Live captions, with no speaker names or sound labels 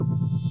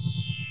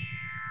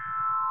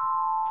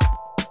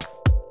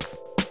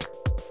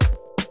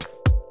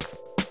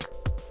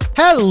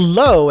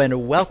Hello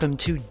and welcome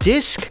to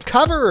Disc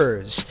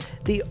Coverers,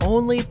 the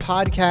only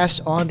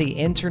podcast on the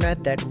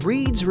internet that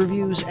reads,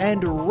 reviews,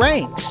 and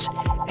ranks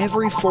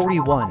every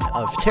 41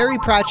 of Terry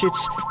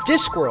Pratchett's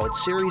Discworld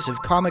series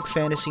of comic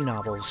fantasy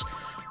novels.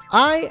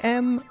 I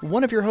am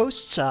one of your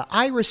hosts,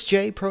 Iris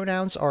J.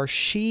 Pronouns are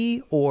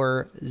she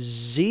or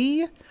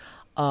z.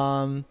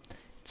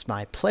 It's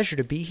my pleasure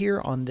to be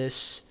here on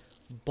this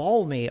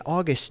balmy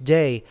August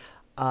day.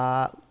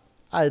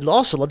 I'd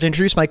also love to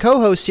introduce my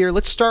co-hosts here.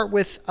 Let's start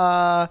with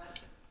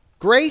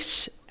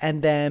Grace,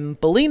 and then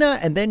Belina,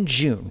 and then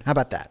June. How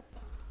about that?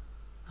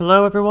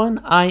 Hello, everyone.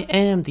 I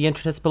am the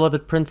internet's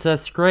beloved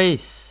Princess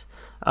Grace.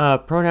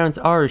 Pronouns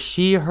are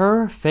she,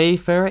 her, fey,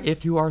 fair,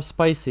 if you are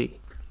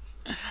spicy.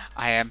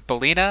 I am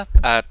Belina.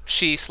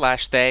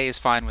 She/they is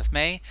fine with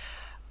me.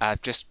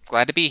 Just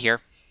glad to be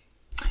here.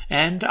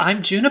 And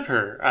I'm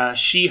Juniper.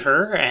 She,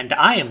 her, and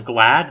I am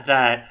glad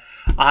that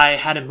I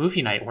had a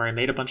movie night where I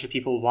made a bunch of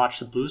people watch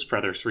the Blues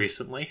Brothers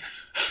recently.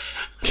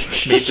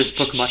 Made this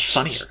book much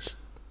funnier.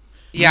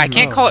 Yeah, I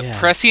can't call it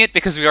prescient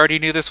because we already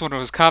knew this one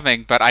was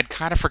coming, but I'd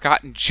kind of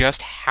forgotten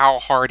just how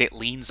hard it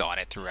leans on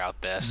it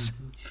throughout this.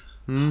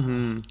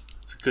 Mm-hmm.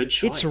 It's a good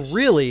choice. It's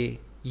really,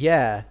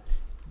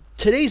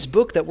 Today's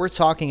book that we're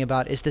talking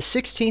about is the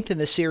 16th in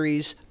the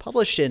series,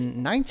 published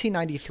in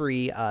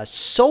 1993,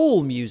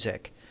 Soul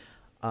Music,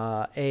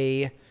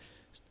 a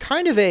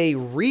kind of a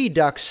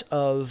redux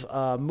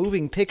of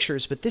moving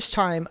pictures, but this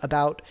time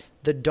about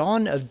the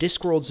dawn of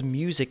Discworld's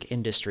music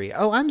industry.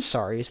 Oh, I'm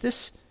sorry. Is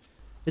this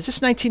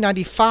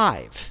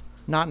 1995,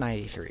 not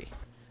 93?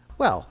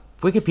 Well,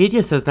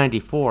 Wikipedia says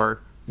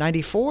 94.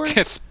 94?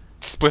 It's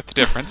split the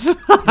difference.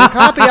 The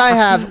copy I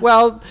have,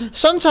 well,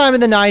 sometime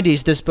in the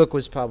 90s this book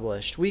was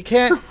published. We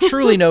can't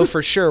truly know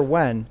for sure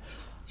when.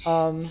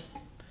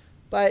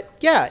 But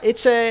yeah,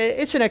 it's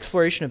an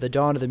exploration of the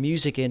dawn of the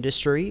music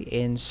industry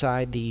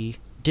inside the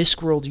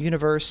Discworld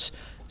universe,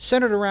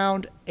 centered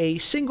around a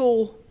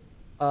single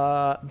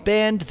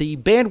band, the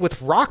band with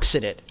rocks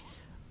in it.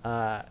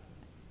 A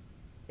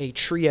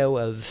trio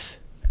of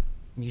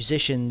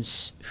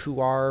musicians who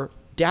are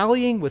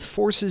dallying with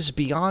forces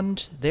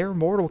beyond their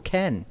mortal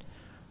ken.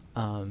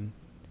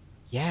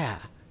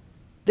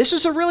 This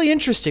was a really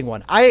interesting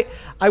one. I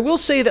will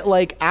say that,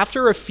 like,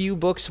 after a few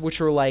books which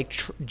were like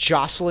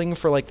jostling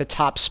for like the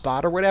top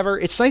spot or whatever,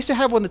 it's nice to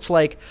have one that's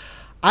like,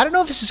 I don't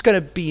know if this is going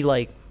to be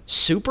like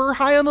super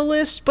high on the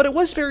list, but it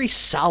was very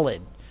solid,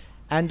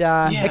 and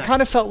it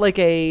kind of felt like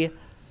a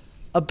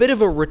bit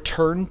of a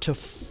return to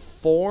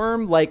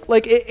form. Like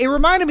it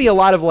reminded me a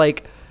lot of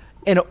like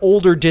an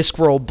older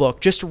Discworld book,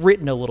 just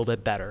written a little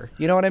bit better.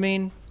 You know what I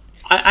mean?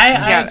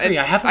 I agree.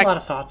 I have a lot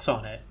of thoughts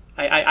on it.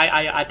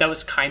 I that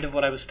was kind of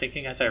what I was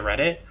thinking as I read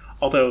it.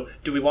 Although,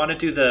 do we want to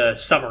do the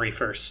summary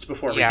first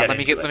before we get into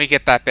it? Let me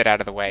get that bit out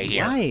of the way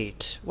here.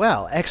 Right.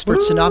 Well, expert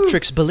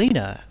synoptrix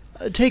Belina,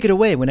 take it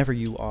away whenever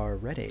you are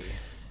ready.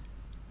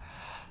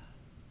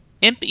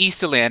 Imp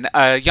Eastelin,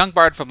 a young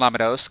bard from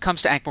Lamados,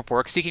 comes to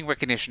Ankh-Morpork seeking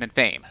recognition and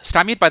fame.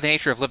 Stymied by the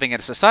nature of living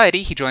in a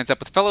society, he joins up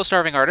with fellow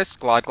starving artists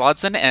Glod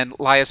Glodson and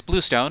Lias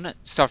Bluestone,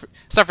 also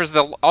suffers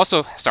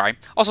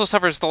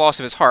the loss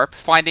of his harp,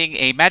 finding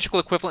a magical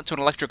equivalent to an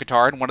electric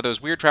guitar in one of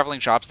those weird traveling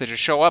shops that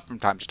just show up from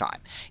time to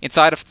time.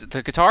 Inside of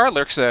the guitar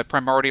lurks a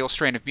primordial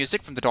strain of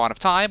music from the dawn of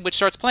time, which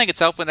starts playing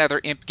itself whenever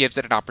Imp gives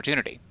it an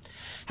opportunity.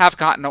 Half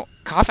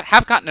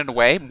gotten in a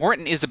way, Mort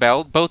and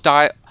Isabel both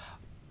die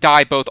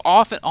both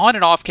on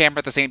and off camera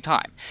at the same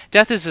time.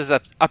 Death is as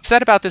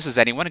upset about this as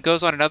anyone and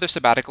goes on another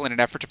sabbatical in an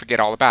effort to forget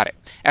all about it.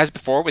 As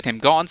before, with him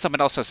gone, someone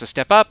else has to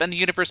step up, and the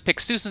universe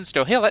picks Susan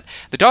Stohillet,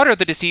 the daughter of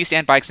the deceased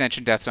and by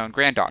extension Death's own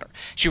granddaughter.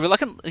 She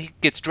reluctantly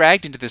gets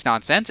dragged into this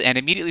nonsense and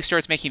immediately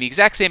starts making the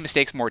exact same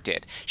mistakes Mort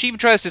did. She even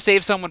tries to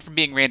save someone from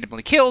being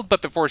randomly killed,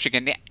 but before she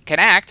can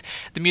act,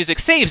 the music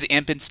saves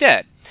Imp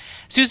instead.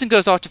 Susan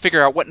goes off to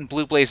figure out what in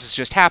blue blazes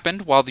just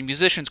happened, while the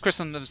musicians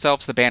christen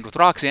themselves the band with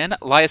rocks in,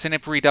 Lias and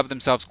Imp redub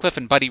themselves Cliff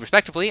and Buddy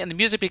respectively, and the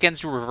music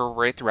begins to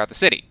reverberate throughout the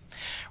city.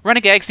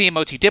 Running gag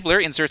CMOT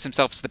Dibbler inserts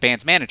himself as the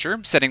band's manager,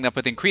 setting them up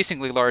with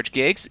increasingly large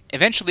gigs,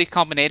 eventually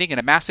culminating in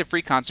a massive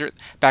free concert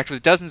backed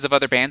with dozens of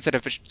other bands that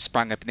have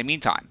sprung up in the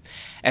meantime.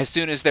 As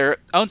soon as their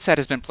own set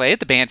has been played,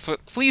 the band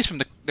flees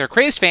from their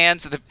crazed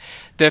fans,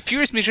 the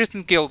Furious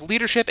Musicians Guild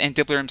leadership, and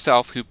Dibbler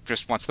himself, who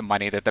just wants the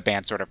money that the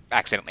band sort of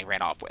accidentally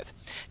ran off with.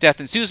 Death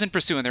and Susan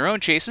pursue in their own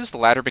chases, the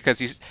latter because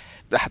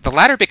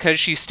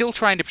she's still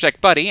trying to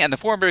protect Buddy, and the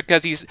former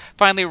because he's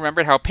finally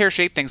remembered how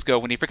pear-shaped things go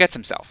when he forgets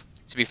himself.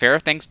 To be fair,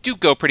 things do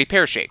go pretty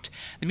pear-shaped.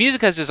 The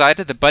music has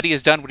decided that Buddy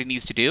has done what he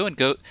needs to do, and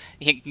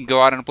he can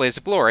go out in a blaze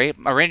of glory,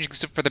 arranging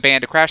for the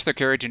band to crash their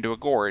carriage into a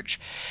gorge.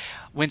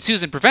 When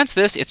Susan prevents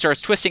this, it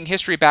starts twisting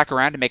history back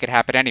around to make it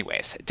happen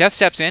anyways. Death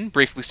steps in,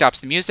 briefly stops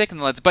the music, and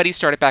then lets Buddy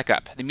start it back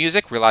up. The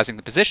music, realizing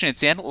the position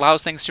it's in,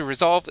 allows things to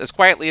resolve as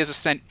quietly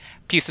as a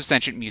piece of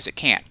sentient music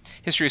can.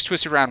 History is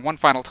twisted around one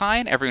final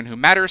time, everyone who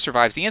matters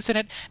survives the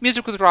incident,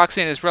 music with rocks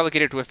in is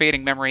relegated to a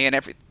fading memory, and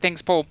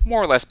things pull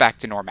more or less back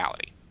to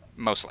normality.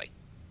 Mostly.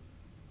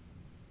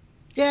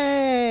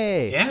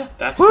 Yay! Yeah,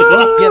 that's the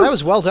book. Yeah, that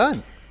was well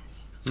done.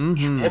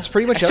 Mm-hmm. That's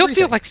pretty much I still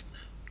everything. feel like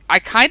I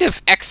kind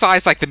of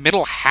excised like the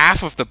middle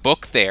half of the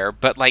book there,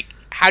 but like,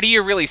 how do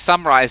you really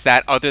summarize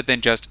that other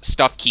than just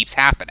stuff keeps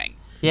happening?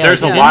 Yeah,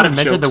 There's a they lot didn't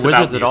of mention jokes the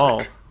about wizards at all.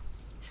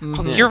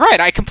 music. You're right.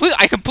 I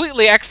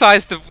completely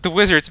excised the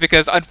wizards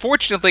because,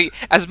 unfortunately,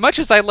 as much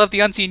as I love the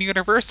Unseen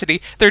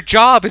University, their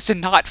job is to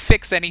not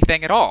fix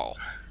anything at all.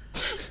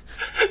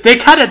 They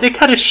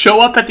kind of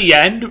show up at the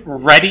end,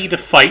 ready to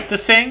fight the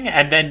thing,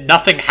 and then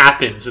nothing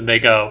happens, and they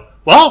go,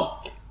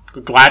 "Well,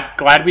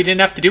 glad we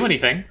didn't have to do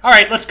anything. All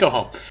right, let's go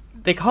home."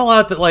 They call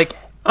out that, like,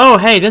 oh,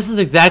 hey, this is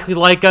exactly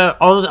like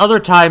all the other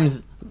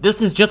times.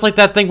 This is just like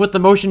that thing with the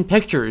motion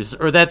pictures,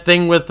 or that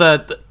thing with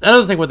the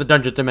other thing with the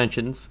dungeon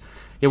dimensions.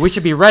 Yeah, we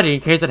should be ready in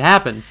case it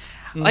happens.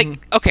 Like,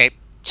 okay,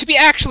 to be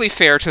actually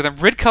fair to them,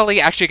 Ridcully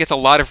actually gets a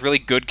lot of really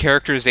good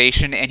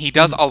characterization, and he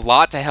does a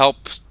lot to help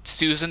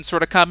Susan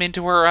sort of come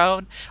into her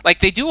own. Like,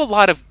 they do a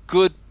lot of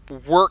good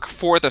work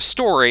for the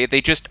story, they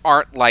just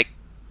aren't, like,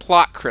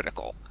 plot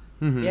critical.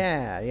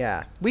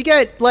 Yeah. We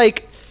get,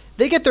 like,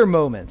 they get their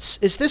moments.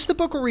 Is this the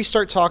book where we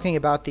start talking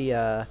about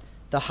the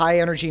high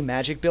energy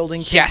magic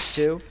building kids Yes.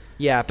 too?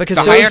 Yeah, because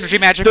The high energy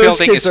magic those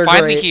building kids is are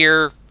finally great.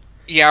 here.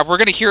 Yeah, we're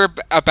going to hear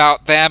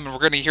about them, and we're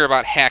going to hear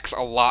about Hex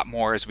a lot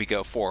more as we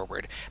go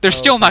forward. They're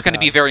still not thank going to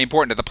be God. very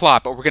important to the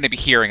plot, but we're going to be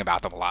hearing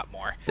about them a lot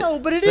more. No,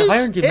 but it the high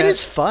is energy it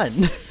is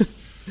fun.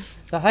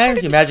 The high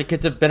energy magic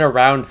kids have been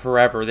around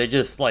forever. They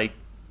just, like,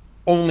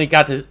 only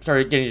got to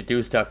start getting to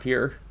do stuff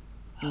here.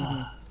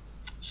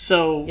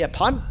 So Yeah,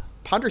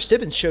 Ponder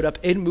Stibbons showed up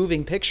in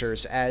Moving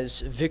Pictures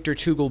as Victor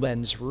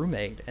Tugelman's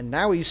roommate, and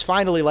now he's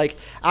finally, like,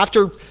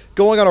 after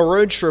going on a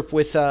road trip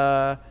with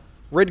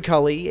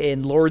Ridcully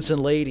in Lords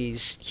and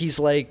Ladies, he's,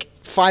 like,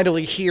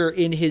 finally here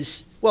in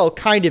his, well,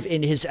 kind of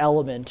in his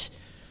element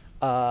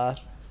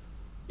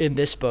in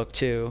this book,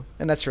 too,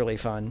 and that's really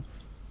fun.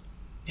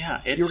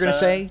 yeah, it's, You were going to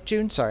say,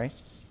 June? Sorry.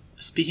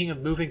 speaking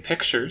of moving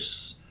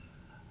pictures,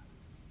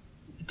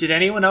 did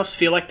anyone else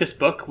feel like this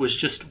book was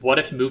just what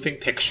if moving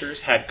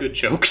pictures had good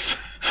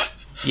jokes?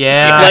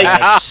 Yeah.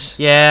 Yes.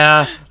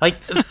 Yeah. Like,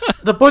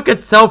 the book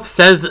itself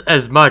says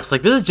as much.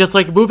 Like, this is just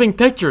like moving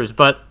pictures,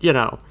 but, you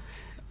know,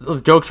 the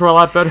jokes were a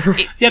lot better.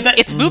 Yeah,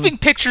 It's moving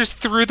pictures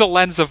through the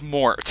lens of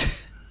Mort.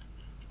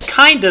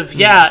 kind of,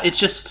 yeah. It's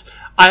just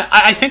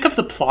I think of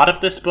the plot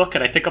of this book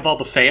and I think of all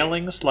the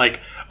failings, like,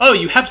 oh,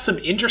 you have some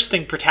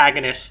interesting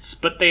protagonists,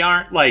 but they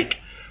aren't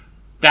like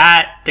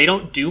that. They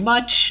don't do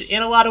much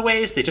in a lot of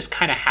ways. They just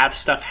kind of have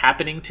stuff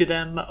happening to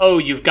them. Oh,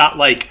 you've got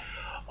like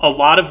a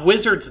lot of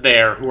wizards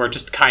there who are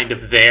just kind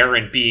of there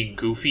and being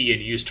goofy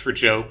and used for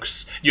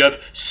jokes. You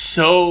have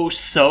so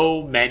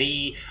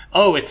many,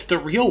 oh, it's the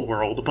real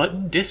world, but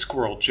in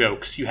Discworld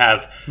jokes. You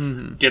have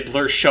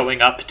Dibbler showing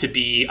up to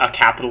be a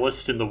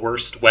capitalist in the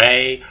worst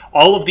way.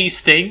 All of these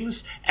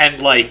things,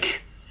 and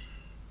like,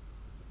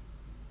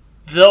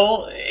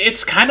 though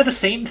it's kind of the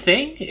same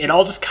thing, it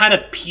all just kind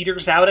of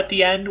peters out at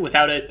the end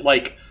without a,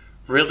 like,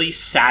 really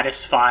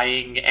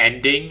satisfying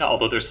ending,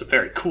 although there's some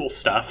very cool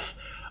stuff.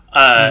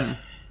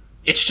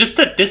 It's just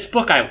that this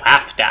book I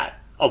laughed at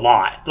a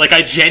lot. Like,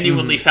 I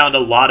genuinely found a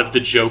lot of the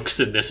jokes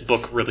in this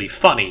book really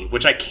funny,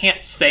 which I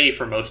can't say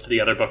for most of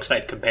the other books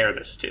I'd compare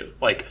this to.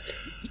 Like,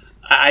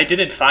 I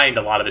didn't find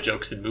a lot of the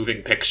jokes in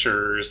Moving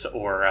Pictures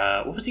or,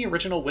 what was the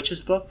original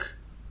Witches book?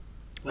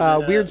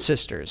 Was it, Weird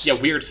Sisters. Yeah,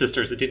 Weird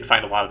Sisters. I didn't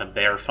find a lot of them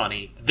there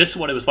funny. This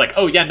one, it was like,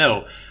 oh yeah,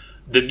 no,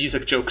 the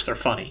music jokes are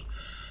funny.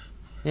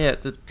 Yeah,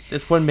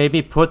 this one made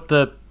me put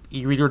the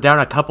e-reader down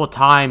a couple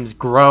times,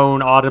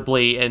 groan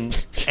audibly,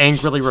 and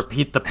angrily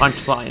repeat the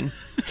punchline.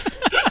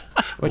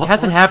 Which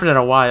hasn't happened in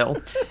a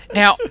while.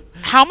 Now,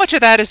 how much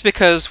of that is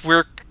because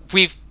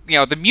we've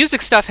the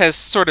music stuff has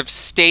sort of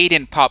stayed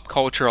in pop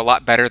culture a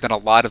lot better than a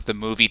lot of the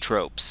movie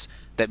tropes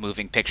that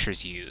Moving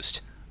Pictures used?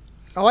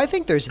 Oh, I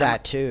think there's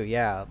that too.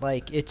 Yeah,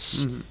 like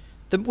it's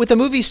with the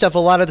movie stuff. A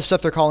lot of the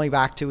stuff they're calling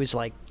back to is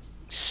like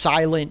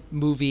silent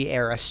movie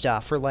era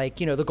stuff, or like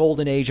the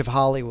golden age of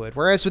Hollywood.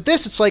 Whereas with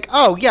this, it's like,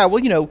 oh yeah,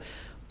 well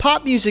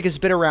pop music has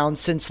been around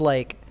since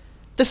like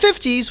the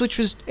 50s, which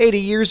was 80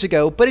 years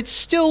ago, but it's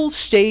still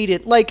stayed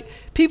at like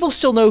people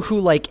still know who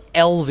like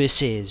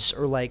Elvis is,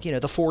 or like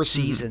the Four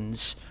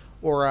Seasons,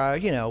 or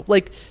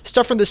like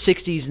stuff from the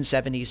 60s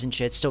and 70s and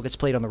shit still gets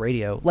played on the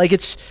radio. Like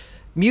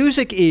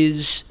music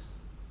is,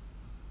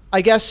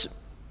 I guess,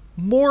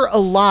 more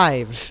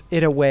alive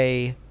in a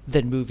way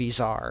than movies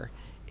are,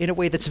 in a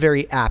way that's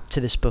very apt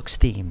to this book's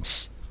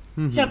themes.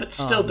 Yeah, but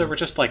still, there were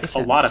just like a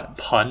that lot makes of sense.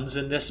 puns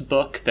in this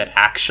book that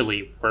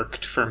actually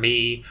worked for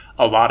me.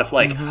 A lot of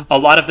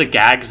the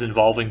gags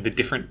involving the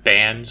different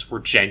bands were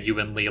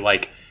genuinely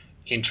like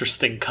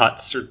interesting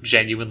cuts or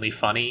genuinely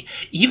funny.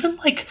 Even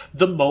like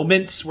the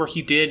moments where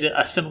he did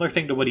a similar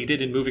thing to what he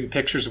did in Moving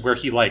Pictures, where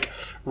he like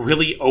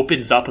really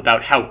opens up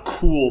about how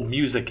cool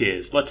music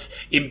is. Let's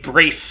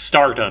embrace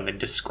stardom and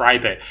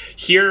describe it.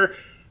 Here,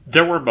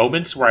 there were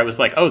moments where I was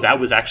like, oh, that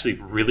was actually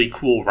really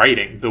cool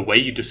writing. The way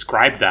you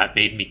described that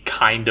made me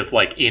kind of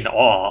like in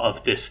awe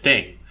of this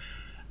thing,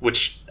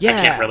 which I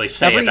Yeah, can't really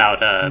say every-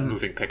 about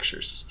Moving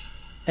Pictures.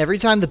 Every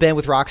time the band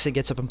with Roxy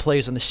gets up and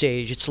plays on the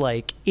stage, it's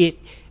like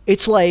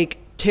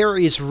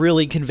Terry is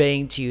really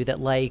conveying to you that,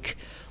 like,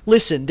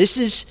 listen, this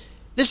is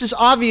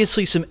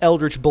obviously some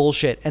Eldritch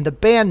bullshit, and the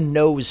band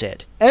knows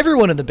it.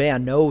 Everyone in the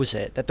band knows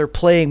it, that they're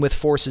playing with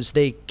forces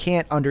they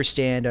can't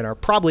understand and are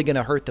probably going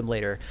to hurt them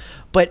later.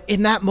 But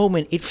in that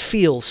moment, it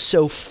feels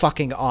so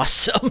fucking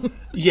awesome.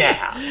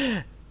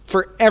 Yeah.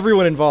 For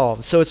everyone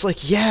involved. So it's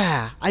like,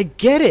 yeah, I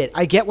get it.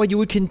 I get why you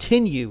would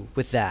continue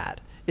with that.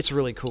 It's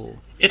really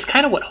cool. It's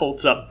kind of what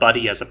holds up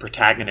Buddy as a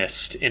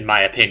protagonist, in my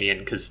opinion,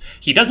 because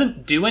he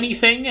doesn't do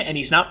anything, and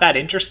he's not that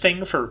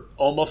interesting for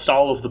almost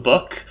all of the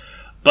book.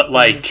 But,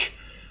 like,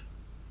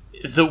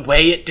 the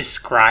way it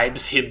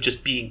describes him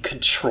just being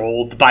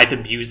controlled by the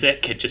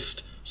music and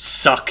just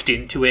sucked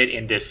into it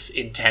in this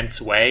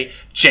intense way,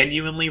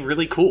 genuinely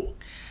really cool.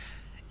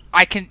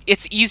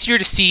 It's easier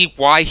to see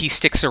why he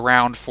sticks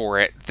around for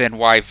it than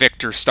why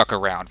Victor stuck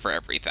around for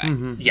everything.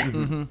 Mm-hmm. Yeah.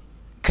 Mm-hmm.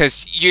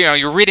 Because,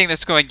 you're reading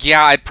this going,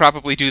 yeah, I'd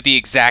probably do the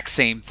exact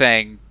same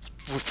thing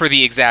for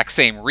the exact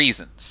same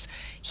reasons.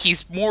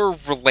 He's more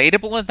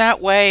relatable in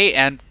that way,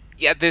 and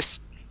yeah,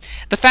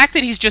 the fact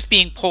that he's just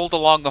being pulled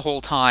along the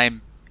whole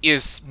time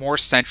is more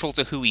central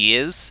to who he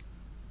is.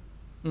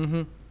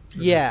 Mm-hmm.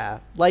 Yeah,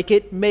 like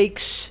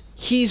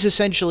he's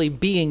essentially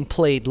being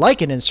played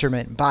like an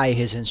instrument by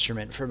his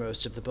instrument for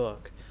most of the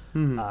book.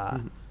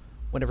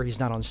 Whenever he's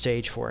not on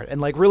stage for it.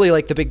 And, like, really,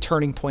 like, the big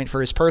turning point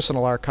for his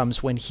personal arc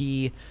comes when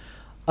he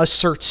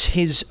asserts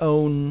his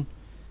own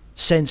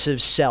sense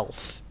of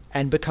self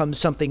and becomes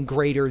something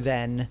greater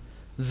than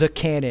the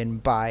canon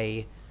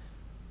by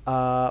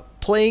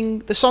playing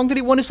the song that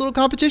he won his little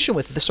competition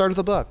with at the start of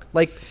the book.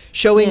 Like,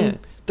 showing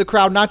the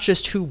crowd not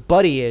just who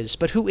Buddy is,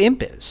 but who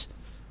Imp is.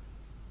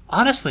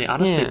 Honestly,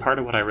 part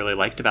of what I really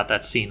liked about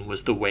that scene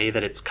was the way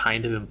that it's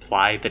kind of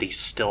implied that he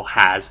still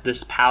has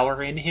this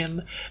power in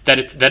him. That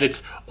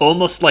it's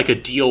almost like a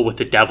deal with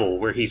the devil,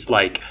 where he's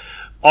like,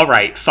 all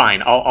right,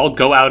 fine, I'll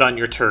go out on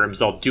your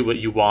terms, I'll do what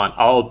you want,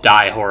 I'll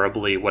die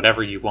horribly,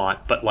 whatever you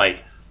want, but,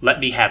 like,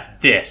 let me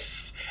have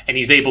this. And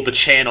he's able to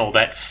channel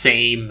that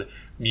same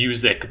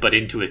music, but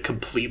into a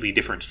completely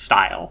different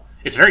style.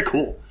 It's very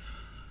cool.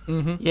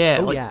 Mm-hmm.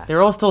 Yeah,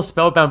 they're all still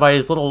spellbound by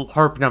his little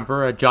harp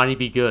number, Johnny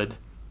Be Good.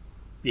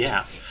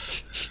 Yeah.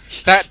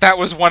 That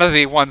was one of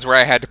the ones where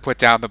I had to put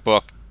down the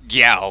book,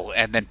 yell,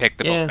 and then pick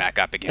the book back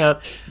up again.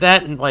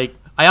 That, and, like,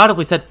 I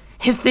audibly said,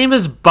 his name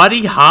is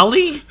Buddy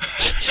Holly?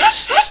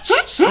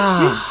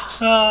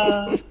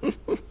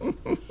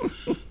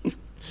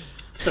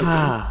 So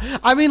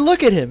I mean,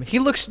 look at him. He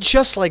looks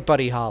just like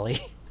Buddy Holly.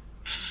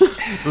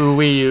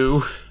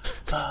 Ooh-wee-oo.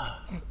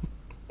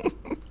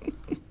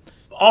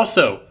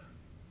 Also,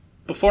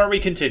 before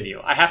we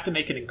continue, I have to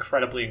make an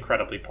incredibly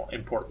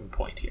important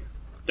point here.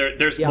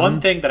 There's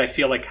one thing that I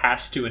feel like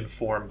has to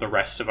inform the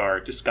rest of our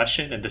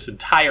discussion and this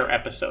entire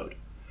episode.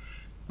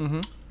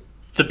 Mm-hmm.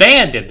 The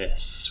band in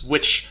this,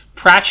 which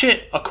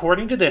Pratchett,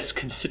 according to this,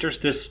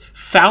 considers this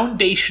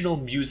foundational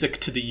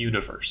music to the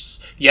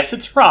universe. Yes,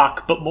 it's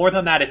rock, but more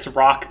than that, it's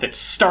rock that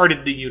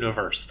started the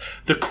universe.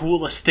 The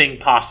coolest thing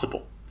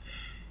possible.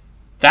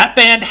 That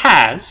band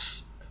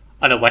has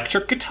an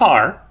electric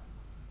guitar,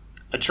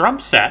 a drum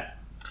set,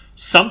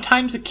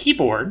 sometimes a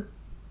keyboard,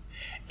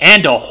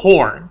 and a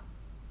horn.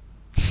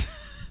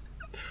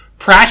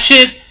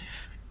 Pratchett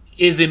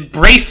is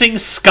embracing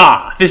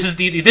ska. This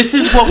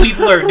is what we've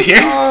learned here.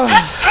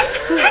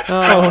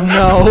 Oh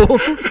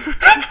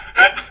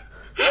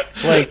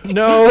no! Like,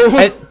 no.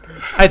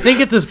 I think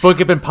if this book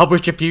had been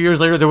published a few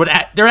years later, there would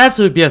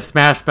absolutely be a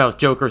Smash Mouth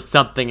joke or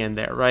something in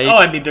there, right? Oh,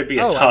 I mean, there'd be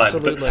a ton.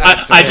 Absolutely.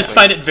 But I just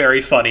find it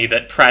very funny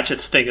that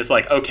Pratchett's thing is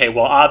like, okay,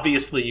 well,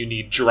 obviously you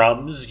need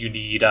drums, you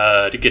need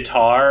a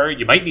guitar,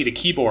 you might need a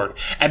keyboard,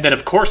 and then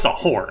of course a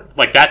horn.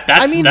 Like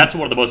that's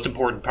one of the most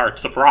important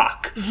parts of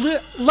rock.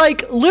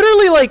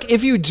 Literally, like,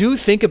 if you do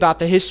think about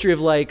the history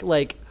of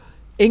like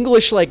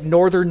English, like,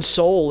 Northern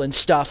Soul and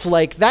stuff,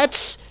 like,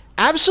 that's.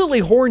 Absolutely,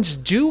 horns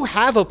do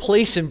have a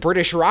place in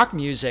British rock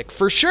music,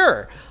 for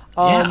sure.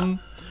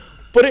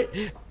 But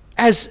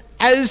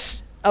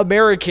as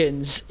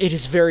Americans, it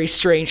is very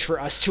strange for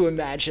us to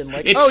imagine,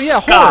 like,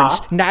 ska.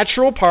 Horns,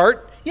 natural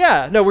part.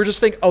 Yeah, no, we're just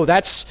thinking,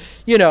 that's,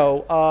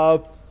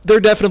 they're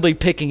definitely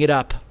picking it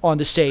up on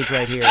the stage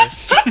right here.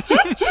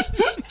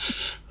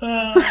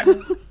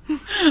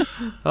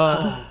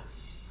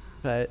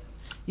 But,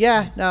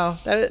 yeah, no,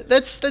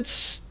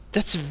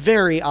 that's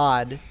very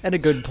odd and a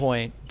good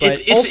point. But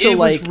it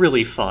was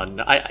really fun.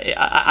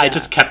 I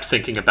just kept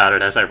thinking about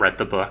it as I read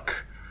the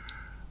book.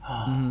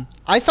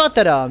 I thought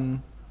that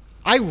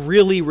I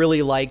really,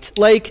 really liked,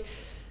 like,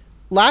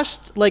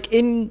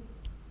 in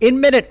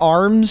Men at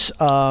Arms,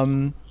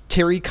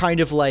 Terry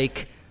kind of,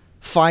 like,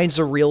 finds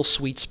a real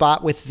sweet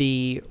spot with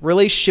the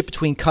relationship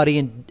between Cuddy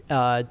and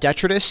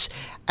Detritus.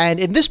 And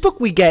in this book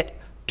we get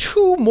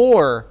two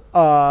more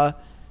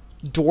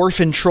dwarf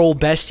and troll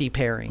bestie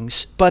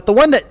pairings, but the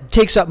one that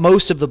takes up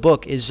most of the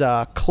book is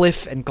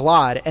Cliff and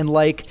Glod. And,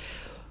 like,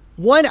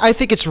 one, I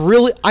think it's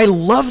really, I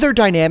love their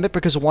dynamic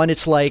because, one,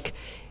 it's like,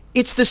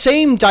 it's the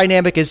same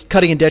dynamic as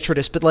Cuddy and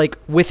Detritus, but, like,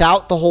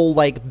 without the whole,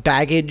 like,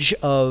 baggage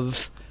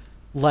of,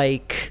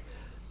 like,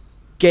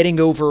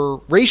 getting over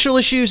racial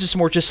issues. It's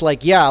more just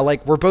like, yeah,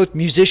 like we're both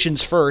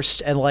musicians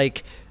first, and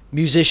like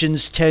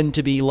musicians tend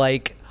to be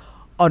like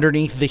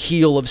underneath the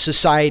heel of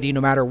society no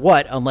matter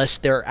what, unless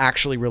they're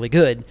actually really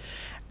good.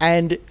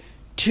 And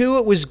two,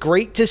 it was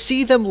great to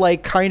see them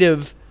like kind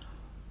of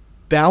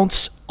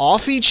bounce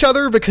off each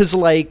other, because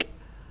like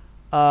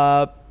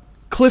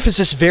Cliff is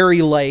this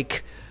very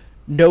like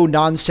no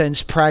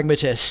nonsense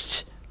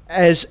pragmatist,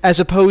 as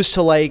opposed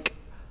to like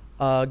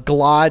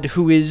Glod,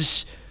 who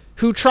is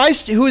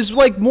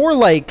like more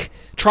like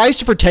tries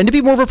to pretend to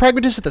be more of a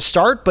pragmatist at the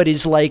start, but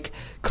is like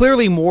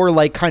clearly more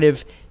like kind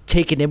of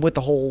taken in with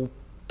the whole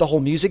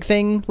music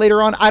thing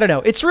later on. I don't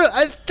know. It's real.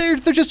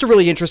 They're just a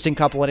really interesting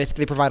couple, and I think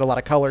they provide a lot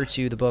of color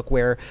to the book,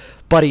 where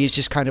Buddy is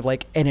just kind of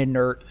like an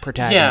inert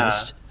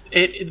protagonist.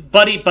 Yeah.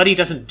 Buddy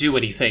doesn't do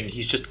anything.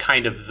 He's just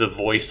kind of the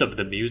voice of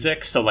the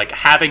music. So like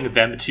having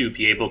them two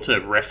be able to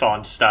riff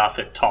on stuff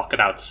and talk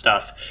about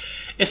stuff,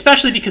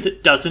 especially because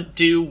it doesn't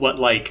do what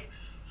like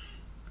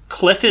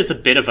Cliff is a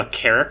bit of a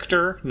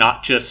character,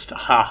 not just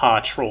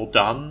haha troll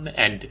dumb,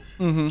 and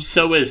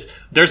so is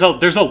there's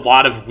a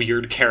lot of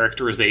weird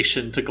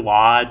characterization to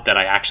Glod that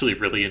I actually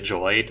really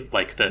enjoyed.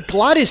 Like the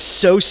Glod is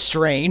so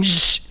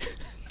strange.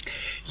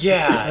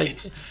 Yeah, Like,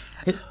 it's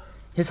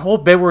his whole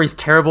bit where he's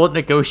terrible at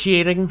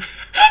negotiating.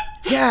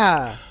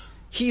 Yeah.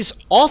 He's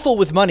awful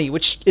with money,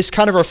 which is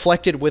kind of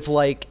reflected with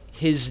like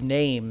his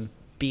name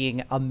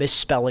being a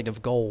misspelling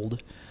of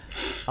gold.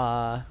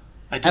 I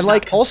did and not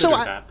like also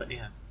consider that, but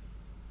yeah.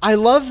 I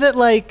love that,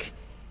 like,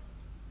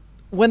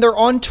 when they're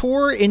on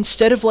tour,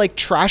 instead of, like,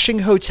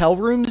 trashing hotel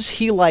rooms,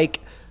 he,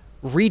 like,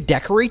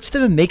 redecorates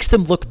them and makes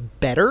them look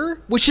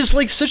better, which is,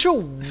 like, such a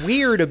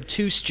weird,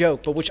 obtuse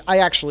joke, but which I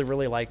actually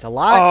really liked a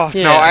lot. Oh,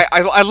 Yeah. no,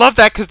 I love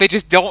that because they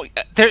just don't...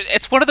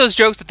 It's one of those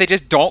jokes that they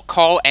just don't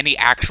call any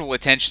actual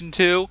attention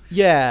to.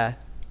 Yeah.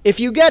 If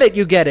you get it,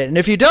 you get it. And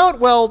if you don't,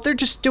 well, they're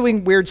just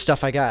doing weird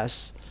stuff, I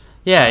guess.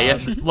 Yeah,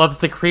 loves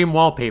the cream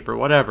wallpaper,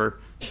 whatever.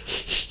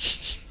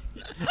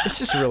 It's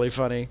just really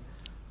funny.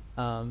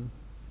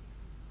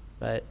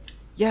 But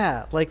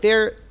yeah, like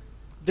they're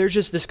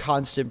just this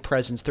constant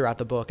presence throughout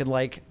the book, and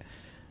like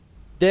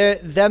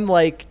them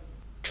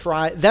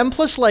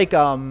plus like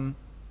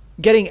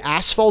getting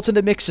Asphalt in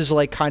the mix is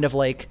like kind of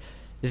like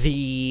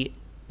the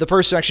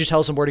person who actually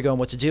tells them where to go and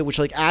what to do, which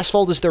like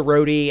Asphalt is their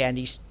roadie, and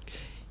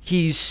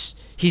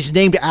he's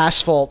named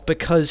Asphalt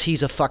because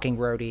he's a fucking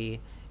roadie,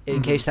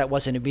 in case that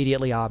wasn't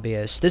immediately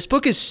obvious. This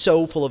book is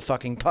so full of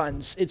fucking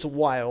puns. It's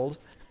wild.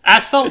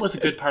 Asphalt was a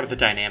good part of the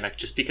dynamic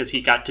just because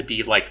he got to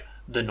be like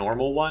the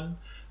normal one.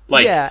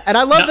 Like, yeah, and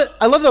I love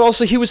that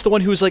also he was the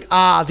one who was like,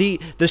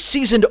 the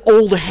seasoned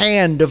old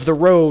hand of the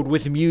road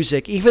with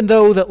music, even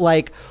though that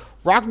like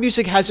rock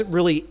music hasn't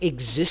really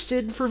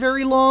existed for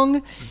very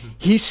long.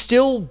 He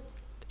still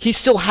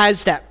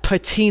has that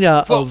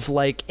patina of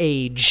like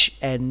age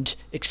and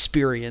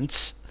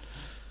experience.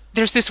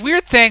 There's this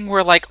weird thing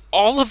where, like,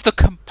 all of the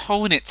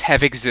components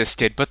have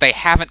existed, but they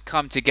haven't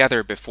come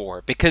together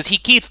before, because he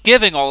keeps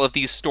giving all of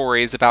these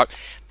stories about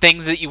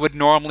things that you would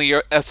normally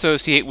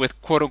associate with,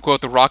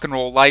 quote-unquote, the rock and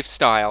roll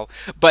lifestyle,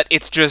 but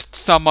it's just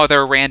some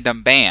other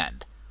random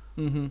band.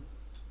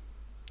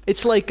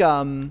 It's like,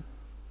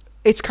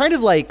 it's kind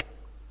of like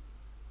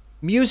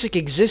music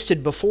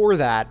existed before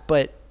that,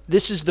 but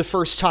this is the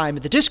first time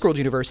in the Discworld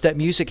universe that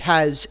music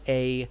has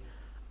a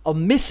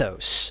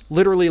mythos,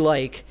 literally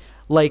like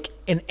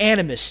an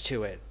animus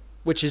to it,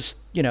 which is,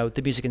 you know,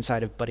 the music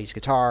inside of Buddy's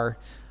guitar.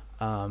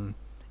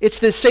 It's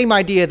the same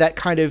idea that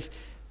kind of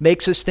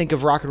makes us think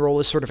of rock and roll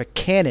as sort of a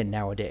canon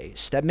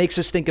nowadays. That makes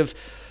us think of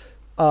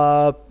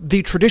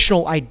the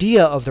traditional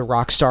idea of the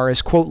rock star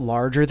as, quote,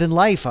 larger than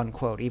life,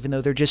 unquote, even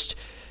though they're just...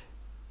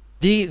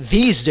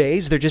 These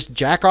days, they're just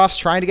jack-offs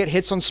trying to get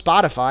hits on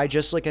Spotify,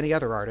 just like any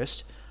other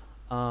artist.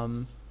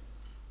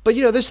 But,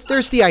 you know,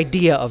 there's the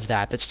idea of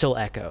that still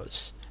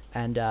echoes.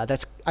 And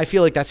I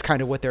feel like that's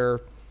kind of what they're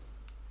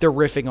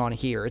riffing on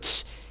here.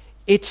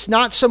 It's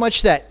not so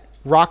much that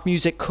rock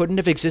music couldn't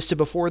have existed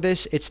before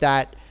this, it's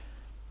that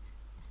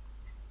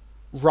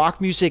rock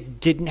music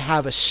didn't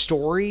have a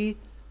story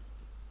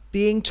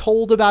being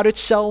told about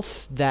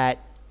itself that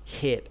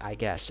hit, I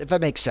guess, if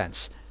that makes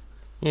sense.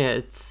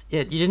 Yeah,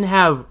 you didn't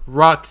have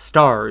rock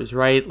stars,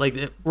 right?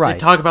 Like, Right. They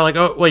talk about, like,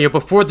 oh, well, yeah,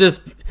 before this,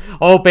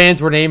 all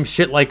bands were named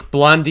shit like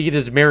Blondie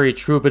is Merry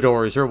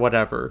Troubadours or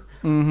whatever.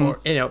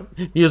 Or, you know,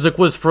 music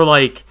was for,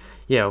 like,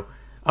 you know,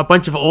 a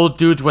bunch of old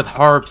dudes with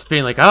harps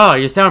being like, oh,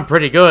 you sound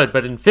pretty good,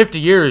 but in 50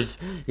 years,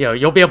 you know,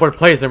 you'll be able to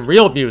play some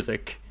real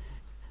music.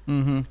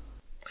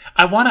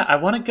 I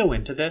wanna go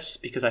into this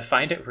because I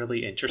find it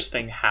really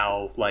interesting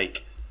how,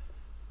 like,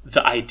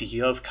 the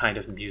idea of kind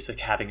of music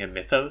having a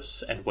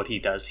mythos and what he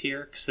does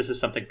here, because this is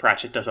something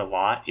Pratchett does a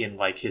lot in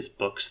like his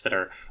books that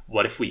are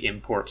what if we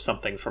import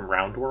something from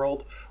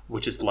Roundworld,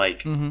 which is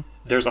like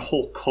there's a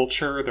whole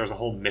culture, there's a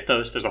whole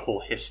mythos, there's a whole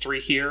history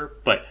here,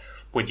 but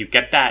when you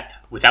get that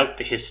without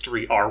the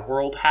history our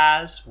world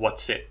has,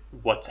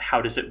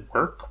 how does it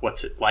work,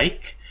 what's it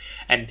like?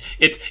 And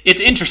it's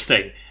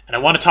interesting, and I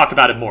want to talk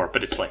about it more,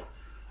 but it's like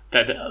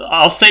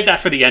I'll save that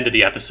for the end of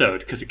the episode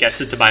because it gets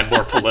into my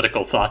more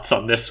political thoughts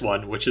on this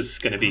one, which is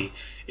going to be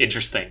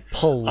interesting.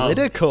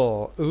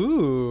 Political,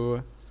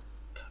 ooh.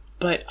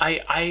 But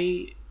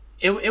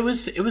it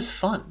was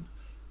fun.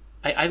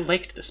 I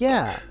liked this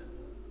book.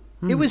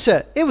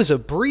 It was a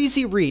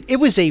breezy read. It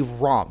was a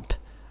romp.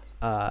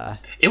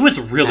 It was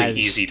really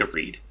easy to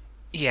read.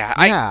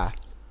 Yeah.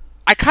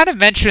 I kind of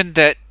mentioned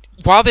that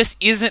while this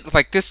isn't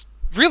like, this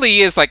really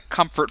is like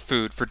comfort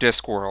food for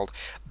Discworld,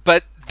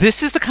 but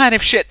this is the kind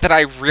of shit that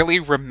I really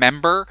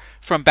remember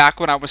from back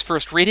when I was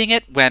first reading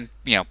it, when,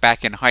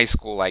 back in high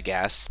school, I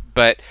guess.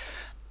 But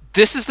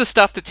this is the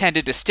stuff that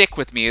tended to stick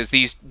with me, is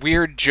these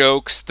weird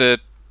jokes, the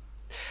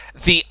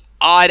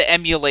odd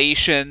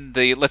emulation,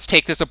 the let's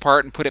take this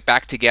apart and put it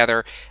back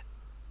together.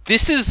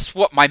 This is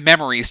what my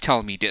memories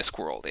tell me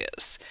Discworld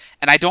is.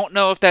 And I don't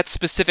know if that's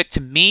specific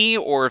to me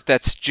or if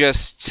that's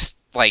just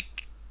like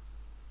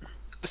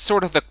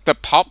sort of the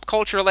pop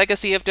culture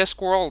legacy of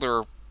Discworld,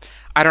 or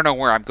I don't know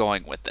where I'm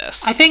going with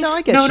this. I think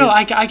I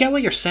get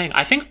what you're saying.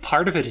 I think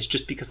part of it is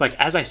just because, like,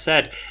 as I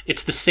said,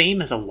 it's the same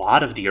as a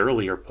lot of the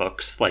earlier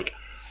books, like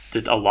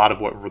a lot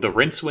of what the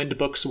Rincewind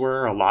books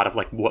were, a lot of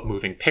like what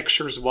Moving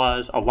Pictures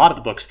was, a lot of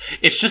the books.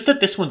 It's just that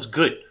this one's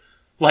good.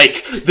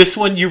 Like, this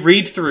one you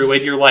read through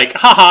and you're like,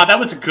 haha, that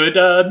was a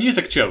good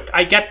music joke.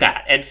 I get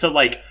that. And so,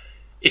 like,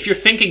 if you're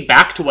thinking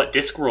back to what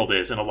Discworld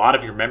is, and a lot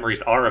of your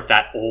memories are of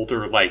that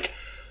older, like,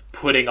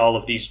 putting all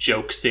of these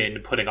jokes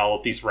in, putting all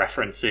of these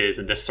references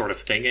and this sort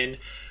of thing in,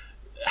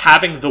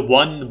 having the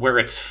one where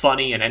it's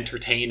funny and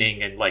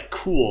entertaining and, like,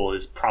 cool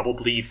is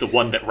probably the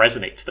one that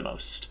resonates the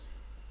most.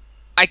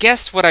 I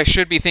guess what I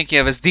should be thinking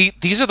of is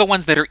these are the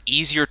ones that are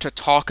easier to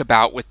talk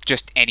about with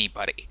just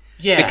anybody.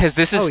 Yeah. Because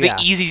this is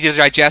easy to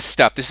digest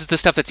stuff. This is the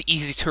stuff that's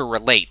easy to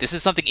relate. This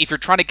is something, if you're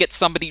trying to get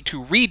somebody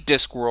to read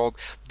Discworld,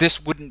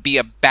 this wouldn't be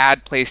a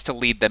bad place to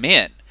lead them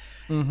in.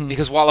 Mm-hmm.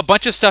 Because while a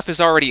bunch of stuff is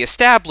already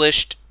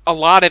established, a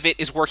lot of it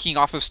is working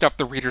off of stuff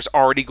the reader's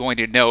already going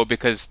to know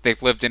because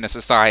they've lived in a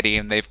society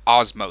and they've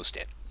osmosed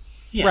it.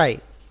 Yeah.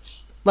 Right.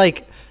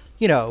 Like,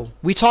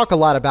 we talk a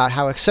lot about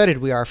how excited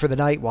we are for the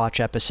Night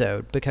Watch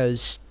episode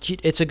because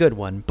it's a good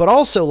one. But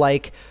also,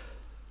 like,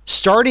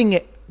 starting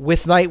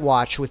with Night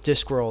Watch with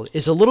Discworld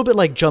is a little bit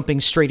like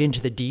jumping straight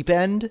into the deep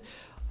end.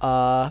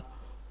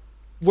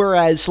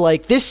 Whereas,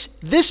 like,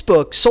 this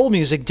book, Soul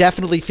Music,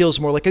 definitely feels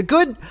more like a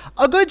good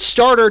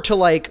starter to,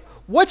 like,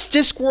 what's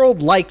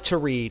Discworld like to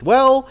read?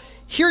 Well,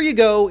 here you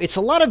go. It's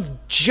a lot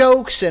of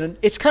jokes, and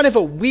it's kind of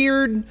a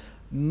weird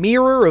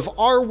mirror of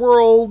our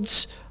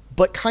worlds,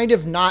 but kind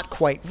of not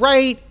quite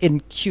right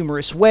in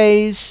humorous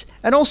ways.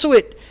 And also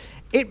it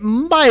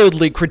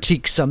mildly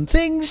critiques some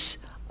things,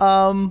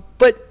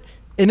 but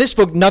in this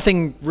book,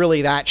 nothing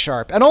really that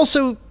sharp. And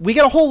also, we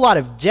get a whole lot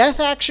of death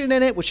action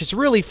in it, which is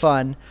really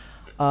fun.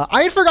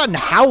 I had forgotten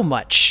how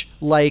much,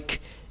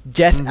 like,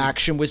 death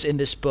action was in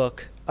this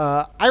book.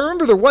 I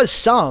remember there was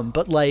some,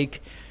 but,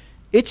 like,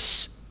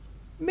 it's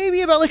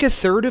maybe about, like, a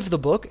third of the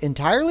book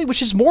entirely,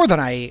 which is more than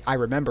I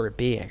remember it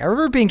being. I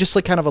remember it being just,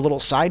 like, kind of a little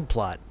side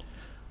plot.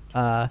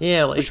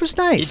 Which was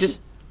nice.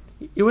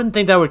 You wouldn't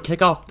think that would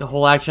kick off the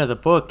whole action of the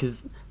book,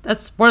 because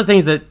that's one of the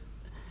things that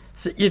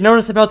you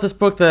notice about this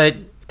book that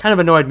kind of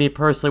annoyed me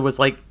personally was,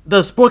 like,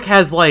 this book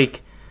has,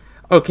 like,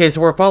 okay, so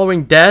we're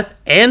following Death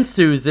and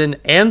Susan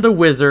and the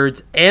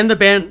Wizards and the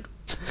band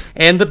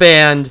and,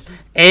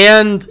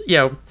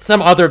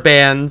 some other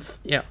bands,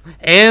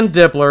 and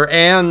Dibbler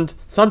and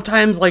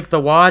sometimes, like,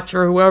 the Watch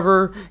or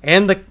whoever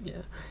and it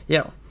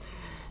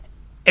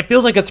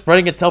feels like it's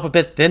spreading itself a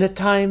bit thin at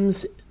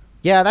times.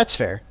 Yeah, that's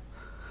fair.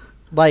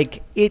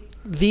 Like, I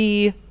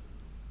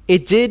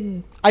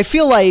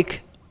feel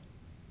like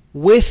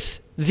with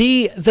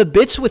the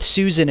bits with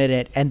Susan in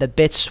it and the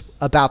bits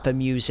about the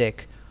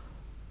music,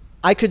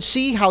 I could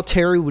see how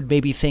Terry would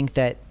maybe think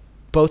that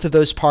both of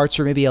those parts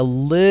are maybe a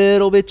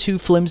little bit too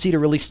flimsy to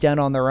really stand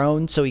on their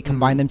own, so he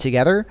combined them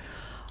together.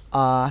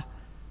 But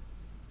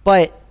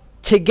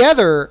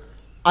together,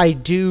 I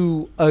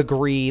do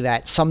agree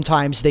that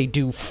sometimes they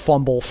do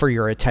fumble for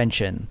your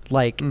attention.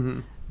 Like,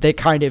 they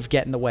kind of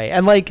get in the way.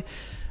 And, like,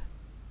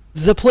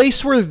 the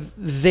place where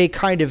they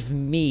kind of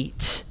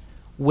meet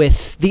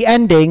with the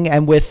ending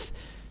and with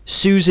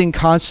Susan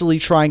constantly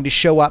trying to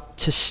show up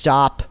to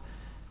stop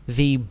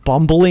the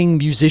bumbling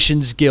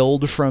Musicians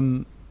Guild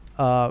from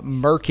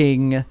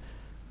murking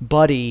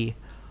Buddy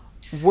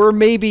were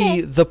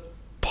maybe the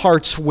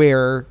parts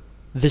where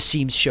the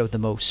seams showed the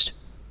most.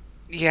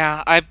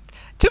 Yeah,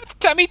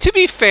 to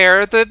be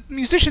fair, the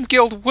Musicians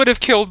Guild would have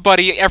killed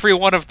Buddy every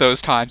one of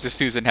those times if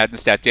Susan hadn't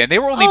stepped in. They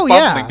were only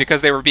bumbling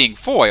because they were being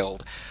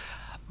foiled.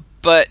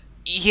 But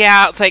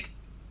yeah, it's like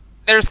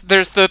there's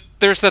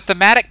the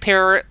thematic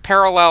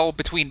parallel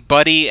between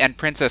Buddy and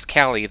Princess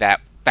Kelly that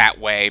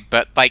way,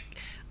 but, like,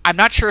 I'm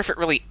not sure if it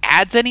really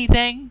adds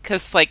anything,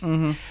 because, like,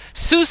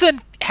 Susan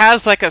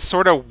has, like, a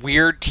sort of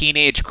weird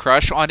teenage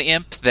crush on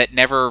Imp that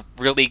never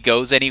really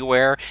goes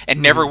anywhere,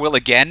 and never will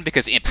again,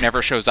 because Imp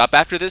never shows up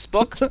after this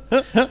book.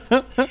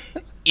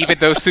 even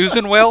though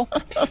Susan will.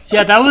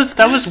 Yeah, that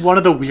was one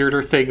of the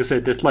weirder things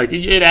that just, like,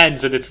 it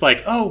ends and it's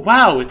like, oh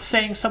wow, it's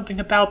saying something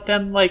about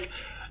them, like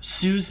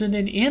Susan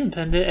and Imp,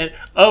 and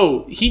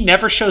oh, he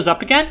never shows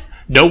up again?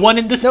 No one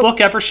in this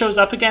book ever shows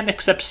up again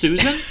except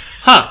Susan?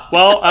 Huh.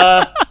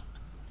 Well,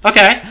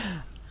 okay.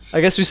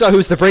 I guess we saw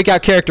who's the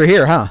breakout character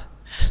here, huh?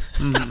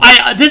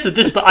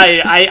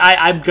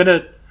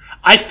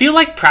 I feel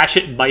like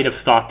Pratchett might have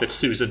thought that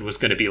Susan was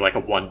going to be like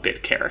a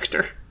 1-bit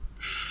character.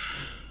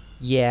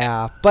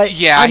 Yeah, but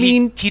Yeah, I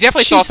mean, he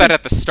definitely thought that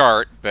at the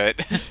start,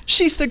 but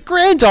she's the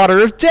granddaughter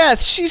of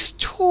Death. She's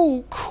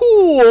too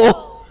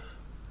cool.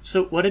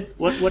 So what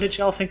did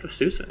y'all think of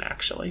Susan,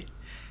 actually?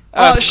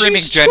 screaming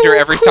she's gender too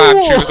every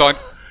time she cool. was on.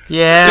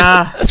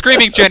 Yeah.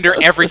 Screaming gender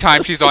every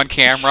time she's on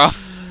camera.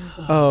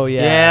 Oh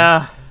yeah.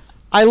 Yeah.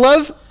 I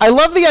love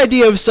the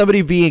idea of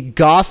somebody being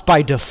goth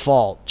by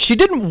default. She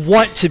didn't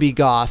want to be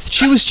goth.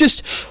 She was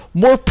just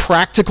more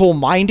practical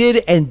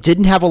minded and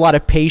didn't have a lot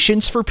of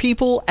patience for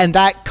people, and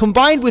that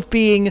combined with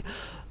being Death's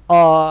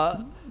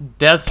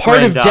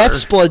part of granddaughter.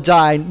 Death's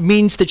Bloodline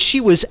means that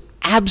she was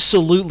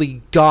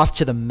absolutely goth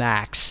to the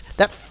max.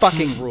 That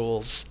fucking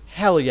rules.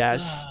 Hell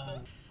yes.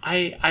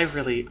 There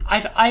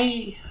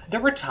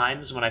were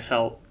times when I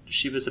felt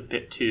she was a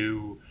bit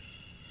too...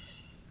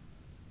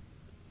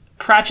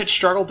 Pratchett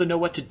struggled to know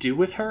what to do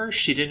with her.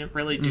 She didn't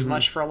really do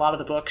much for a lot of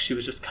the book. She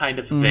was just kind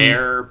of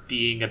there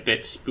being a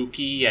bit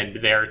spooky and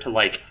there to,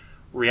 like,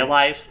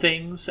 realize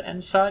things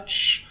and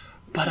such.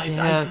 But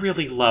I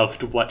really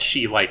loved what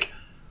she, like,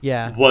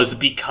 Yeah. was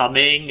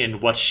becoming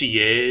and what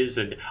she is,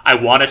 and I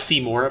want to see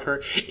more of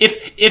her.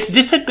 If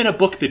this had been a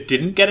book that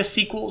didn't get a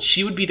sequel,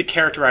 she would be the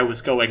character I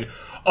was going,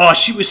 oh,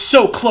 she was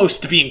so close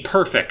to being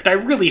perfect. I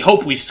really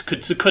hope we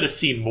could have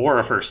seen more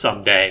of her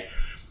someday.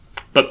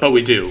 But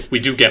we do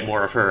get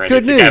more of her, and Good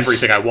it's news.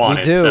 everything I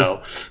wanted. We do.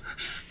 So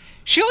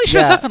She only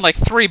shows Yeah. up in like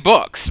 3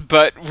 books,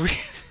 but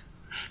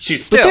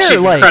she's Still, They're,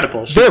 she's like,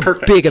 incredible. She's they're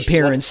perfect. big She's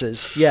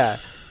appearances. Yeah.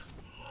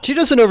 She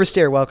doesn't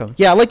overstay her welcome.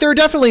 Yeah, like there are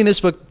definitely in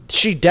this book,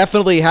 she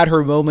definitely had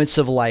her moments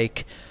of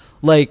like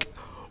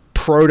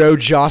proto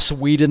Joss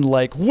Whedon,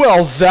 like,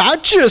 well,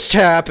 that just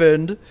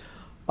happened.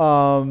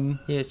 Yeah,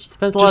 she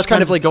spent a lot Just of kind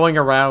time of, like- going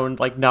around,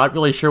 like, not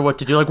really sure what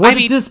to do. Like, what I does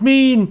mean, this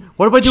mean?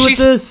 What do I do with she's-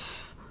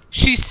 this?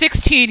 she's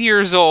 16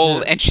 years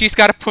old and she's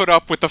got to put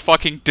up with the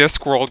fucking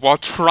Discworld while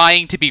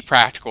trying to be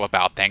practical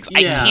about things.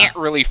 Yeah. I can't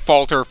really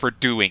fault her for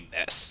doing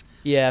this.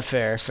 Yeah,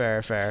 fair.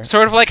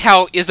 Sort of like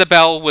how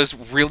Isabel was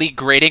really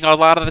grading a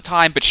lot of the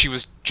time, but she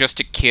was just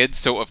a kid,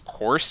 so of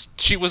course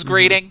she was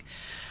grading.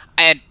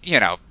 And, you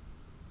know,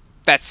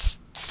 that's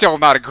still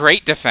not a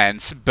great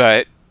defense,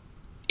 but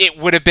it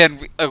would have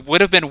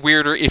been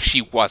weirder if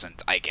she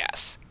wasn't, I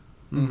guess.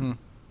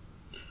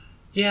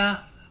 Yeah,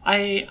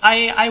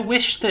 I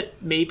wish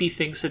that maybe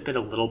things had been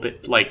a little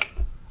bit, like,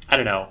 I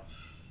don't know.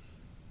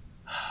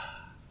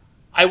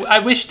 I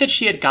wish that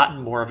she had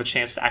gotten more of a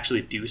chance to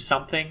actually do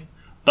something,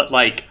 but,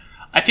 like,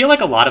 I feel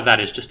like a lot of that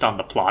is just on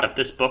the plot of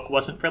this book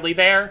wasn't really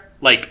there.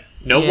 Like,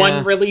 no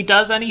one really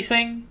does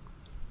anything.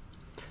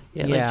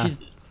 Yeah, Yeah. like,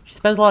 she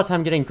spends a lot of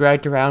time getting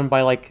dragged around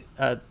by, like,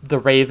 the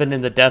Raven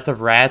and the Death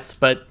of Rats,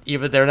 but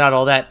even they're not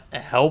all that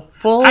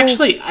helpful.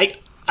 Actually,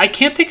 I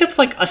can't think of,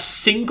 like, a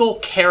single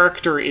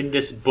character in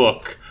this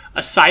book,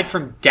 aside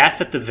from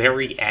Death at the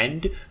very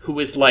end, who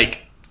is,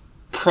 like,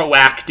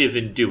 proactive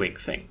in doing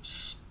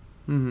things.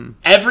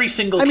 Every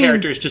single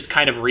character is just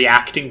kind of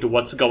reacting to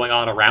what's going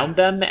on around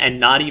them, and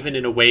not even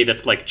in a way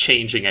that's, like,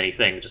 changing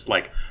anything. Just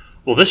like,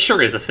 well, this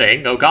sure is a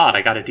thing. Oh god,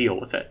 I gotta deal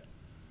with it.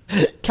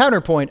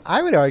 Counterpoint,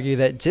 I would argue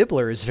that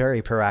Dibbler is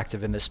very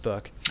proactive in this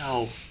book.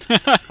 Oh,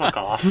 fuck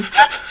off.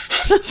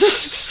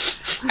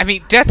 I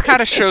mean, Death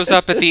kind of shows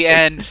up at the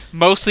end,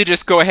 mostly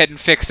just go ahead and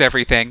fix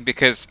everything,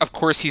 because, of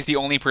course, he's the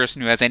only person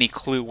who has any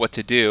clue what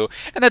to do.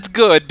 And that's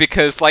good,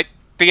 because, like,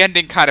 the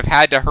ending kind of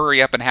had to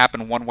hurry up and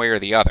happen one way or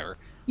the other.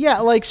 Yeah,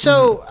 like,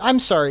 so, I'm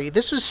sorry,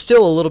 this was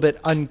still a little bit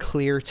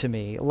unclear to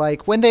me.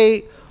 Like, when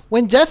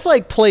Death,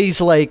 like,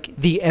 plays, like,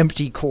 the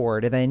empty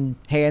chord and then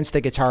hands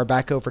the guitar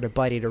back over to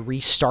Buddy to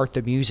restart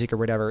the music or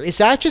whatever, is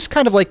that just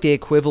kind of like the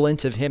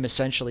equivalent of him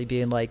essentially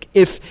being like,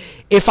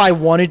 if I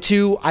wanted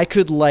to, I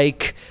could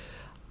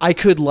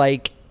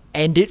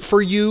end it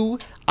for you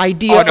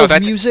idea of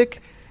music?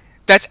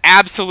 That's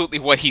absolutely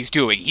what he's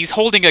doing. He's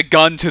holding a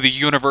gun to the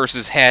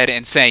universe's head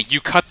and saying, you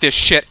cut this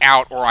shit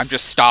out or I'm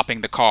just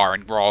stopping the car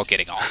and we're all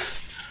getting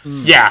off.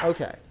 Yeah.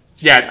 Okay.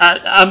 Yeah,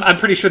 I'm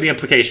pretty sure the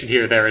implication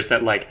there is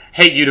that, like,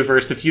 hey,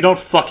 universe, if you don't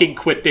fucking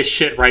quit this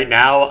shit right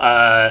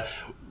now,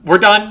 we're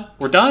done.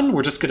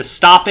 We're just gonna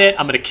stop it.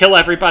 I'm gonna kill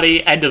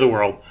everybody. End of the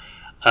world.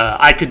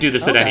 I could do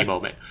this at any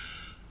moment.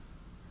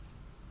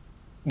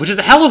 Which is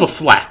a hell of a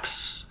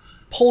flex.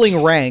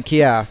 Pulling rank,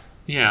 yeah.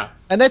 Yeah.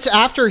 And that's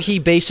after he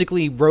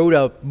basically rode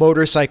a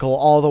motorcycle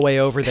all the way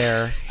over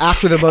there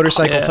after the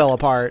motorcycle fell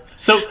apart.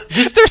 So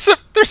this,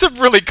 There's some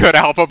really good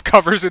album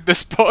covers in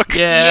this book.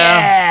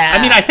 Yeah.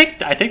 I mean, I think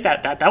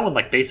that one,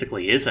 like,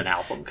 basically is an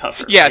album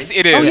cover. Yes, right?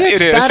 it is. Oh, yeah, it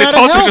it's is. Bat It's Outta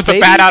also Hell, just a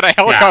baby. Bat Out of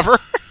Hell Yeah. cover.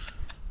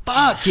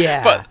 Fuck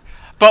yeah. But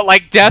but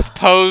like Death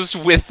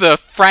posed with the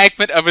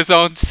fragment of his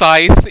own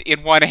scythe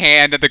in one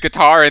hand and the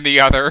guitar in the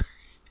other.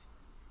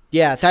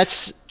 Yeah,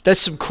 that's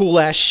some cool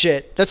ass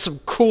shit. That's some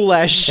cool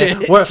ass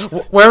shit.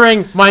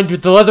 Wearing, mind you,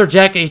 the leather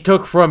jacket he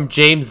took from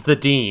James the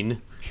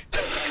Dean.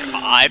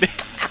 God.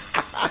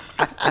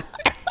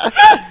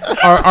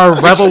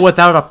 Our rebel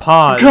without a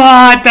pause.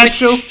 God, that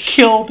joke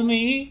killed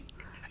me.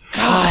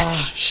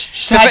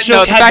 Gosh. That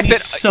joke the had fact me that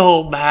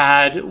so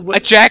mad. a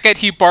jacket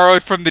he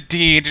borrowed from the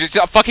Dean, just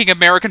a fucking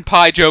American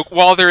Pie joke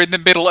while they're in the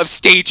middle of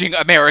staging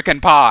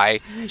American Pie.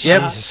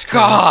 Yep.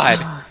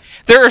 God.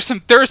 There are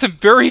some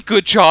very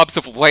good jobs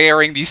of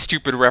layering these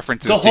stupid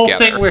references The whole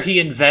together. thing where he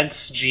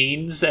invents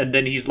jeans and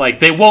then he's like,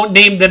 they won't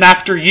name them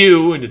after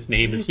you, and his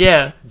name is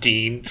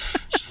Dean.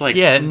 Just like,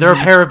 Yeah, they're a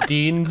pair of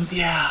Deans.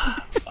 yeah.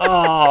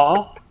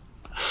 Oh.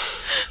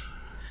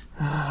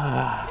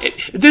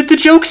 The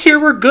jokes here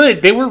were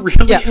good. They were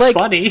really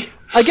funny.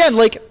 Again,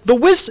 like the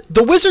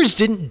Wizards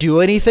didn't do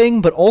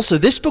anything, but also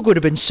this book would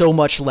have been so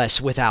much less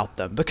without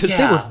them because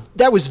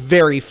that was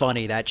very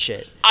funny, that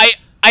shit.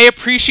 I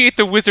appreciate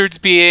the Wizards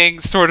being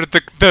sort of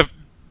the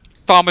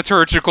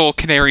thaumaturgical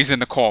canaries in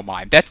the coal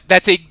mine.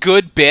 That's a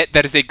good bit.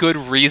 That is a good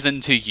reason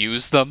to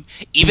use them.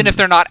 Even if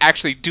they're not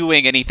actually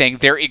doing anything,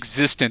 their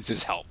existence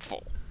is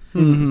helpful.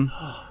 Mm-hmm.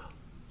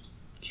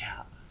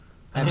 Yeah.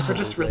 And they were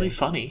just really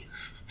funny.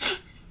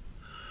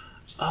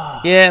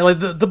 Yeah, like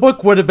the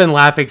book would have been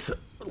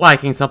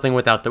lacking something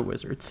without the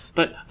Wizards.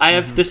 But I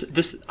have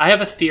I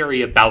have a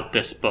theory about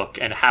this book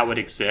and how it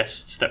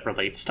exists that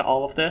relates to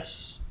all of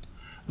this.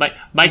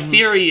 My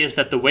theory is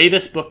that the way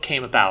this book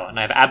came about, and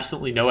I have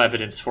absolutely no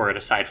evidence for it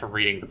aside from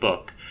reading the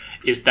book,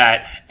 is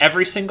that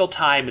every single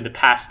time in the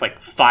past,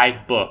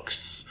 5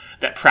 books,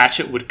 that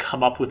Pratchett would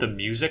come up with a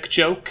music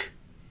joke,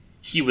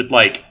 he would,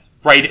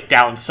 write it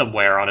down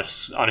somewhere on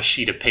a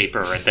sheet of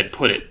paper and then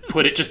put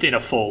it just in a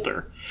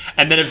folder.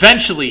 And then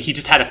eventually he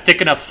just had a thick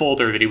enough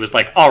folder that he was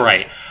like, all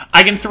right,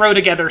 I can throw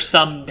together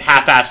some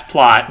half-assed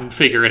plot and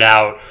figure it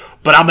out,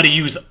 but I'm going to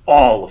use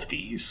all of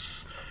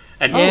these.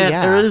 And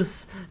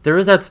there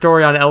is that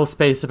story on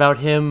L-Space about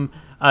him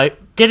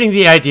getting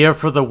the idea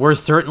for the "We're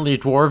certainly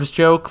dwarves"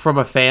 joke from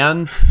a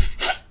fan.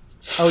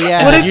 Oh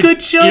yeah, what a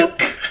good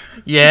joke!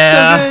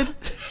 Yeah,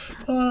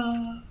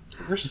 so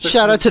good.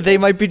 Shout out to They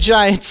Might Be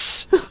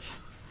Giants.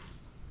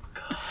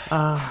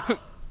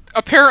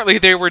 Apparently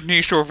they were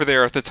niche over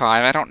there at the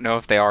time. I don't know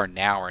if they are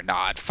now or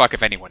not. Fuck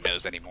if anyone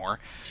knows anymore.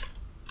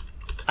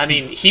 I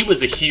mean, he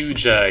was a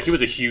huge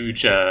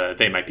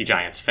They Might Be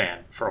Giants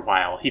fan for a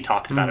while. He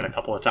talked about it a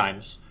couple of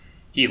times.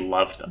 He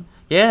loved them.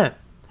 Yeah.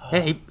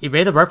 He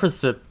made a reference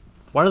to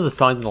one of the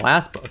songs in the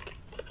last book.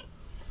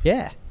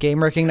 Yeah,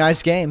 game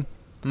recognized game.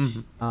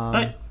 Mm-hmm.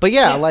 But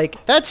yeah,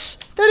 that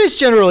is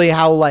generally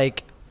how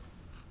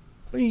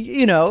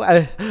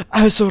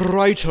as a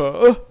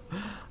writer,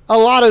 a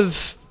lot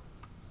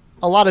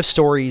of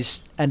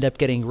stories end up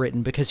getting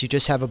written because you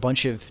just have a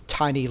bunch of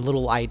tiny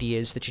little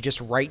ideas that you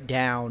just write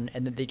down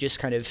and then they just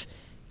kind of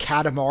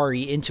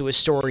katamari into a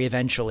story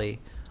eventually.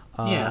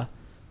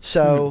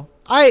 So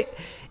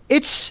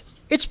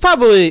it's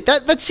probably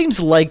that seems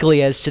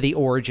likely as to the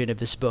origin of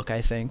this book,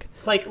 I think.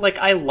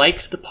 I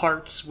liked the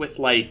parts with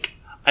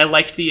I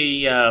liked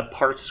the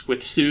parts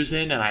with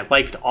Susan, and I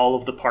liked all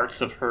of the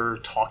parts of her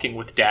talking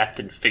with Death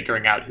and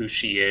figuring out who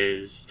she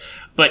is.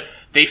 But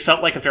they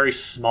felt like a very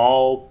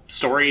small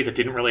story that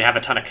didn't really have a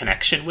ton of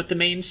connection with the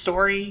main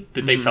story.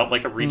 That they felt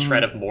like a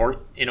retread of Mort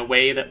in a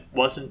way that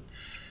wasn't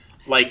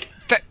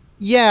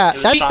Yeah,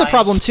 that's fine. the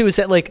problem too. Is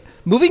that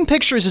Moving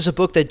Pictures is a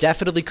book that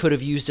definitely could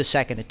have used a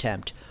second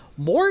attempt.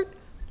 Mort,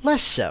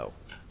 less so.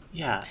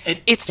 Yeah,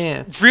 it's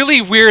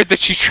really weird that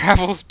she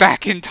travels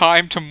back in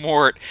time to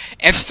Mort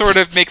and sort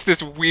of makes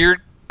this weird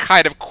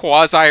kind of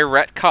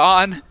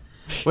quasi-retcon.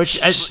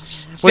 Which Death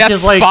is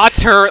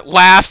spots her,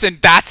 laughs,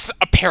 and that's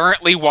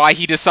apparently why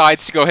he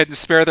decides to go ahead and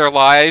spare their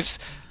lives.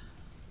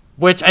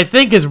 Which I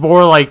think is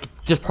more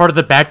just part of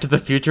the Back to the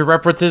Future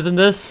references in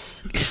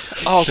this.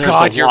 Oh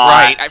God, you're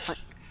right.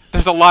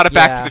 There's a lot of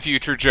Back to the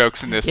Future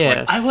jokes in this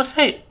one. I will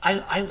say,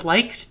 I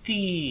liked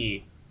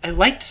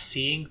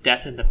seeing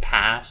Death in the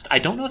past. I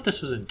don't know if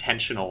this was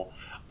intentional,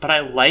 but I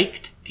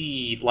liked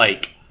the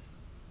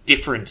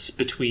difference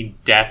between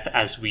Death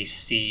as we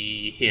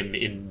see him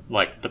in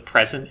the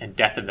present and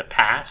Death in the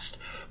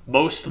past,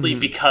 mostly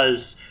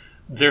because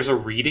there's a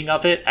reading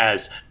of it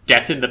as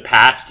Death in the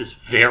past is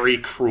very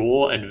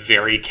cruel and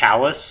very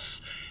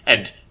callous,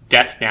 and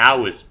Death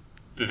now is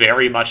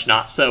very much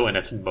not so, and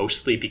it's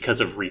mostly because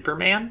of Reaper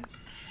Man.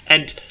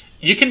 And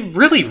you can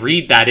really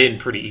read that in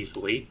pretty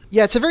easily.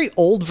 Yeah, it's a very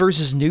Old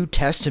versus New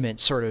Testament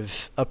sort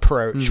of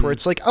approach, where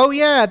it's oh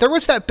yeah, there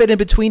was that bit in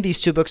between these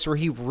two books where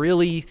he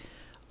really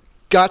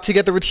got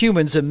together with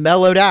humans and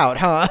mellowed out,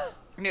 huh?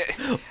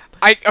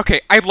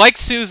 I like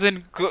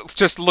Susan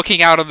just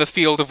looking out on the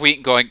field of wheat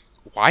and going,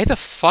 why the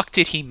fuck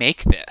did he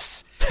make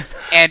this?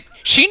 And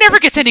she never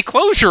gets any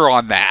closure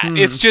on that.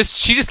 It's just,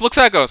 she just looks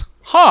at it and goes,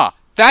 huh,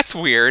 that's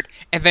weird,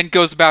 and then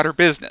goes about her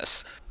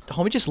business. The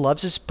homie just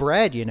loves his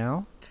bread, He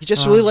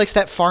just really likes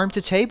that farm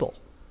to table.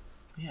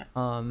 Yeah.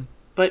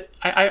 But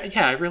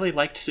I really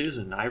liked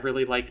Susan. I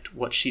really liked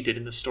what she did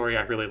in the story.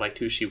 I really liked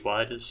who she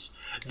was.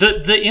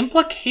 The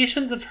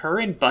implications of her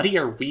and Buddy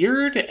are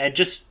weird and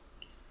just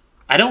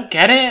I don't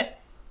get it.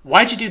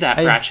 Why'd you do that,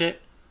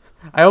 Pratchett?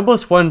 I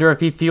almost wonder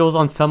if he feels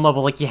on some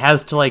level like he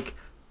has to like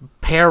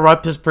pair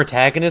up his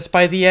protagonist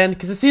by the end,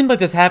 because it seems like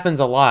this happens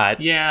a lot.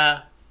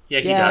 Yeah, he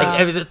Yeah.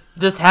 does. I mean,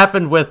 this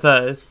happened with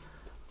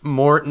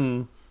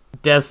Morton,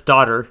 Death's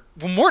daughter.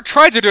 Well, Mort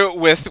tried to do it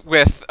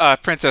with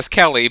Princess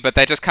Kelly, but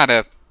that just kind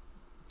of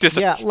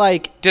Yeah,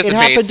 like it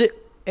dissipates.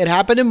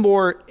 happened in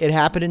Mort, it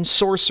happened in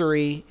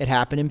Sorcery, it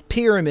happened in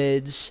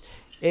Pyramids.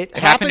 It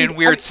happened in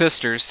Weird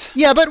Sisters.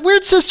 Yeah, but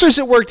Weird Sisters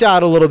it worked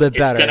out a little bit It's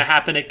better. going to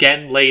happen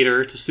again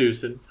later to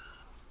Susan.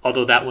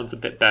 Although that one's a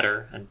bit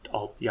better, and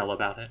I'll yell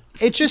about it.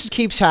 It just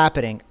keeps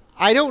happening.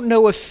 I don't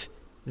know if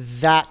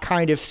that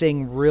kind of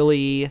thing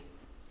really...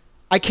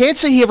 I can't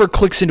say he ever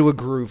clicks into a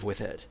groove with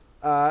it.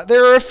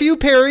 There are a few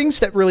pairings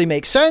that really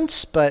make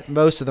sense, but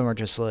most of them are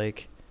just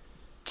like...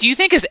 Do you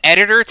think his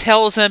editor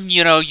tells him,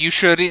 you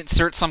should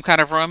insert some kind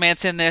of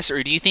romance in this,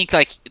 or do you think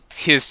like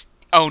his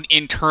own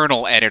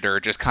internal editor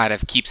just kind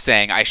of keeps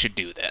saying I should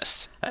do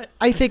this?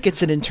 I think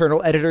it's an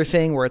internal editor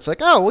thing where it's like,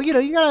 oh, well, you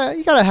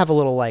gotta have a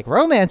little like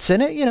romance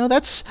in it.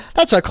 That's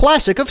a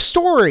classic of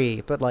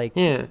story, but like,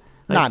 Yeah.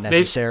 not Like,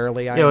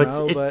 necessarily. I know,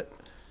 know, but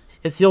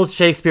It's the old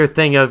Shakespeare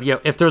thing of,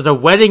 if there's a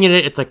wedding in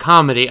it, it's a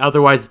comedy,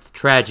 otherwise it's a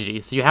tragedy.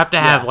 So you have to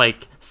have, Yeah.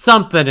 like,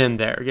 something in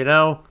there,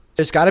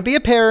 there's got to be a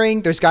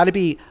pairing. There's got to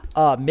be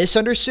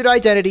misunderstood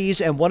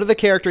identities, and one of the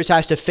characters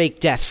has to fake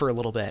death for a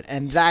little bit,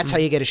 and that's how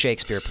you get a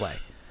Shakespeare play.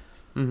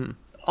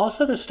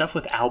 Also, the stuff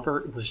with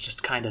Albert was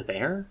just kind of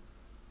there.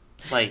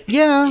 Like,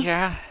 Yeah.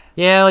 Yeah.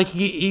 Yeah, like,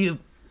 he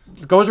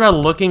goes around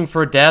looking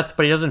for death,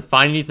 but he doesn't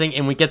find anything,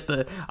 and we get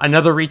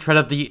another retread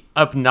of the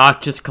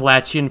obnoxious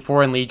Kalachian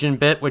Foreign Legion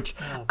bit, which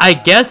I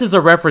guess is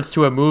a reference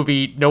to a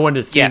movie no one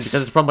has seen Yes.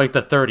 because it's from, like,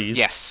 the 30s.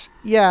 Yes.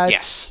 Yeah,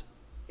 Yes.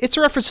 it's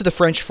a reference to the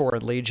French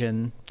Foreign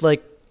Legion.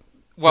 Like,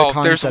 Well,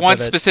 there's concept one of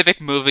it.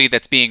 specific movie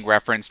that's being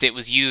referenced. It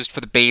was used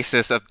for the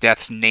basis of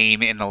Death's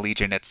name in the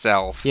Legion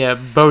itself. Yeah,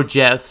 Beau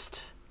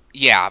Jest.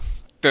 Yeah.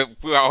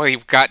 He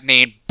got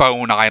named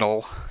Bone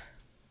Idol.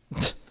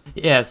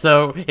 Yeah,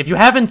 so if you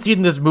haven't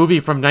seen this movie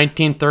from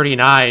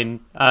 1939,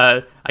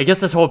 I guess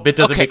this whole bit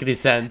doesn't Okay. make any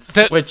sense.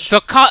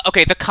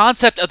 The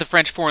concept of the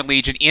French Foreign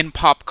Legion in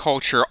pop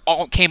culture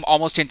came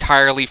almost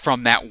entirely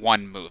from that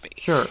one movie.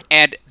 Sure.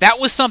 And that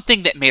was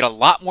something that made a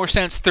lot more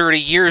sense 30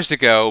 years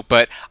ago,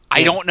 but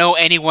I don't know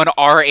anyone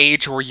our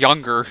age or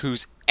younger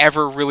who's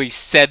ever really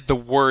said the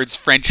words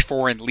French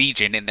Foreign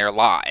Legion in their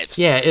lives.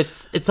 Yeah,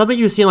 it's something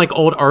you see in like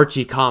old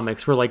Archie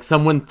comics where like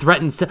someone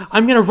threatens,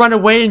 I'm gonna run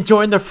away and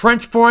join the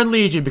French Foreign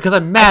Legion because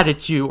I'm mad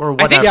at you or I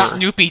whatever. think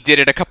Snoopy did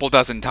it a couple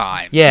dozen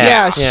times.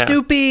 Yeah.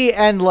 Snoopy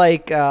and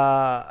like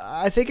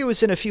I think it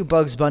was in a few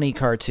Bugs Bunny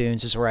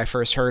cartoons is where I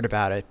first heard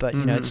about it, but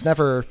it's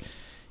never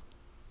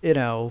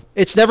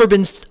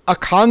been a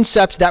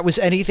concept that was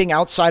anything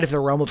outside of the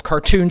realm of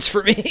cartoons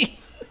for me.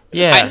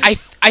 Yeah.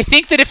 I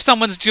think that if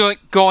someone's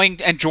going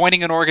and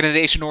joining an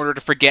organization in order to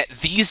forget,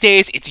 these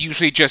days it's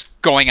usually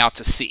just going out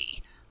to sea,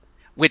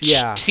 which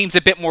seems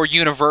a bit more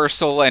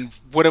universal and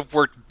would have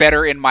worked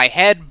better in my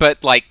head,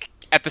 but like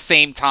at the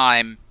same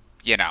time,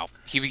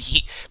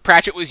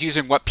 Pratchett was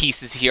using what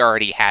pieces he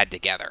already had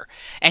together,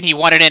 and he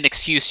wanted an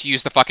excuse to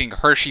use the fucking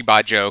Hershey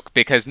Bar joke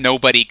because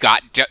nobody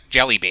got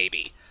Jelly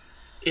Baby.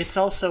 it's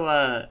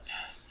also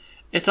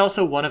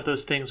one of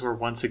those things where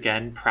once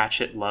again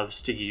Pratchett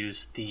loves to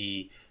use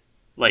the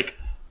like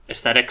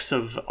aesthetics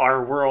of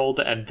our world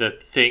and the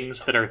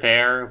things that are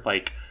there,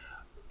 like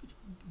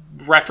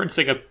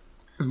referencing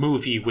a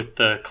movie with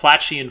the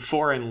Kalachian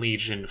Foreign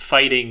Legion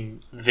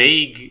fighting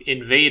vague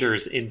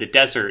invaders in the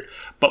desert,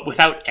 but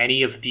without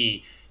any of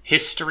the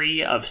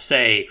history of,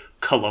 say,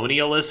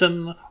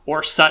 colonialism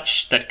or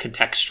such that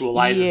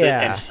contextualizes it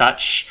and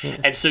such.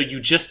 And so you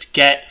just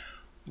get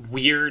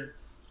weird,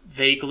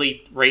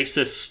 vaguely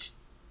racist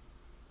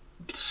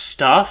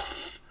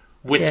stuff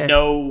with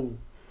no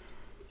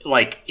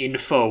like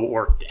info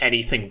or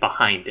anything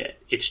behind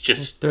it. It's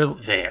just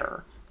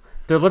there.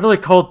 They're literally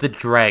called the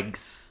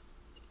dregs.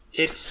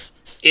 It's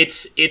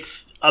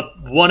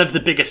one of the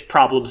biggest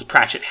problems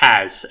Pratchett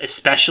has,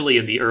 especially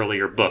in the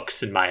earlier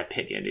books, in my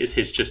opinion, is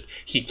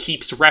he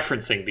keeps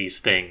referencing these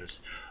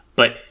things,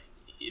 but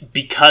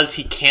because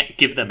he can't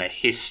give them a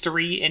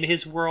history in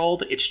his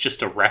world, it's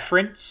just a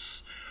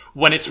reference.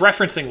 When it's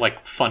referencing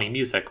like funny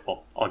music,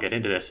 well, I'll get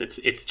into this.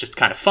 It's just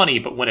kind of funny,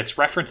 but when it's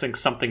referencing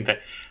something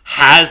that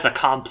has a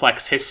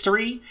complex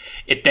history,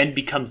 it then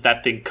becomes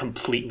that thing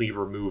completely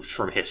removed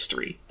from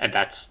history, and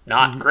that's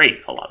not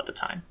great a lot of the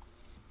time.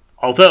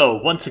 Although,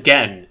 once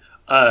again,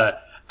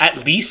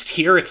 at least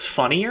here it's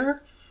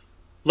funnier.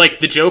 Like,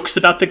 the jokes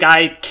about the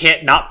guy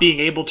not being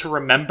able to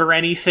remember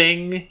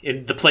anything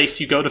in the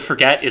place you go to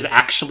forget is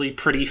actually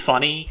pretty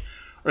funny.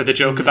 Or the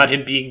joke about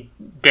him being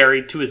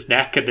buried to his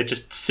neck and then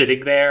just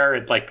sitting there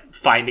and, like,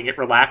 finding it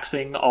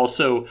relaxing.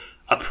 Also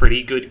a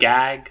pretty good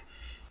gag.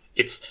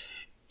 It's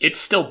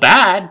still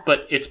bad,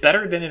 but it's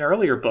better than in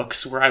earlier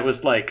books where I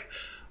was like,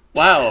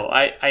 wow,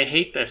 I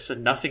hate this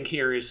and nothing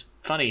here is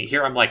funny.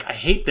 Here I'm like, I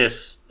hate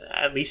this.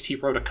 At least he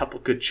wrote a couple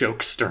good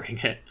jokes during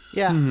it.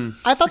 Yeah.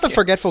 I thought the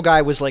forgetful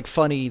guy was like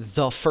funny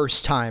the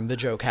first time the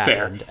joke Fair.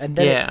 happened. And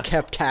then Yeah. it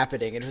kept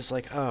happening. And it was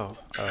like, oh.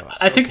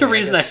 I think the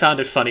reason I guess- found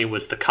it funny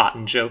was the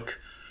cotton joke.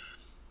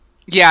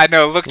 Yeah,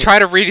 no, look, try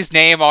to read his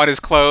name on his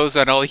clothes,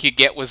 and all he could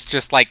get was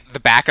just, like, the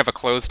back of a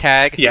clothes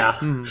tag. Yeah.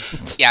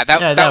 Yeah, that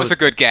that was was- a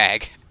good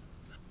gag.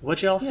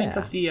 What'd y'all think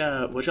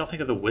Yeah.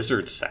 of the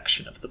wizards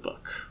section of the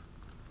book?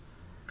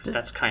 Because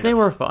that's kind They of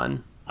were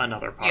fun.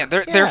 another part.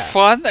 Yeah, they're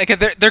fun. Again,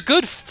 they're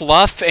good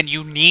fluff, and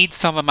you need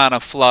some amount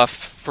of fluff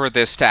for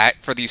these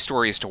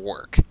stories to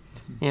work.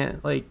 Yeah,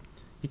 like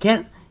you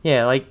can't.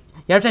 Yeah, like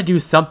you have to do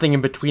something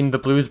in between the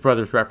Blues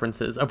Brothers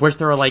references, of which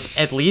there are like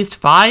at least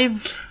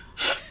 5.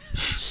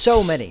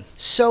 So many.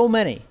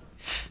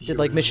 Did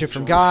like Mission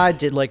from God,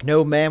 did like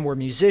No Man We're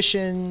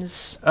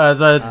Musicians.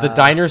 The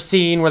diner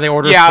scene where they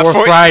order Yeah, 4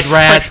 for- fried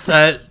rats,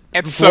 and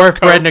some dwarf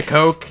bread and a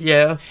Coke. Coke.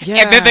 Yeah. Yeah.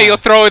 And then they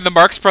throw in the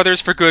Marx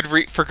Brothers for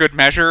good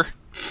measure.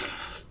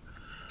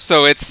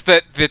 So it's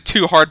the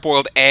 2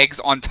 hard-boiled eggs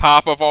on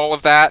top of all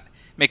of that.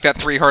 Make that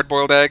 3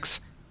 hard-boiled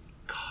eggs.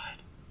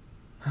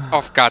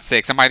 Oh, for God's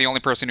sakes, am I the only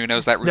person who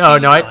knows that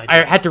routine? No,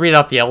 I had to read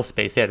off the L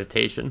Space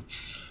adaptation.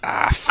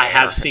 Ah, I fair.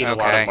 have seen a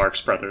lot Okay. of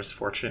Marx Brothers,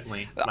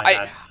 fortunately.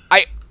 My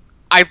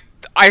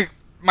bad.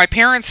 My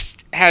parents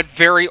had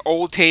very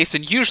old taste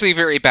and usually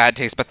very bad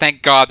taste, but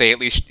thank God they at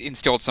least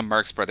instilled some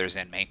Marx Brothers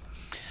in me.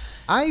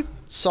 I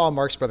saw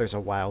Marx Brothers a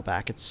while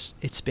back. It's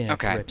been a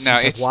Okay. grip No, since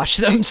I've it's- watched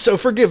them, so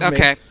forgive me.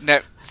 Okay, no,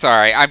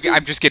 sorry,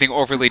 I'm just getting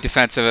overly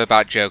defensive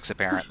about jokes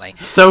apparently.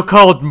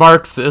 So-called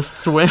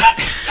Marxists win.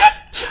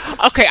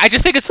 Okay, I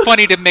just think it's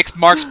funny to mix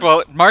Marx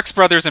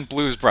Brothers and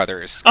Blues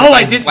Brothers. 'cause Oh,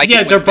 I did. like Yeah,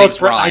 it they're when both.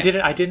 things rhyme.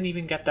 I didn't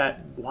even get that.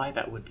 Why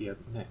that would be a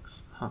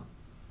mix? Huh?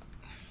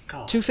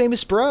 God. 2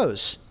 famous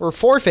bros. Or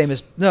 4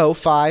 famous... No,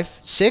 5,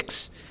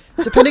 6.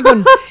 Depending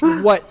on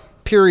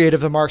what period of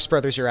the Marx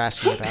Brothers you're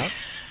asking about.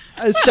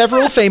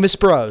 Several famous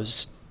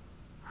bros.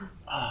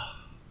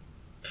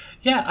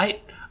 Yeah,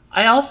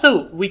 I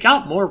also we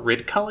got more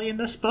Ridcully in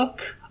this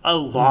book. A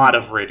lot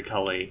of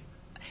Ridcully.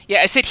 Yeah,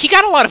 I said he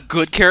got a lot of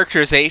good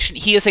characterization.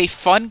 He is a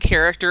fun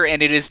character,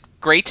 and it is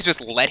great to just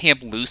let him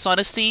loose on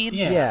a scene.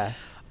 Yeah.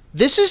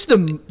 This is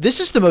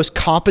the most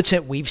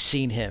competent we've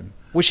seen him,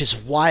 which is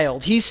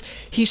wild. He's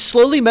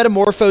slowly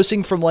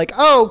metamorphosing from like,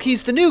 oh,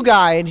 he's the new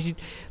guy,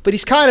 but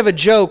he's kind of a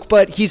joke,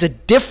 but he's a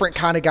different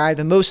kind of guy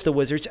than most of the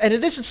wizards. And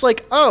in this, it's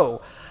like,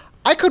 oh,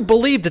 I could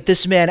believe that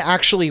this man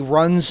actually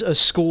runs a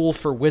school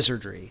for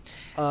wizardry.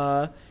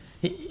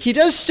 He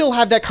does still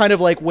have that kind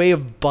of like way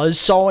of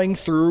buzzsawing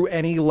through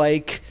any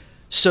like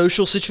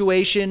social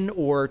situation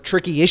or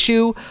tricky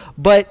issue,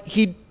 but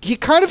he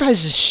kind of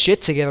has his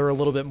shit together a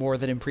little bit more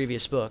than in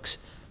previous books.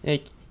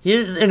 Like, he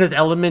is in his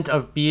element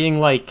of being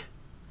like,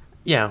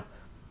 you know,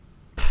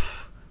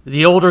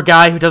 the older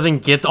guy who doesn't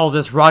get all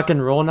this rock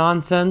and roll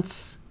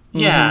nonsense.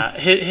 Yeah,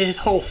 his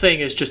whole thing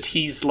is just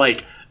he's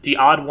like the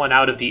odd one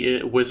out of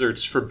the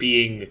wizards for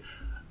being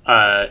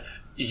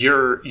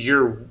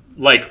your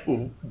like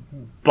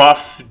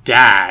buff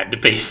dad,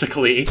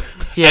 basically.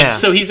 Yeah. And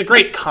so he's a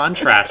great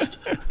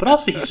contrast, but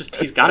also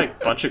he's got a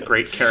bunch of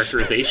great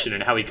characterization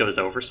in how he goes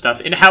over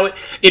stuff and how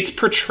it's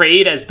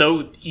portrayed as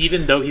though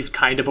even though he's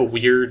kind of a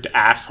weird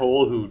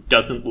asshole who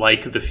doesn't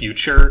like the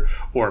future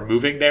or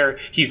moving there,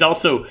 he's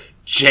also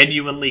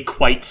genuinely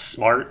quite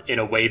smart in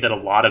a way that a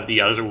lot of the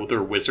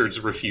other wizards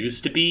refuse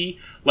to be.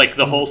 Like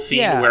the whole scene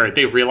Yeah. where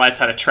they realize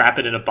how to trap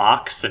it in a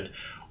box and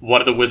one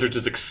of the wizards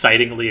is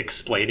excitingly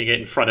explaining it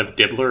in front of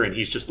Dibbler, and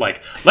he's just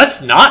like, let's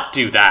not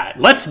do that.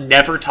 Let's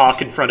never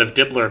talk in front of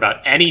Dibbler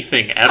about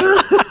anything ever.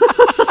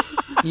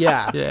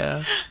 Yeah.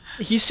 Yeah.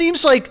 He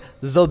seems like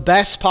the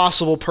best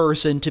possible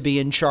person to be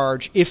in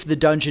charge if the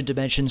dungeon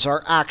dimensions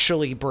are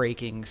actually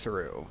breaking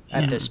through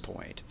at this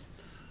point.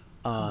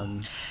 I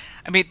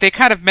mean, they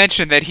kind of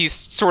mentioned that he's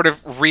sort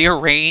of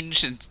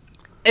rearranged and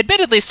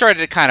admittedly started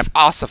to kind of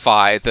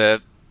ossify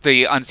the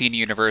Unseen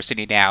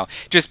University now,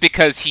 just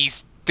because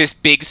he's this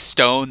big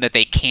stone that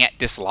they can't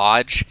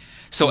dislodge.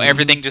 So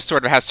everything just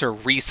sort of has to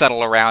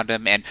resettle around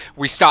him, and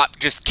we stop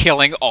just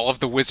killing all of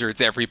the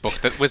wizards every book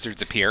that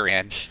wizards appear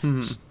in.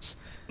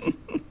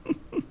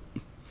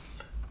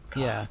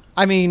 Yeah.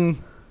 I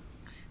mean,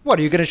 what,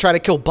 are you going to try to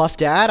kill Buff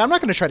Dad? I'm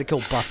not going to try to kill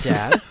Buff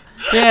Dad.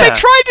 Yeah. They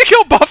tried to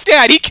kill Buff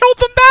Dad! He killed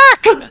them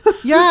back!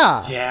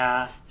 Yeah.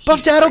 Yeah. Buff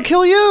he's Dad will great.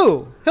 kill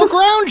you. He'll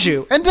ground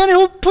you, and then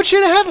he'll put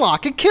you in a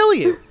headlock and kill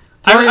you.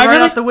 Throw you I right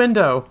really- out the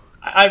window.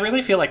 I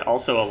really feel like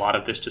also a lot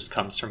of this just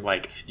comes from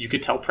like you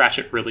could tell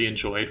Pratchett really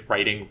enjoyed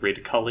writing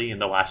Ridcully in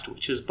the Last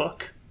Witches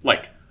book,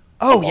 like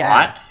Oh, a yeah.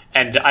 lot.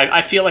 And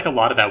I feel like a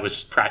lot of that was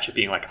just Pratchett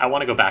being like, I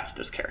want to go back to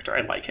this character.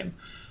 I like him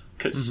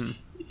because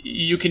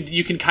you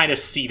can kind of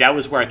see that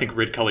was where I think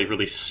Ridcully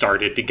really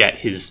started to get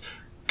his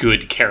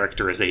good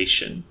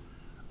characterization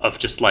of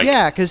just like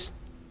Yeah, because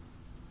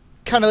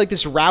kind of like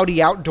this rowdy,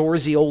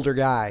 outdoorsy older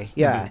guy.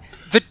 Yeah.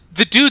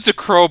 The dude's a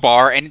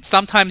crowbar, and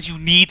sometimes you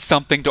need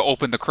something to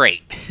open the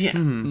crate. yeah.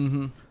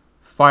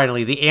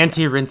 Finally, the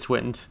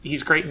anti-Rincewind.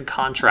 He's great in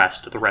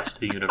contrast to the rest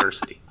of the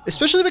university.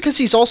 Especially because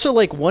he's also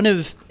like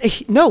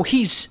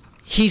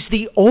he's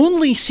the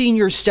only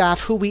senior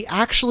staff who we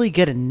actually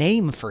get a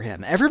name for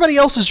him. Everybody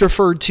else is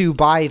referred to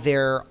by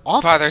their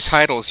office. By their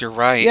titles, you're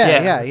right.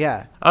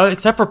 Yeah.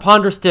 Except for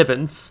Ponder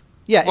Stibbins.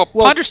 Yeah, Well,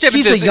 Ponder Stibbins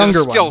he's is a younger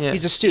still, one.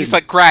 He's a student. He's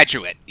like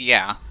graduate,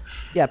 yeah.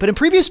 Yeah, but in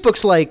previous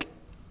books, like,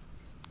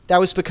 that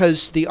was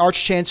because the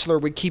Arch-Chancellor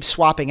would keep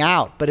swapping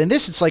out. But in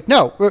this, it's like,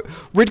 no,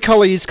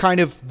 Ridcully is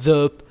kind of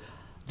the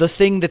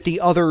thing that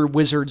the other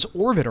wizards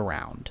orbit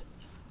around.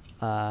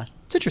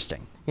 It's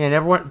interesting. Yeah, and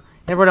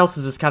everyone else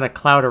is this kind of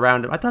cloud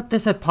around him. I thought they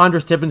said Ponder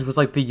Stibbins was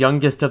like the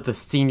youngest of the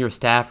senior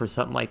staff or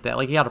something like that.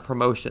 Like he got a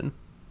promotion.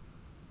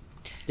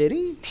 Did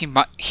he?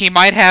 He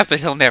might have,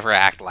 but he'll never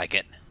act like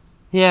it.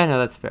 Yeah, no,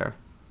 that's fair.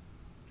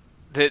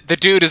 The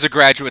dude is a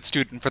graduate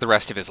student for the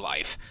rest of his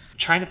life. I'm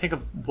trying to think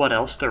of what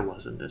else there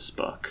was in this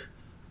book.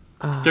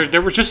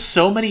 There were just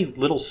so many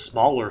little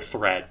smaller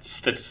threads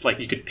that it's like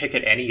you could pick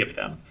at any of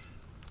them.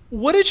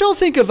 What did y'all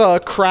think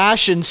of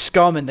Crash and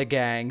Scum and the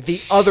Gang,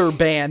 the other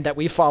band that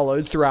we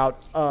followed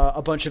throughout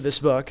a bunch of this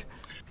book?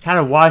 Kind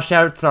of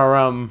washouts are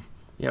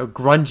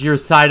grungier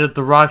side of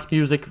the rock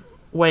music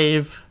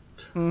wave.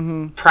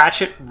 Mm-hmm.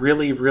 Pratchett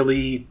really,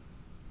 really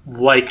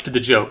liked the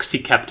jokes he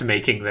kept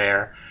making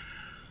there.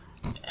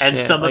 And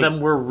some of them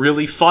were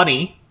really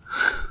funny.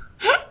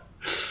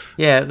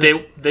 Yeah.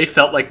 They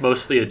felt like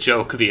mostly a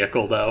joke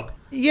vehicle, though.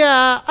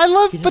 Yeah,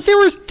 but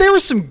there were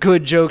some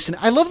good jokes, and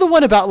I love the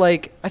one about,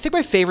 like, I think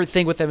my favorite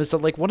thing with them is that,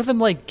 like, one of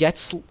them's like,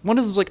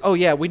 oh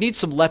yeah, we need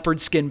some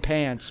leopard skin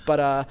pants,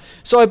 but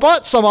so I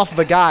bought some off of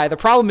a guy. The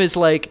problem is,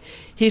 like,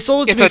 he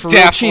sold it to me for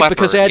real cheap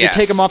because I had to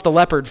take him off the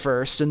leopard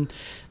first, and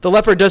the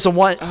leopard doesn't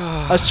want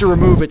us to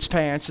remove its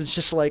pants. It's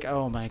just like,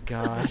 oh my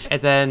god.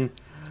 And then,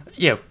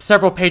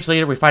 several pages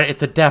later, we find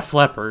it's a deaf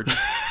leopard.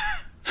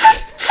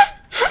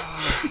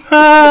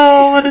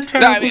 Oh, what a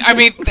terrible I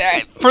mean,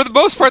 for the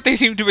most part, they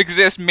seem to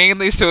exist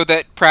mainly so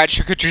that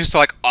Pratchett could just,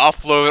 like,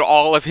 offload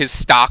all of his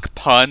stock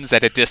puns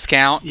at a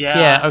discount.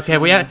 Yeah. Okay,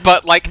 we had...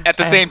 But, like, at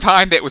the same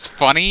time, it was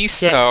funny,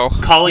 so...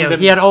 Calling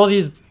them... He had all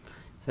these...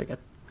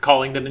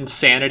 Calling them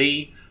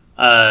insanity,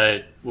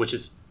 which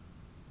is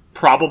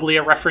probably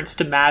a reference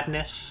to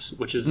Madness,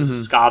 which is a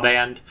ska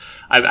band.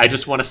 I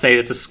just want to say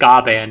it's a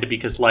ska band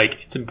because, like,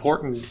 it's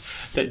important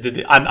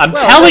that I'm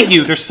telling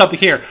you there's something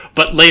here,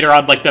 but later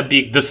on, like, them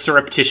being the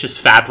surreptitious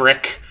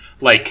fabric,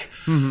 like,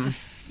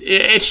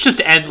 it's just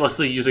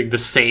endlessly using the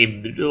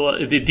same,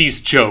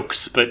 these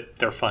jokes, but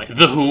they're funny.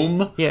 The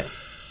Whom? Yeah.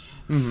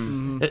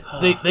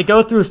 They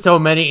go through so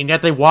many, and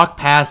yet they walk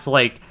past,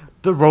 like,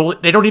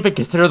 they don't even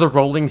consider the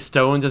Rolling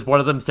Stones, as one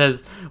of them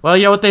says, well,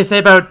 you know what they say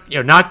about,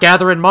 not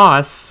gathering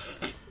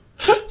moss.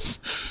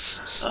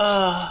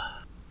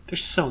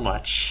 There's so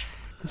much.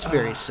 It's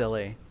very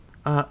silly.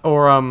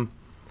 The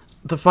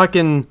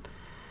fucking...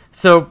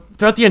 So,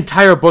 throughout the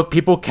entire book,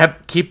 people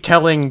keep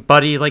telling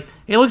Buddy, like,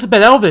 he looks a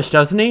bit elvish,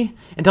 doesn't he?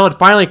 Until it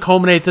finally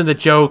culminates in the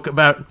joke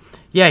about,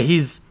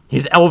 he's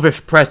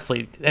Elvis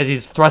Presley, as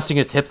he's thrusting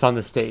his hips on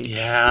the stage.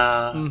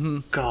 Yeah.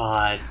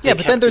 God. Yeah,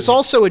 but then there's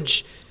also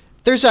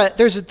there's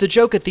the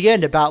joke at the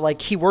end about,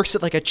 like, he works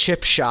at, like, a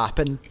chip shop,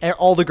 and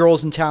all the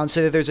girls in town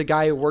say that there's a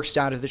guy who works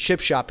down at the chip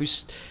shop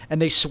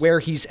and they swear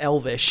he's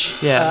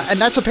Elvish. Yeah. And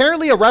that's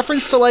apparently a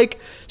reference to, like,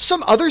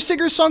 some other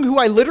singer-song who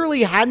I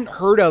literally hadn't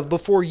heard of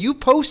before you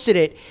posted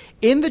it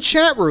in the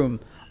chat room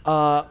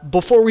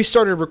before we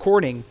started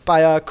recording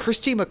by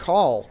Christy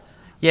McCall.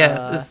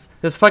 Yeah,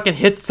 this fucking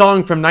hit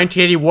song from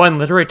 1981,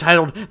 literally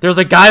titled "There's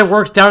a guy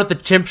works down at the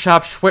chip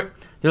shop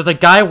There's a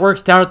guy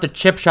works down at the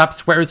chip shop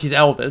swears he's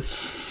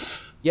Elvis."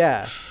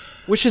 Yeah,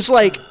 which is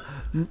like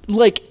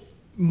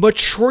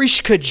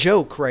Matryoshka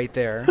joke right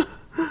there.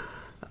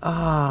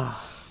 God,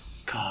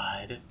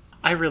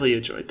 I really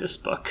enjoyed this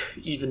book,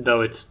 even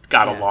though it's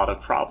got a lot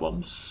of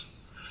problems.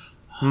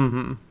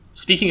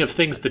 Speaking of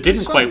things that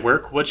didn't quite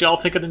work, what'd y'all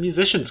think of the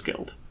Musicians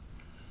Guild?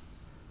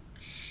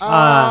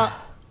 You'll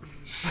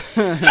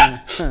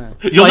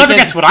never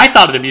guess what I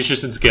thought of the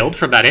Musicians Guild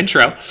from that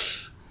intro.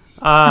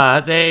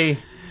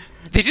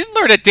 They didn't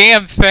learn a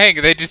damn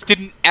thing. They just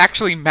didn't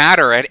actually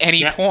matter at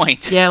any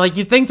point. Yeah, like,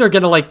 you'd think they're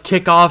gonna, like,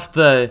 kick off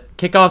the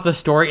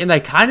story, and they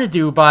kind of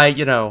do by,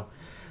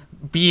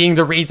 being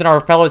the reason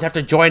our fellows have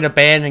to join a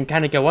band and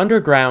kind of go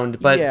underground.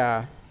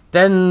 But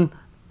then,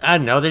 I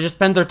don't know, they just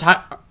spend their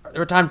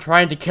time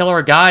trying to kill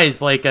our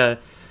guys. Like,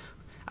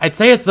 I'd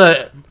say it's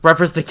a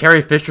reference to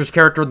Carrie Fisher's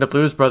character in the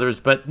Blues Brothers,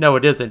 but no,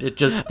 it isn't.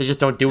 They just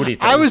don't do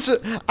anything. I was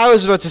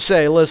about to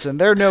say, listen,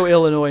 they're no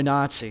Illinois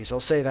Nazis.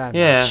 I'll say that.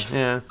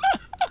 Yeah.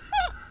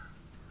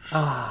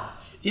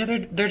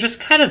 Yeah, they're just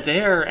kind of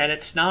there, and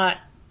it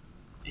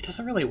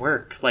doesn't really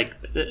work. Like,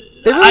 they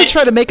really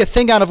try to make a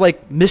thing out of,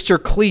 like, Mr.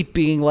 Cleet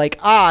being like,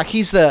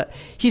 he's the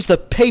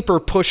paper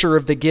pusher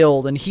of the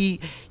guild, and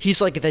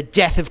he's like the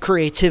death of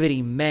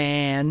creativity,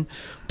 man.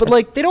 But,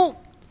 like, they don't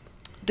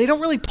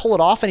really pull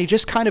it off, and he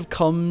just kind of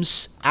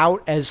comes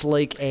out as,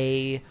 like,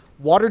 a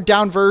watered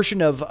down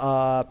version of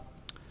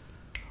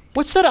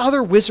what's that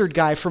other wizard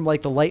guy from,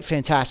 like, the Light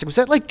Fantastic? Was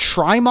that, like,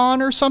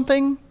 Trimon or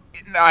something?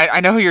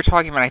 I know who you're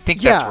talking about. I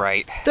think that's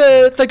right.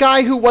 The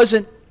guy who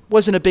wasn't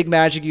a big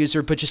magic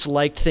user, but just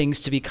liked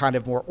things to be kind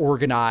of more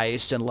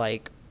organized and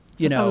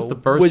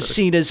was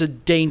seen as a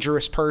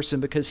dangerous person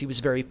because he was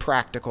very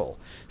practical.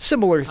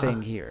 Similar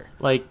thing here.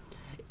 Like,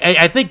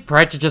 I think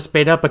Pratchett just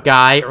made up a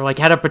guy, or like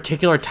had a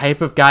particular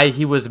type of guy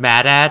he was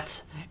mad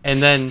at,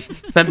 and then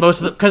spent most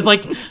of the, because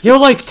like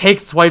he'll like take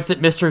swipes at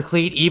Mr.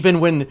 Cleet even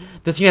when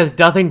the scene has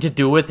nothing to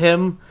do with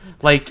him.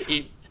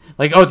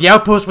 Like, oh, the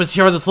outpost was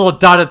here on this little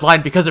dotted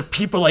line because of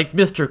people like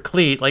Mr.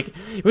 Cleet. Like,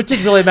 which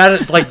is really mad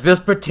at, like, this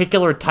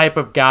particular type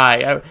of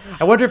guy.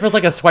 I wonder if it's,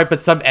 like, a swipe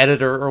at some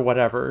editor or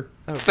whatever.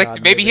 Oh, God,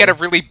 like, maybe he had a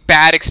really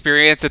bad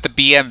experience at the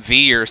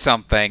BMV or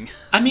something.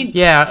 I mean...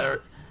 Yeah.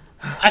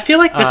 I feel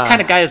like this kind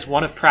of guy is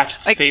one of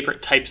Pratchett's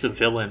favorite types of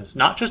villains.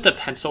 Not just a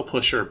pencil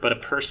pusher, but a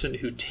person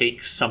who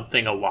takes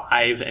something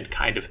alive and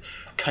kind of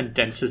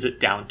condenses it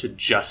down to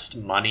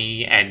just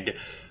money and...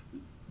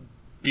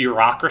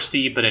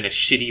 bureaucracy, but in a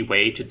shitty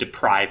way to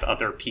deprive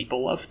other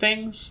people of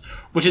things,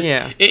 which is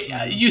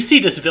you see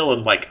this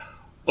villain like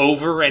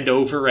over and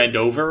over and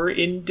over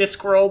in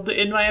Discworld.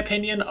 In my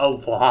opinion, a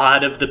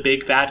lot of the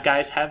big bad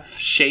guys have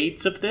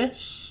shades of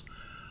this.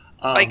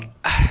 I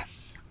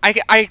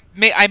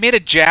made a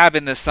jab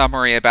in the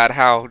summary about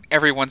how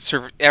everyone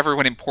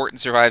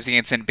important survives the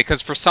incident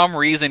because for some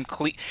reason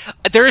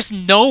there is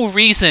no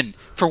reason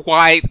for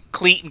why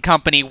Cleet and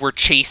company were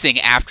chasing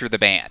after the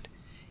band.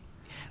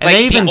 And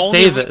they even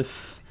say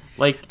this.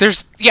 Like,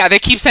 they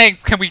keep saying,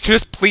 "Can we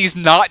just please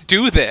not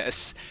do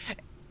this?"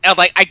 And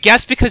like, I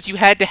guess because you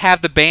had to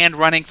have the band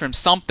running from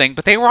something,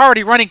 but they were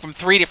already running from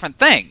 3 different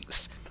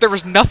things. There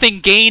was nothing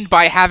gained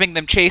by having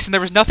them chase, and there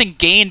was nothing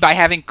gained by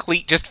having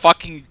Cleet just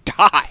fucking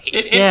die.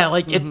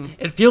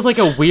 It feels like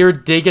a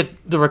weird dig at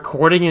the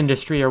recording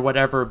industry or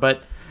whatever,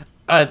 but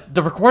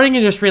the recording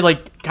industry,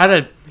 like, kind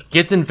of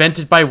gets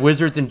invented by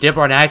wizards and dib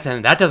on accident,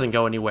 and that doesn't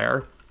go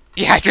anywhere.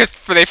 Yeah,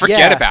 they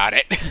forget about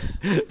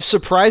it.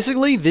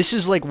 Surprisingly, this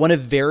is like one of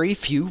very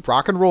few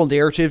rock and roll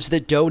narratives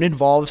that don't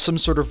involve some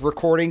sort of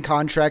recording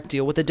contract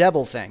deal with the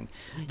devil thing.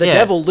 The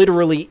devil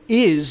literally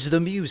is the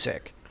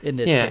music in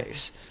this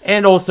case.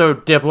 And also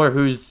Dibbler,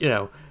 who's,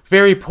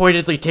 very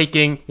pointedly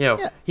taking,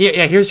 here's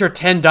your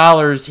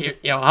 $10. Here,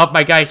 help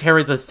my guy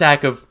carry the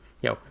stack of,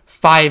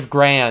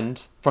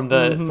 $5,000 from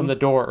the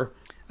door.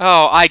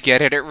 Oh, I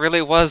get it. It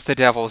really was the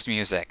devil's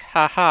music.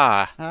 Ha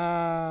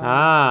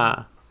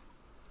ha.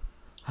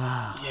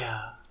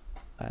 Yeah.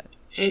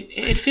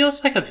 It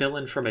feels like a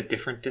villain from a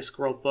different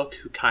Discworld book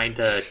who kind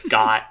of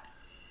got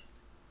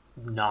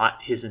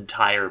not his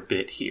entire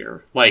bit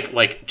here.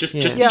 Just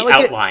the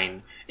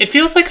outline. It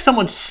feels like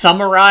someone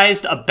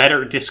summarized a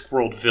better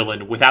Discworld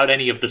villain without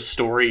any of the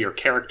story or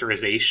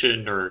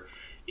characterization or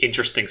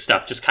interesting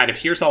stuff. Just kind of,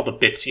 here's all the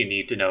bits you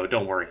need to know.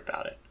 Don't worry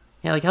about it.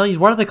 Yeah, like, hell, he's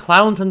one of the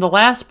clowns from the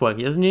last book,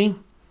 isn't he?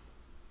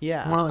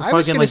 Yeah. One of the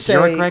fucking, like,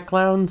 bureaucrat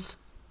clowns.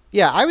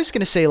 Yeah, I was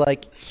going to say,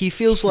 like, he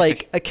feels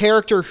like a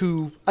character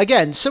who,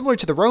 again, similar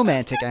to the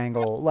romantic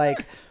angle,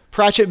 like,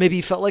 Pratchett maybe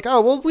felt like,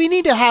 oh, well, we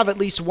need to have at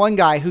least one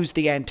guy who's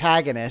the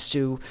antagonist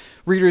who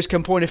readers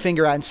can point a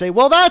finger at and say,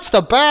 well, that's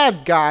the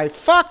bad guy.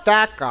 Fuck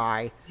that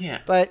guy. Yeah.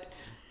 But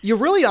you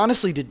really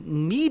honestly didn't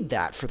need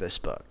that for this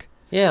book.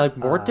 Yeah, like,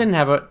 Mort didn't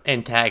have an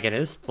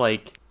antagonist,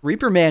 like...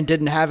 Reaper Man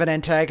didn't have an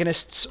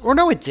antagonist. Or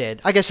no, it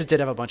did. I guess it did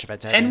have a bunch of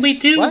antagonists. And we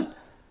do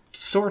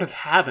sort of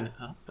have an...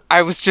 Oh.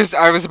 I was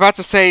about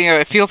to say,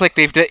 it feels like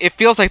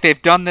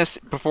they've done this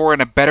before in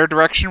a better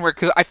direction.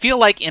 Because I feel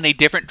like in a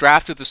different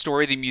draft of the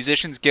story, the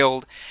Musicians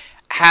Guild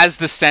has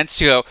the sense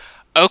to go,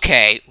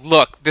 okay,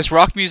 look, this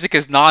rock music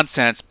is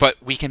nonsense, but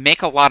we can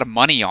make a lot of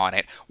money on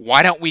it.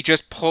 Why don't we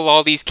just pull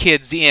all these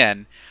kids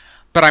in?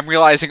 But I'm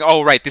realizing,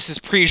 oh right, this is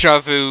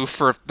pre-déjà vu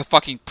for the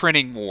fucking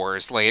printing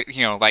wars,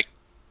 like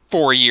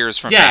 4 years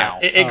from now.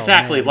 Yeah,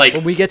 exactly. Like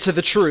when we get to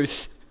the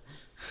truth.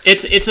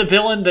 It's a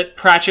villain that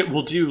Pratchett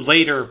will do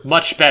later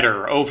much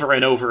better over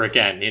and over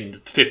again in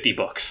 50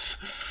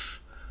 books.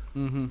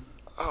 Mm-hmm.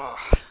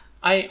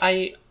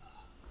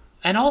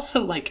 And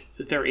also, like,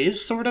 there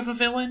is sort of a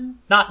villain.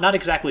 Not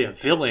exactly a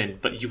villain,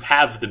 but you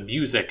have the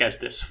music as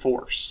this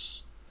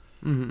force.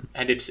 Mm-hmm.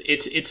 And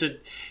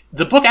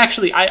the book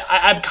actually,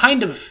 I'm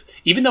kind of,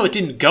 even though it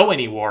didn't go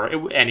anywhere,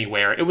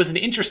 it was an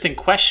interesting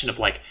question of,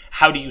 like,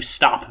 how do you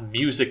stop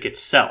music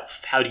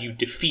itself? How do you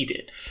defeat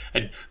it?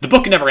 And the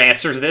book never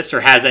answers this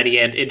or has any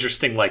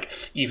interesting, like,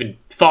 even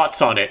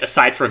thoughts on it,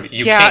 aside from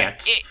you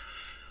can't.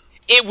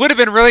 It would have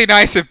been really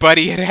nice if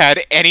Buddy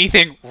had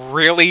anything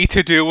really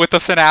to do with the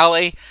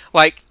finale.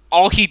 Like,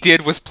 all he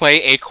did was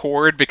play a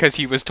chord because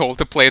he was told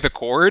to play the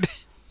chord.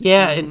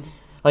 Yeah, and,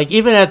 like,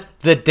 even at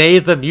the day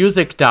the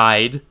music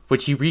died,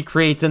 which he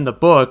recreates in the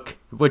book,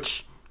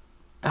 which...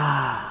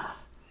 I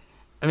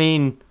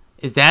mean,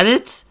 is that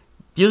it?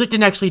 Music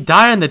didn't actually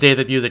die on the day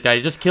that music died.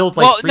 It just killed,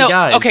 like, three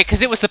guys. Okay,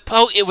 because it was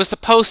supposed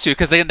to,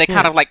 because they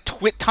kind of, like,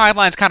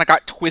 timelines kind of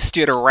got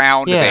twisted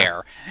around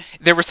there.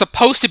 There was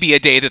supposed to be a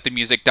day that the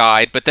music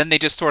died, but then they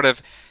just sort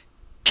of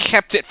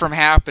kept it from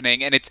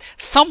happening, and it's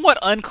somewhat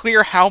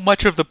unclear how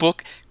much of the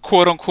book,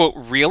 quote-unquote,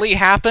 really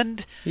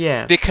happened.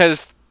 Yeah.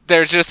 Because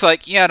they're just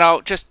like,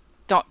 just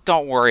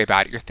don't worry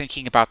about it. You're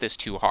thinking about this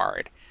too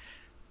hard.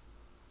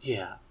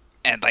 Yeah.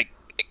 And like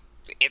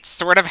it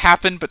sort of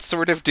happened, but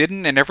sort of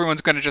didn't, and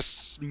everyone's going to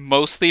just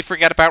mostly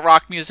forget about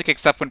rock music,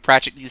 except when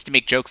Pratchett needs to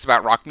make jokes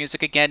about rock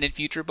music again in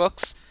future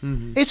books.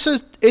 Mm-hmm.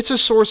 It's a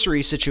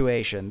sorcery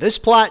situation. This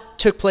plot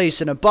took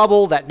place in a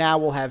bubble that now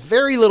will have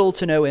very little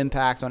to no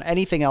impact on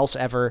anything else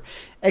ever,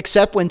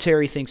 except when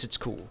Terry thinks it's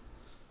cool.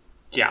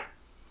 Yeah.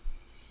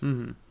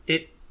 Mm-hmm.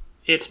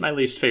 It's my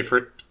least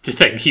favorite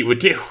thing he would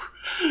do.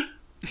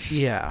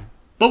 Yeah.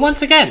 But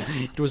once again,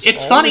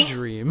 it's funny. A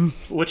dream.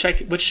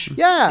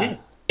 Yeah.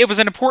 It was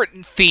an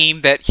important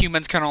theme that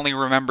humans can only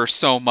remember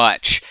so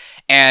much.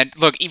 And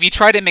look, if you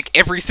try to make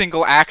every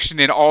single action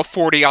in all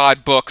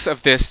 40-odd books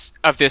of this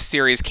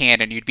series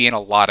canon, you'd be in a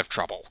lot of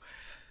trouble.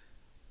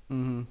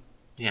 Mm-hmm.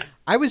 Yeah.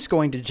 I was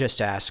going to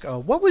just ask,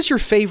 what was your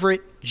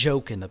favorite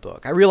joke in the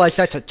book? I realize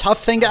that's a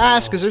tough thing to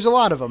ask because there's a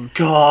lot of them.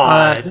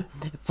 God.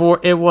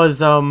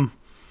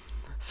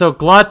 So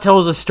Glod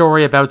tells a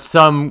story about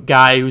some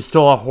guy who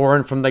stole a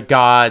horn from the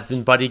gods,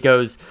 and Buddy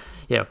goes,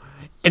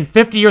 in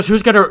 50 years,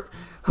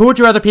 who would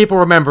you rather people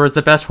remember as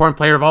the best horn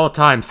player of all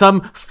time?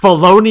 Some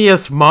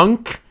felonious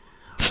monk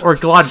or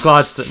Glod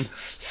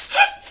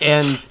Glodson?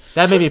 And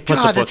that made me put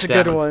the book down. That's a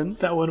good one.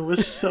 That one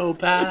was so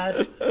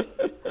bad.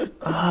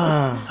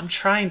 I'm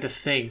trying to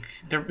think.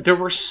 There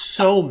were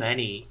so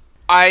many.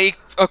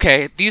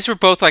 These were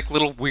both like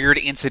little weird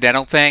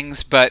incidental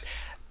things, but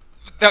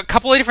a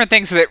couple of different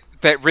things that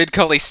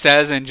Ridcully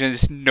says and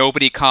just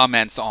nobody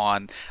comments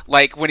on.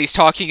 Like when he's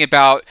talking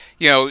about,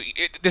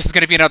 this is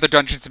going to be another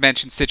Dungeons &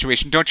 Dimensions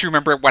situation. Don't you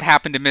remember what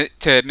happened to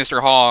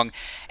Mr. Hong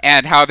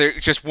and how there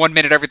just 1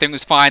 minute everything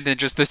was fine, then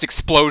just this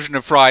explosion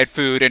of fried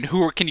food, and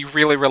who can you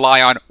really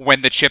rely on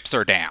when the chips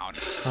are down?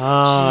 Jesus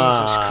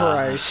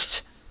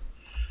Christ.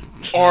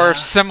 Or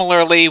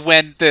similarly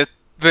when the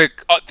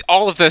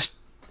all of the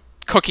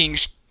cooking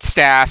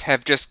staff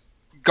have just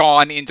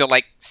gone into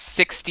like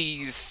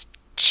 60s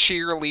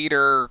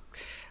cheerleader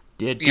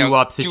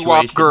doo-wop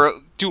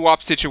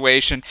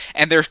situation,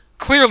 and they're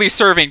clearly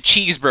serving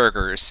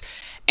cheeseburgers,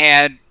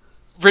 and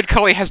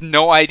Ridcully has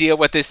no idea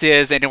what this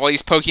is, and while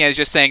he's poking at it, he's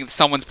just saying that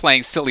someone's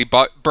playing silly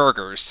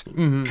burgers.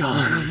 Mm-hmm.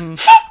 God.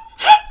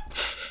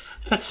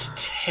 That's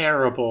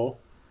terrible.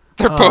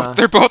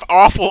 They're both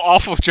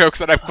awful jokes,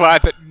 and I'm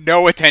glad that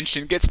no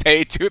attention gets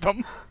paid to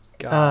them.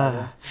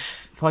 God.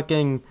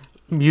 Fucking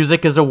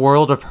music is a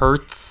world of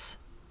hurts.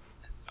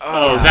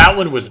 That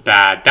one was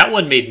bad. That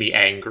one made me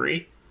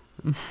angry.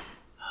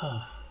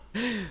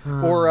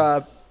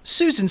 Or,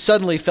 Susan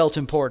suddenly felt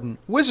important.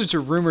 Wizards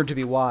are rumored to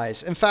be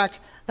wise. In fact,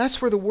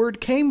 that's where the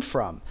word came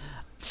from.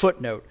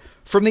 Footnote.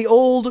 From the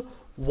old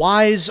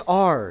wise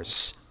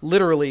R's.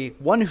 Literally,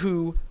 one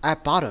who,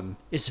 at bottom,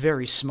 is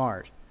very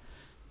smart.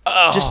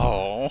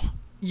 Oh.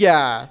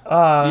 Yeah.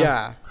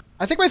 Yeah.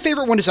 I think my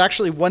favorite one is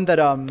actually one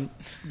that,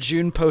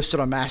 June posted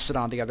on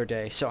Mastodon the other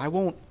day, so I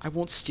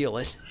won't steal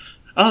it.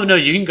 Oh, no,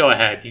 you can go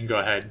ahead.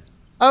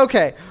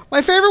 Okay.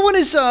 My favorite one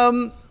is,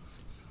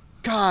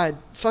 I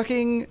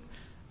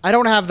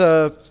don't have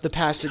the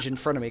passage in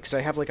front of me because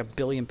I have like a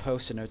billion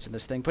post-it notes in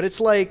this thing, but it's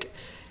like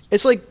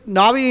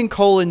Nobby and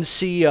Colin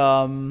see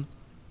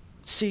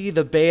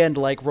the band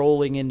like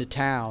rolling into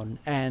town,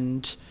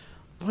 and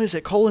what is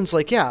it? Colin's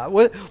like, yeah,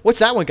 what's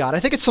that one got? I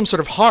think it's some sort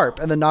of harp,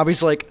 and then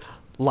Nobby's like,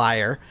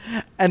 liar,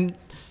 and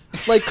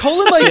like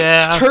Colin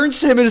like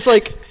turns to him and is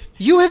like,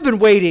 you have been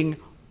waiting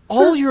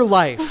all your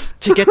life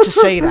to get to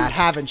say that,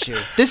 haven't you?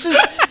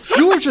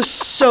 You are just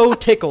so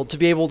tickled to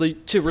be able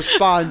to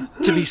respond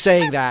to me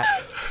saying that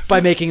by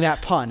making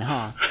that pun,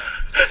 huh?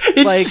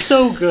 It's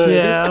so good.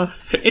 Yeah.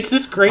 It's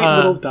this great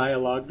little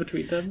dialogue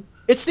between them.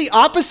 It's the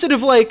opposite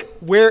of like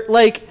where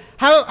like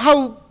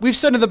how we've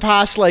said in the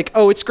past, like,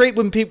 oh, it's great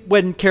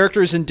when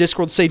characters in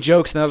Discord say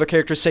jokes and the other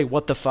characters say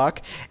what the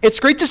fuck. It's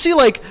great to see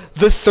like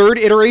the third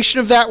iteration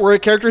of that where a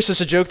character says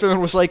a joke that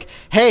was like,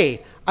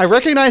 hey, I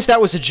recognize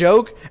that was a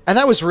joke, and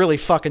that was really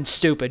fucking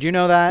stupid. You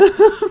know that?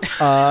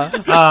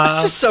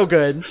 It's just so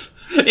good.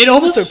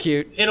 It's so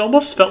cute. It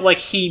almost felt like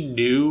he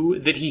knew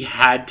that he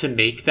had to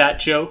make that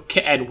joke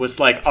and was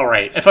like, all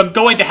right, if I'm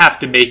going to have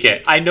to make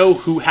it, I know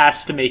who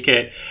has to make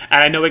it,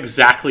 and I know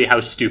exactly how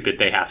stupid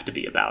they have to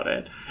be about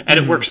it. And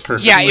it works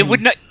perfectly. Yeah,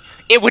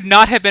 it would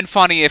not have been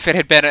funny if it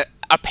had been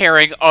a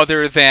pairing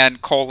other than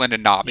Colin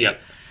and Nobby.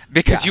 Yep.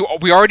 Because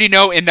we already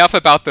know enough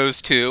about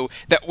those two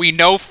that we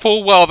know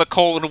full well that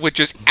Colin would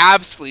just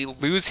absolutely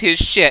lose his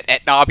shit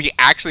at Nobby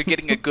actually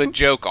getting a good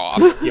joke off.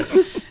 Yep.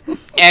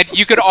 And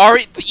you could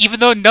already,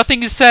 even though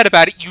nothing is said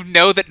about it, you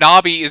know that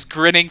Nobby is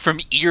grinning from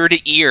ear to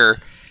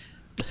ear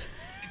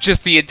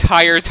just the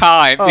entire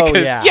time.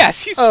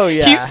 Because,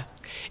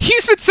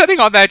 he's been sitting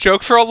on that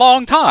joke for a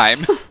long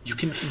time. You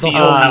can feel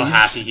how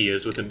happy he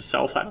is with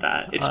himself at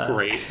that. It's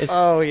great.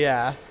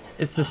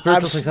 It's the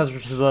spiritual successor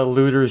to the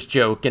looters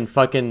joke and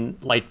fucking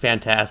like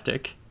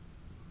fantastic.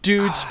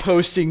 Dudes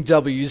posting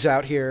W's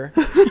out here.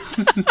 We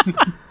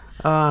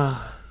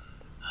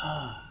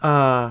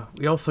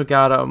also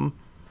got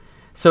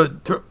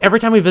every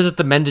time we visit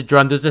the Mended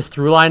Drum, there's this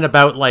through line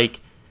about like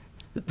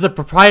the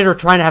proprietor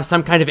trying to have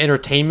some kind of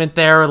entertainment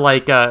there,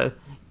 like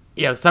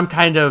some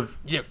kind of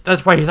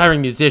that's why he's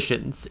hiring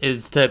musicians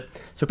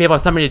so people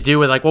have something to do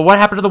with like, well, what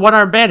happened to the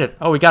one-armed bandit?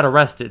 Oh, we got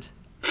arrested.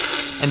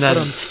 And then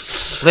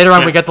later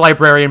on we get the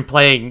librarian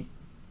playing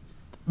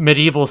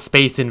medieval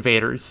Space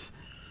Invaders.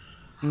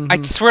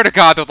 I swear to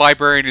God, the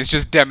librarian is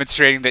just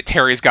demonstrating that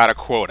Terry's got a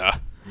quota.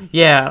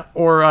 Yeah,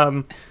 or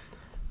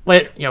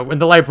when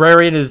the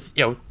librarian is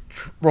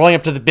rolling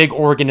up to the big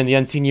organ in the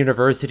Unseen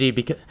University,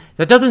 because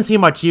that doesn't see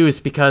much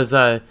use because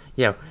there's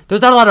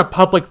not a lot of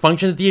public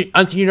functions at the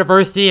Unseen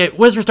University.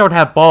 Wizards don't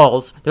have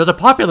balls. There's a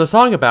popular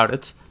song about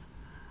it.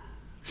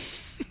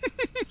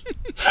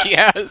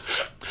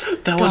 Yes.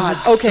 That one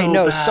was Okay, so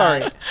no, bad.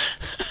 sorry.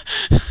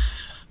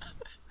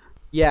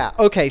 Yeah,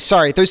 okay,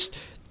 sorry.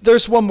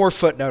 There's one more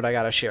footnote I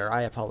gotta share.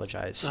 I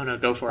apologize. Oh no,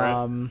 go for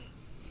it.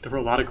 There were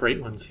a lot of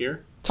great ones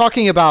here.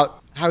 Talking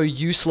about how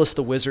useless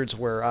the wizards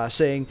were,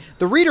 saying,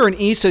 the reader in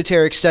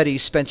esoteric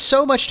studies spent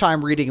so much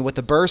time reading in what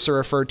the bursar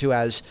referred to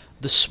as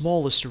the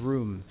smallest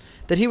room,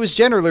 that he was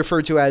generally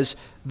referred to as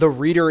the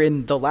reader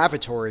in the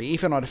lavatory,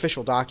 even on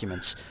official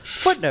documents.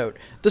 Footnote,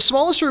 the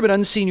smallest room at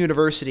Unseen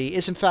University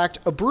is in fact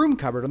a broom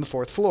cupboard on the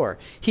 4th floor.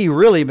 He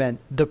really meant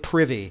the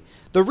privy.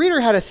 The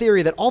reader had a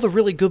theory that all the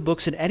really good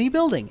books in any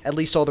building, at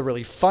least all the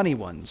really funny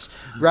ones,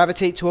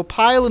 gravitate to a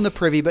pile in the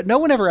privy, but no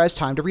one ever has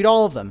time to read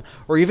all of them,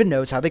 or even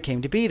knows how they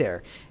came to be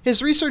there.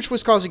 His research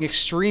was causing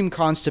extreme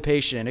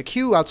constipation and a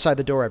queue outside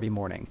the door every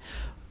morning.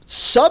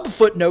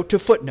 Sub-footnote to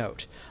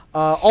footnote.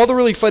 All the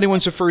really funny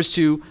ones refers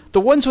to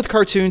the ones with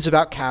cartoons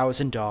about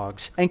cows and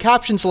dogs, and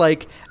captions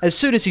like, as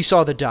soon as he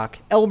saw the duck,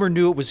 Elmer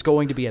knew it was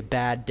going to be a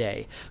bad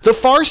day. The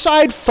Far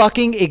Side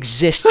fucking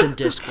exists in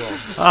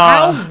Discworld.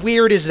 How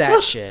weird is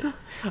that shit?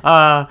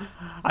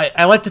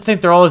 I like to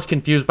think they're all as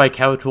confused by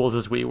cow tools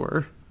as we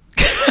were.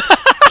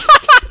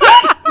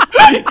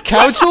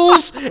 Cow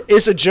Tools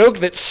is a joke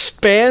that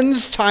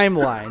spans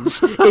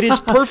timelines. It is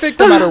perfect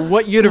no matter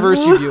what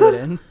universe you view it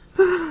in.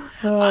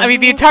 I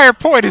mean, the entire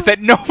point is that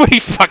nobody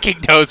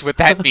fucking knows what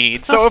that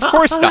means, so of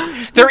course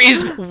not. There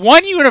is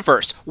one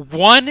universe,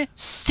 one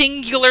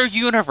singular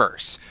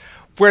universe,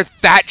 where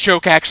that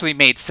joke actually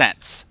made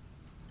sense.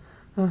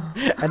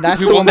 And that's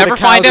We the will one where never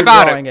the cows find are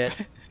about growing it.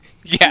 it.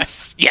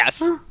 Yes.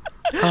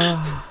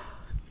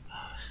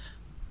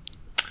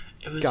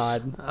 It was,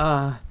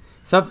 God.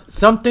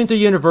 Some things are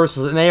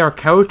universal, and they are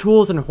cow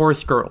tools and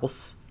horse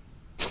girls.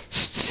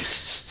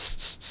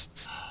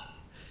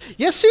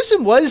 Yes,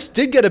 Susan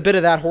did get a bit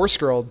of that horse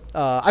girl.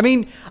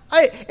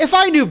 If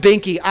I knew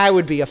Binky, I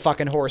would be a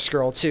fucking horse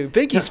girl too.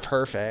 Binky's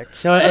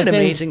perfect. No, what as an in-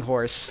 amazing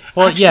horse.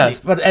 Well, Actually- yes,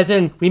 but as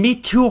in, we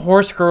meet 2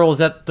 horse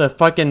girls at the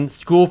fucking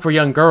school for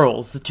young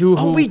girls. The two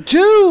Oh, we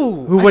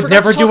do! who I would forgot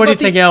never to talk do about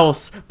anything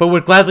else, but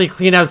would gladly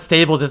clean out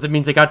stables if it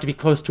means they got to be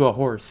close to a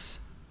horse.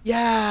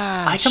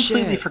 Yeah, I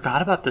completely shit.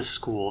 forgot about this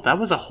school. That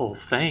was a whole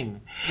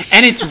thing.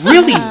 And it's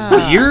really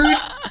weird,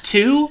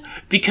 too,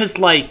 because,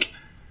 like,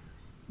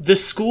 the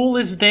school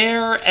is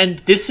there, and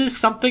this is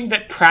something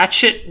that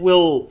Pratchett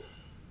will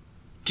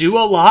do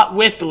a lot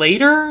with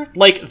later.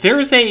 Like,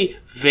 there's a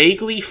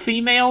vaguely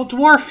female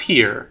dwarf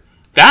here.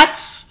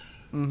 That's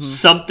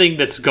something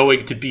that's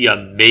going to be a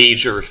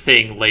major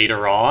thing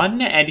later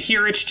on, and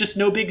here it's just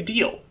no big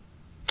deal.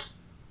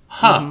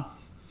 Huh.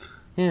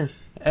 Yeah.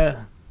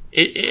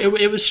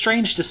 It was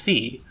strange to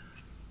see.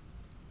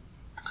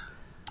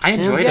 I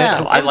enjoyed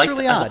Yeah, it. I it was liked.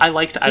 really I odd.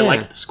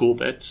 liked the school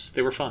bits.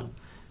 They were fun.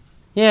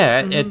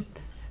 Yeah,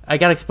 I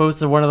got exposed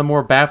to one of the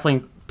more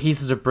baffling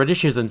pieces of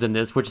Britishisms in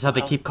this, which is how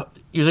they keep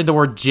using the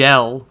word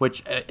gel,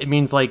 which it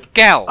means like...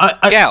 Gal.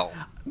 Gal.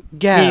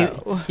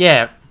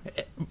 Yeah,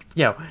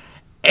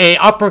 a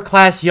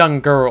upper-class young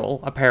girl,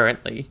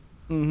 apparently.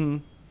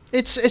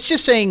 It's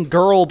just saying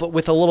girl, but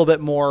with a little bit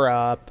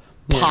more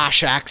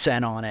posh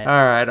accent on it.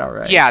 All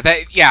right. Yeah,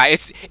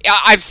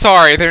 I'm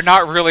sorry, they're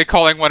not really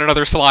calling one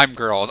another slime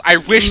girls. I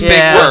wish Yeah.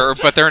 they were,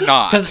 but they're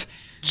not. 'Cause-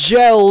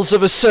 Gels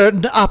of a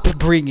certain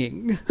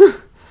upbringing.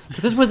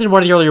 Because this was in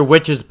one of the earlier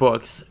Witches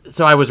books,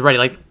 so I was ready.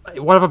 Like,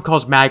 one of them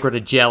calls Magritte a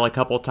gel a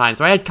couple of times,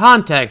 so I had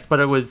context, but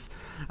it was...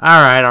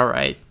 All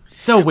right.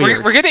 Still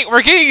weird. We're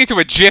getting into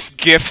a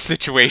GIF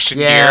situation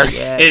yeah, here.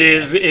 yeah. It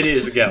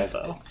is a go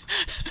though.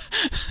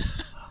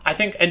 I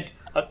think, and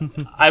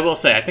I will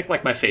say, I think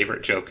like my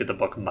favorite joke in the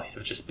book might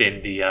have just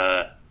been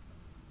the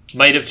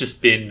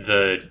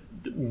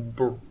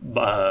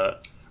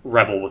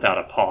Rebel Without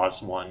a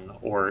Pause one,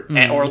 or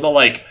the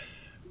like.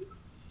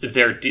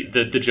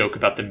 The joke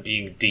about them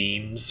being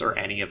deans or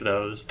any of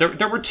those.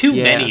 There were too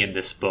many in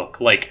this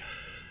book. Like,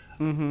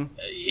 I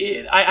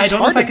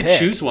don't know if I could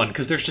choose one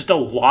because there's just a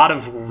lot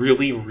of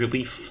really,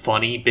 really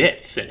funny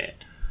bits in it.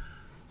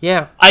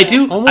 Yeah.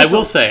 I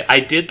will say,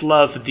 I did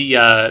love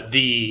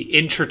the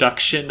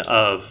introduction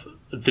of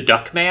the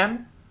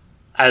Duckman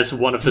as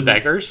one of the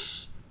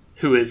beggars,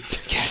 who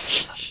is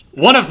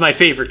one of my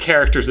favorite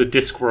characters of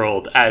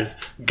Discworld, as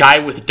guy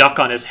with duck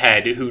on his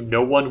head, who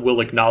no one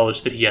will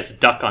acknowledge that he has a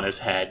duck on his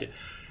head,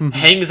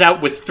 hangs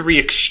out with 3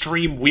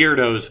 extreme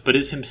weirdos, but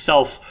is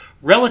himself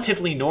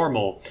relatively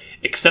normal,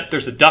 except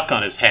there's a duck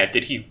on his head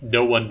that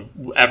no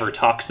one ever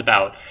talks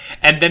about.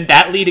 And then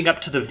that leading up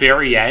to the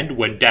very end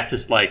when Death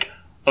is like,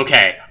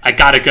 okay, I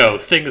gotta go,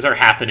 things are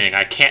happening,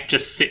 I can't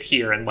just sit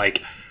here and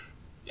like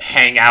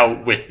hang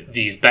out with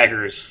these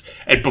beggars.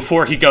 And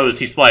before he goes,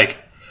 he's like,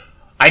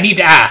 I need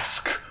to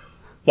ask,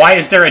 why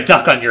is there a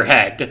duck on your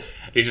head? And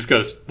he just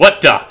goes,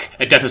 what duck?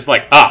 And Death is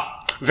like,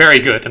 very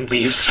good, and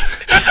leaves.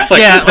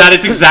 That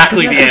is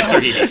exactly the answer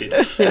he needed.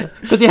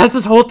 Because he has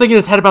this whole thing in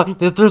his head about,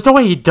 there's no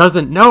way he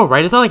doesn't know,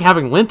 right? It's not like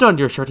having lint on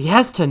your shirt. He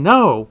has to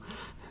know.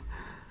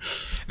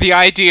 The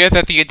idea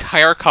that the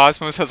entire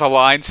cosmos has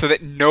aligned so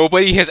that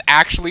nobody has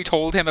actually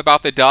told him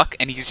about the duck,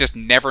 and he's just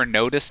never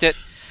noticed it.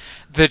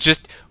 The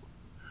just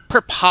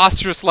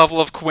preposterous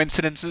level of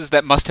coincidences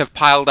that must have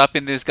piled up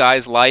in this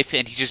guy's life,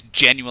 and he just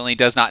genuinely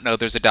does not know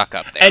there's a duck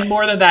up there. And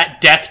more than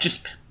that, Death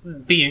just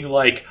being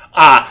like,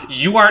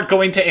 you aren't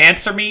going to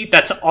answer me?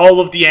 That's all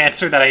of the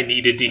answer that I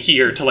needed to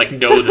hear to like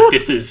know that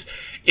this is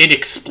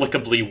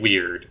inexplicably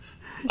weird.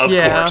 Of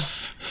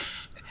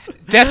course.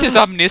 Death is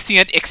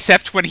omniscient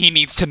except when he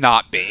needs to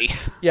not be.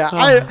 Yeah,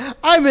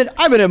 I'm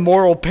an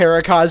immoral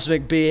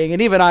paracosmic being,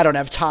 and even I don't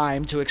have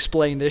time to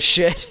explain this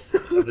shit.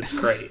 That's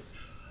great.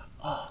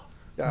 Oh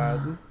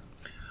God.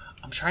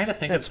 I'm trying to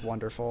think That's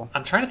wonderful.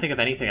 I'm trying to think of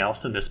anything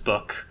else in this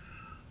book.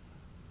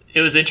 It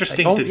was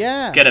interesting to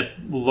get a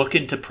look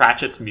into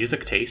Pratchett's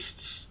music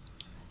tastes.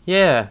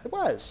 Yeah. It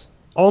was.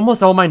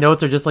 Almost all my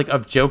notes are just like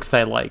of jokes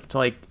I liked.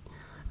 Like,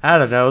 I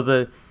don't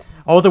know,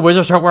 all the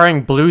wizards start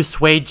wearing blue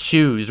suede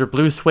shoes or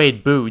blue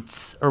suede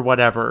boots or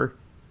whatever.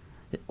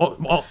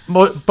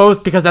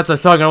 Both because that's a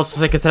song and also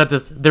so they can set up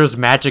this "there's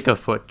magic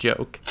afoot"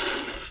 joke.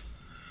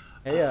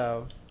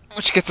 Heyo.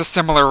 Which gets a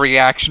similar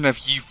reaction of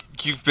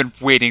you've been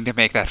waiting to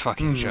make that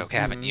fucking joke,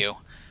 haven't you?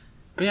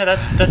 But yeah,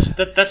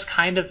 that's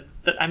kind of.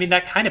 I mean,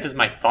 that kind of is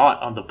my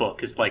thought on the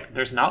book, is like,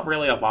 there's not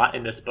really a lot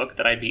in this book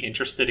that I'd be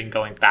interested in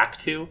going back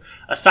to,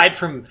 aside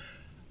from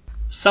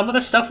some of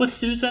the stuff with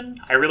Susan.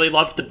 I really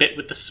loved the bit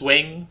with the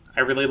swing.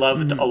 I really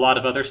loved a lot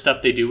of other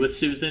stuff they do with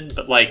Susan,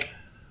 but like,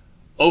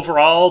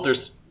 overall,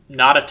 there's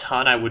not a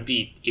ton I would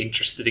be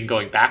interested in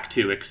going back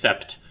to,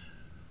 except,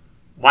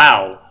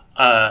 wow,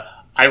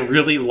 I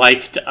really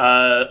liked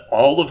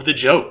all of the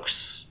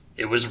jokes.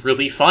 It was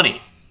really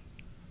funny.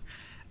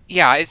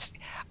 Yeah,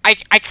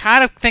 I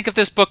kind of think of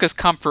this book as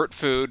comfort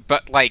food,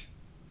 but like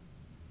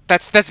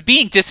that's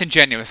being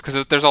disingenuous,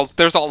 because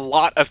there's a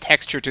lot of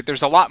texture to it.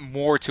 There's a lot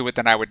more to it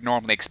than I would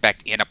normally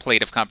expect in a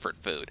plate of comfort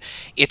food.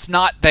 It's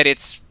not that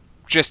it's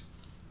just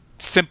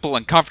simple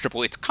and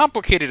comfortable. It's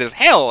complicated as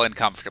hell and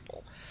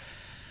comfortable.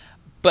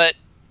 But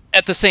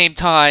at the same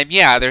time,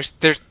 yeah,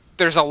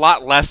 there's a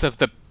lot less of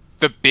the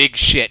big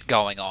shit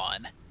going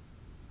on.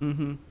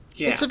 Mm-hmm.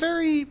 Yeah.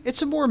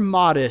 It's a more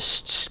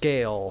modest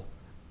scale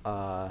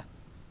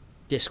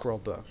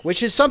Discworld book,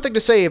 which is something to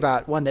say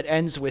about one that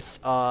ends with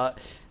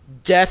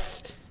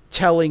Death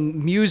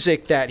telling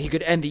Music that he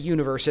could end the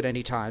universe at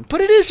any time. But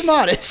it is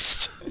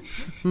modest.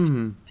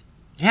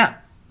 Yeah.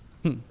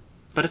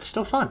 But it's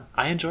still fun.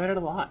 I enjoyed it a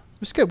lot.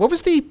 It was good. What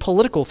was the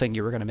political thing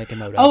you were going to make a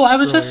note of? Oh, I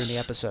was earlier just in the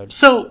episode.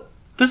 So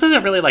this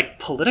isn't really like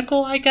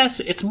political, I guess.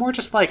 It's more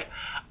just like,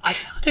 I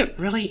found it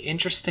really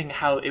interesting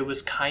how it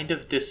was kind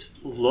of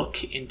this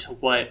look into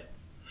what.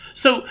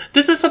 So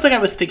this is something I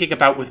was thinking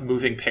about with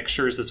moving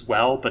pictures as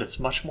well, but it's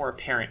much more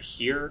apparent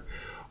here,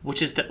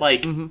 which is that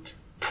like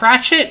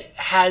Pratchett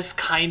has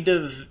kind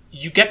of,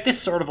 you get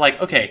this sort of like,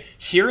 okay,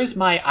 here is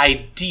my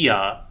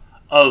idea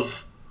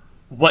of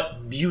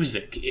what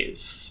music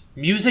is.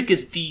 Music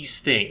is these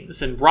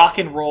things, and rock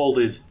and roll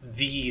is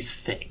these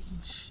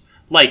things.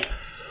 Like,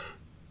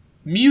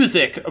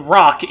 music,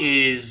 rock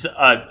is,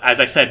 as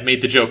I said,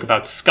 made the joke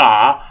about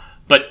ska,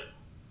 but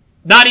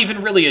not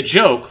even really a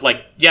joke.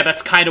 Like, yeah,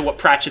 that's kind of what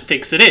Pratchett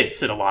thinks it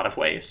is in a lot of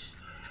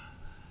ways.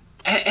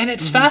 And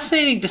it's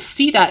fascinating to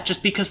see that,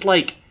 just because,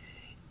 like,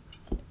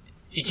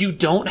 you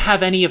don't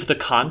have any of the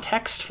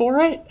context for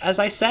it, as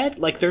I said.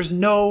 Like, there's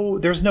no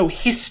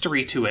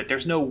history to it.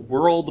 There's no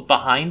world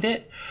behind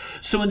it.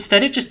 So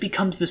instead it just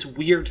becomes this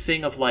weird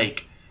thing of,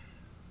 like,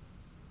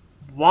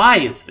 why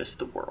is this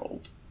the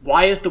world?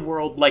 Why is the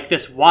world like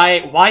this?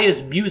 Why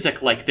is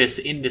music like this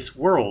in this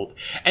world?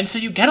 And so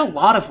you get a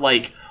lot of,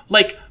 like,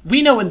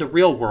 we know in the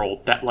real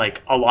world that,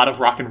 like, a lot of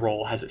rock and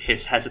roll has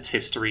its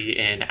history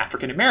in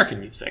African-American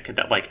music, and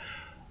that, like,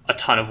 a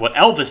ton of what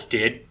Elvis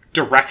did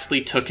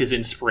directly took his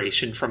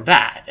inspiration from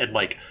that. And,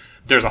 like,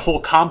 there's a whole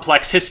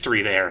complex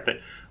history there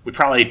that we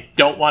probably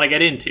don't want to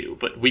get into,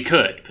 but we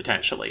could,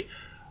 potentially.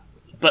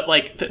 But,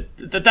 like,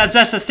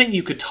 that's a thing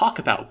you could talk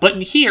about. But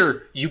in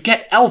here, you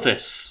get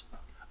Elvis,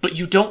 but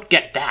you don't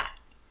get that.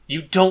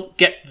 You don't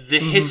get the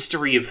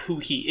history of who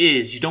he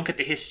is. You don't get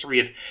the history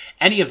of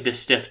any of this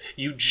stuff.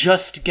 You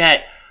just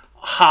get,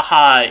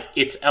 haha,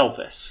 it's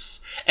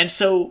Elvis. And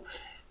so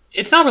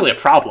it's not really a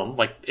problem.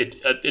 Like,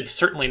 it's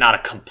certainly not a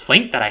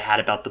complaint that I had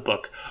about the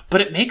book, but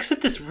it makes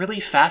it this really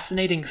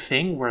fascinating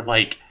thing where,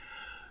 like,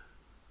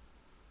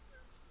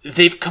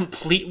 they've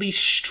completely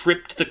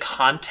stripped the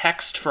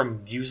context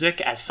from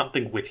music as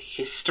something with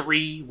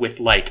history,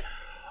 with, like,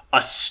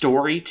 a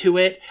story to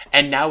it,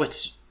 and now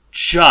it's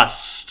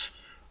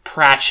just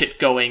Pratchett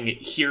going,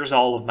 here's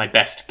all of my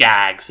best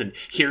gags, and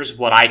here's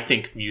what I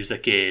think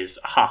music is.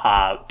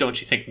 Haha, don't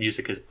you think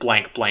music is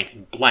blank, blank,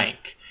 and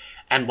blank?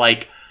 And,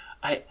 like,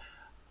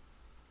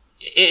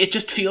 it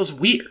just feels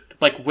weird.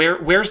 Like,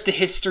 where's the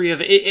history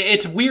of it?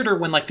 It's weirder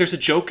when, like, there's a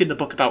joke in the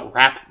book about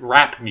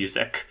rap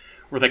music,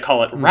 where they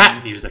call it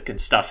rap music and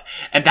stuff.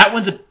 And that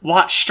one's a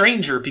lot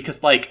stranger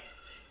because, like,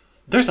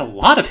 there's a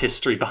lot of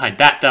history behind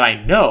that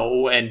I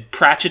know, and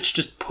Pratchett's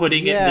just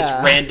putting it in this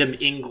random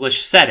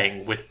English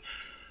setting with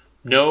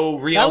no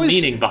real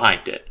meaning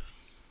behind it.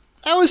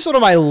 That was sort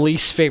of my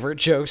least favorite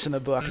jokes in the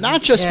book.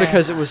 Not just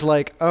because it was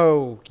like,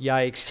 oh,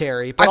 yikes,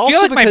 Terry, but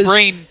also because...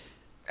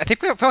 I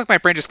feel like my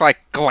brain just, like,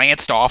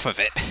 glanced off of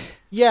it.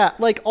 Yeah,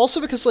 like, also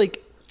because,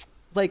 like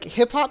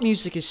hip-hop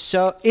music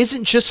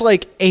isn't just,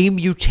 like, a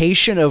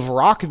mutation of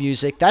rock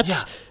music.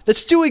 That's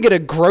doing it a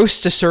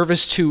gross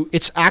disservice to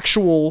its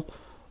actual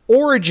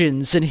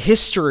origins and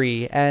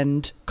history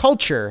and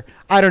culture.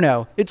 I don't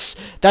know.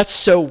 That's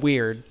so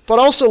weird. But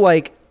also,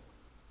 like,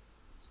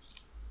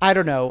 I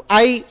don't know.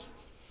 I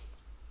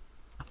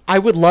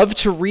would love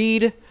to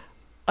read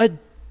a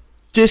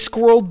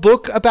Discworld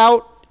book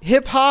about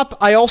hip-hop.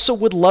 I also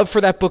would love for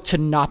that book to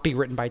not be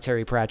written by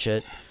Terry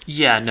Pratchett.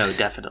 Yeah, no,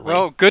 definitely.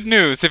 Well, good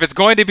news. If it's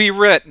going to be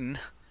written...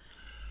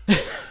 but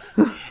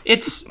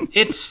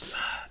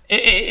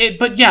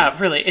yeah,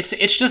 really,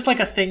 it's just like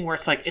a thing where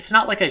it's like, it's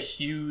not like a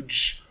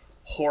huge,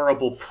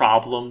 horrible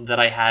problem that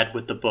I had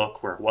with the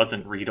book where it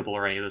wasn't readable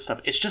or any of this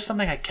stuff. It's just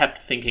something I kept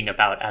thinking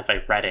about as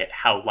I read it,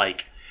 how,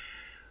 like,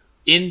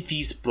 in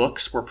these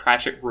books where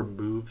Pratchett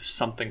removes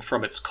something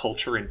from its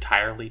culture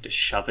entirely to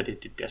shove it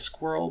into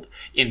Discworld,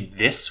 in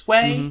this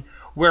way,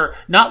 where,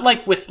 not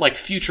like with, like,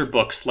 future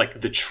books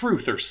like The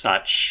Truth or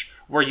such,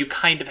 where you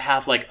kind of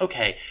have, like,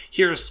 okay,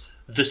 here's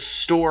the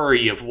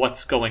story of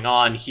what's going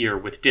on here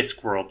with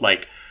Discworld,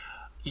 like,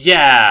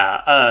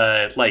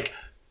 like,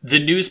 the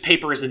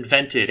newspaper is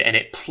invented and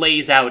it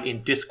plays out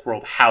in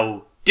Discworld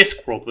how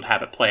Discworld would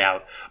have it play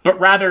out, but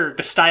rather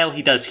the style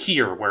he does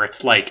here, where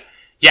it's like,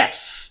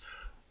 yes,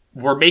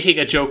 we're making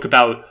a joke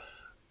about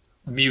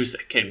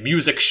music, and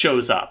music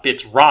shows up.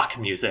 It's rock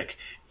music.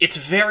 It's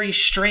very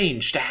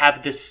strange to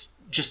have this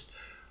just...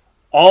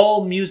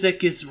 all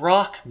music is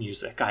rock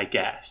music, I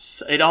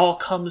guess. It all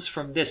comes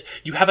from this.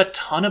 You have a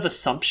ton of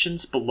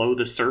assumptions below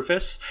the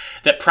surface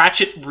that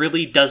Pratchett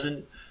really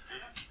doesn't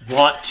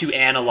want to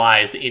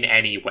analyze in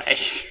any way.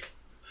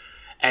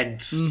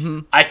 And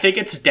I think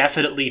it's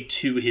definitely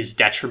to his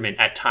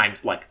detriment at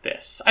times like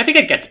this. I think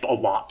it gets a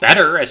lot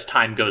better as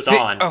time goes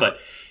on, but...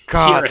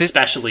 God, here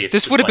especially,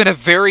 this would have been a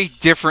very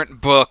different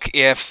book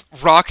if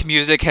rock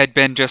music had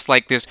been just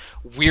like this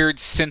weird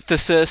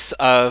synthesis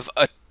of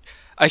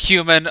a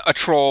human, a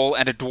troll,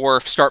 and a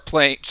dwarf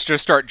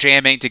start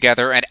jamming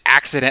together and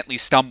accidentally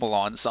stumble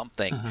on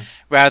something,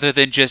 rather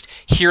than just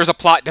here's a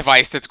plot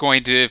device that's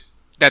going to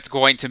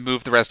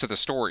move the rest of the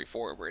story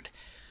forward.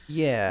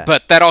 Yeah.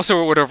 But that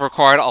also would have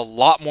required a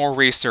lot more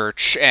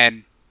research,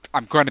 and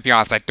I'm going to be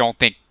honest, I don't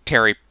think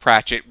Terry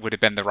Pratchett would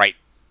have been the right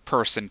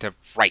person to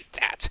write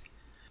that.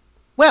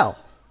 Well,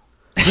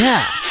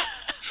 yeah.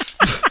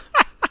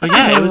 But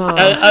yeah, it was.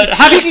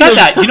 Having said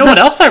that, you know what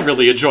else I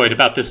really enjoyed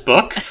about this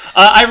book?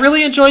 I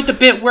really enjoyed the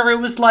bit where it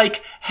was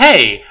like,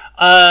 hey,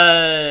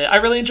 I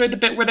really enjoyed the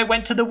bit where they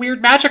went to the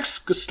weird magic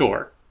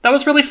store. That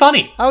was really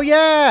funny. Oh,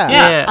 yeah.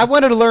 Yeah. I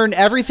wanted to learn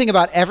everything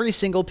about every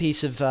single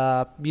piece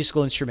of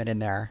musical instrument in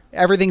there.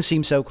 Everything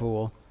seems so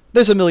cool.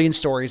 There's a million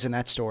stories in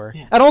that store.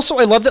 Yeah. And also,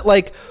 I love that,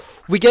 like,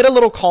 we get a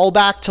little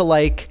callback to,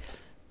 like,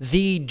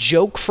 the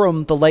joke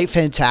from The Light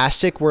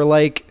Fantastic where,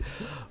 like,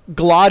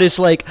 Glod is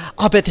like,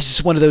 I'll bet this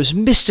is one of those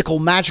mystical,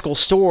 magical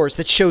stores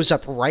that shows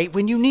up right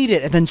when you need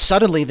it. And then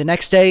suddenly, the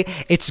next day,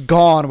 it's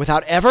gone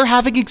without ever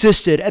having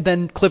existed. And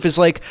then Cliff is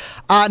like,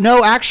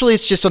 no, actually,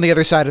 it's just on the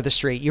other side of the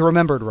street. You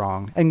remembered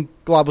wrong. And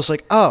Glod was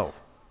like, oh.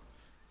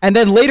 And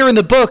then later in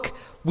the book,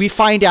 we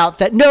find out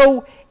that,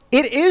 no,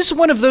 it is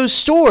one of those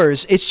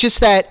stores. It's just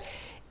that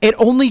it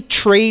only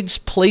trades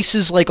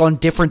places, like, on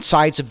different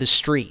sides of the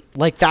street.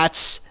 Like,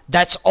 that's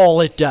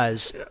all it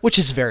does, which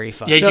is very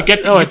fun. Yeah, you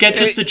get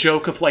just the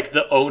joke of, like,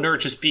 the owner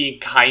just being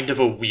kind of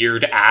a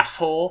weird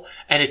asshole,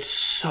 and it's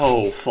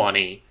so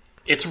funny.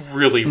 It's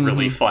really,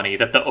 really funny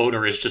that the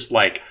owner is just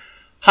like,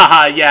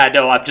 haha, yeah,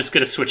 no, I'm just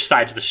going to switch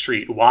sides of the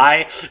street.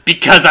 Why?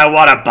 Because I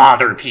want to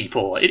bother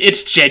people.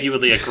 It's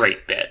genuinely a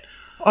great bit.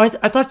 Oh,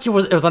 I thought it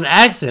was an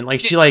accident. Like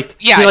she pulled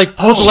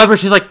the lever.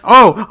 She's like,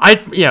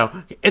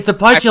 it's a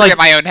punch. I forget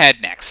my own head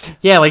next.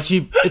 Yeah,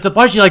 it's a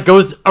punch. She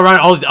goes around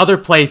all these other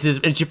places,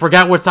 and she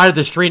forgot what side of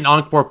the street in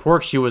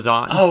Ankh-Morpork she was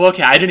on. Oh,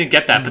 okay, I didn't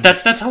get that, but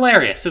that's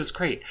hilarious. It was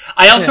great.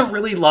 I also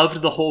really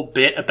loved the whole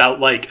bit about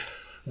like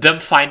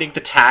them finding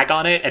the tag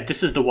on it, and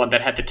this is the one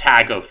that had the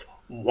tag of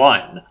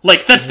 1.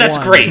 Like that's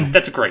great.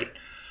 That's great.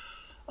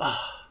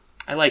 Oh,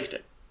 I liked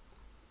it.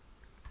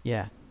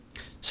 Yeah.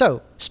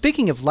 So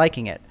speaking of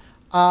liking it.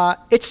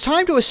 It's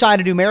time to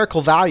assign a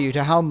numerical value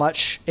to how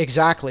much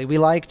exactly we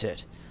liked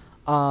it.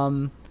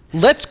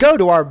 Let's go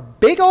to our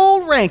big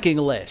old ranking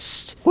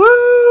list.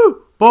 Woo!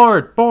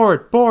 Bored.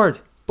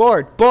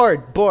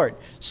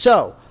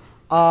 So,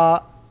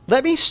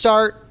 let me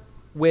start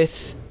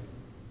with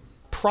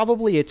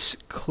probably its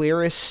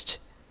clearest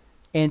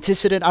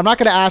antecedent. I'm not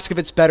going to ask if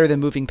it's better than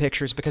Moving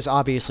Pictures, because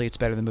obviously it's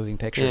better than Moving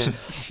Pictures. Yeah.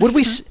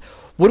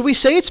 Would we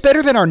say it's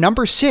better than our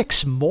number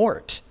 6,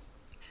 Mort?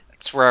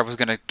 That's where I was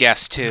gonna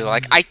guess too.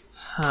 Like,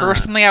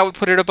 personally, I would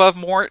put it above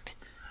Mort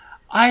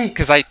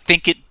because I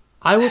think it.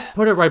 I would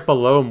put it right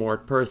below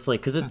Mort personally,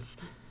 because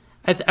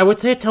I would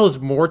say it tells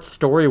Mort's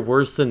story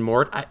worse than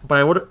Mort, but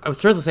I would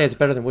certainly say it's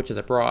better than Witches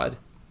Abroad.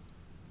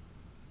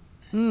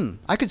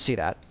 I could see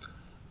that.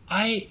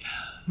 I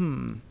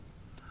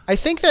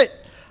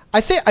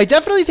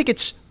definitely think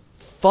it's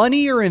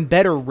funnier and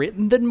better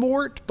written than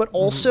Mort, but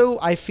also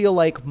I feel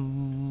like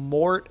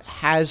Mort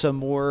has a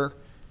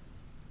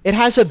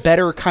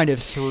better kind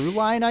of through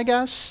line, I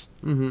guess.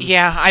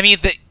 Yeah, I mean,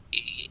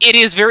 it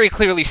is very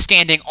clearly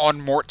standing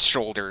on Mort's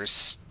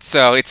shoulders,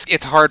 so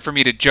it's hard for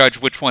me to judge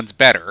which one's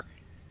better.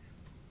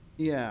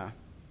 Yeah.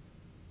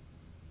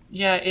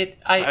 Yeah,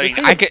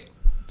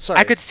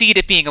 I could see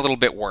it being a little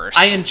bit worse.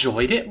 I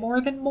enjoyed it more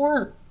than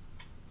Mort.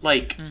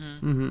 Like,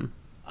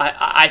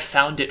 I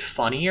found it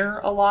funnier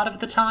a lot of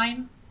the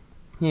time.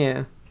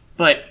 Yeah.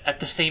 But at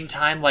the same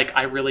time, like,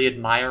 I really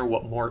admire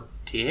what Mort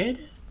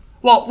did.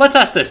 Well, let's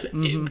ask this.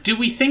 Do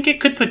we think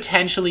it could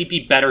potentially be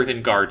better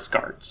than Guards?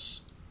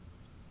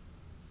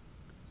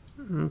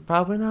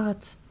 Probably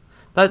not.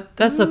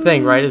 That's the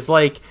thing, right? Is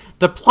like,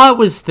 the plot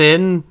was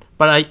thin,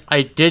 but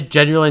I did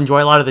genuinely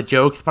enjoy a lot of the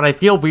jokes, but I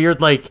feel weird,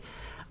 like,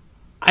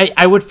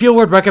 I would feel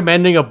weird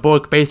recommending a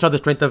book based on the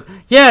strength of,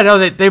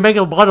 they make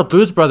a lot of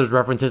Blues Brothers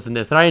references in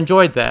this, and I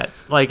enjoyed that.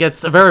 Like,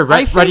 it's a very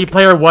Ready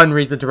Player One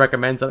reason to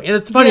recommend something. And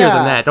it's funnier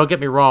than that, don't get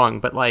me wrong,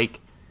 but like...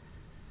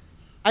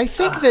 I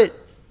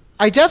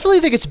definitely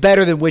think it's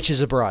better than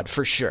Witches Abroad,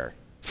 for sure.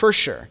 For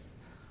sure.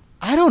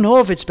 I don't know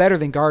if it's better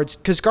than Guards,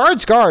 because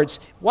Guards,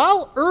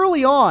 while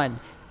early on,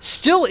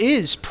 still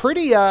is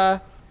pretty,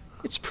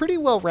 it's pretty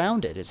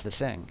well-rounded, is the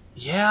thing.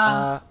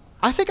 Yeah.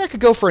 I think I could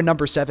go for a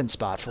number 7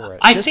 spot for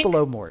it, just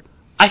below Mort.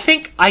 I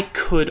think I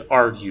could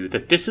argue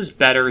that this is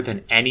better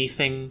than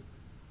anything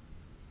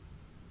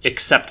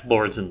except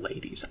Lords and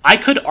Ladies. I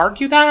could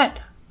argue that,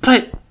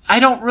 but I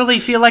don't really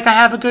feel like I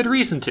have a good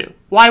reason to.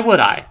 Why would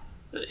I?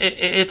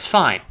 It's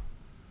fine.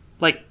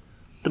 Like,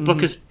 the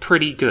book is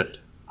pretty good.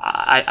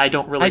 I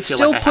don't really feel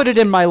like I have to.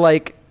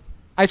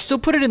 I'd still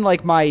put it in,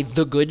 like, my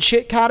the good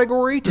shit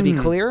category, to be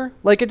clear.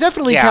 Like, it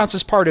definitely counts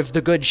as part of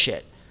the good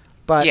shit.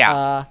 But,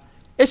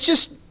 it's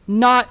just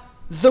not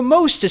the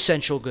most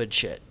essential good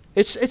shit.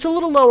 It's a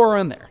little lower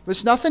on there.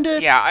 There's nothing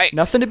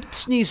to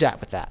sneeze at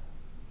with that.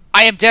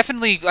 I am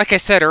definitely, like I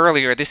said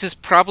earlier, this is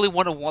probably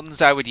one of the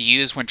ones I would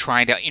use when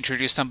trying to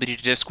introduce somebody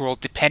to Discworld,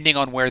 depending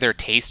on where their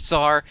tastes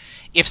are.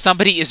 If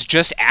somebody is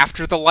just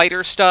after the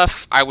lighter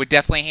stuff, I would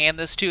definitely hand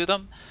this to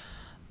them.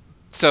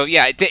 So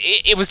yeah,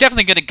 it was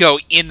definitely going to go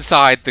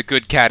inside the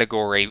good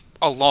category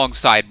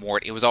alongside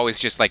Mort. It was always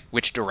just like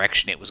which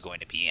direction it was going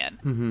to be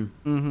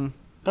in.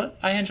 But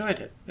I enjoyed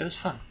it. It was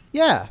fun.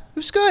 Yeah, it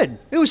was good.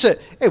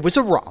 It was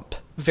a romp.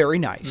 Very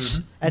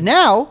nice. And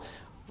now,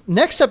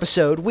 next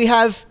episode, we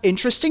have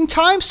Interesting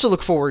Times to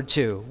look forward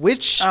to,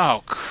 which...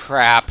 Oh,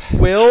 crap.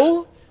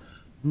 Will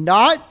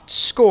not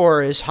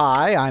score as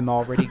high, I'm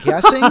already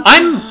guessing.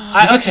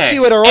 Let's see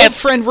what our old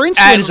friend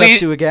Rincewind is up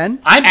to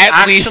again.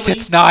 At least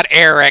it's not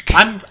Eric.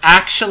 I'm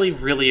actually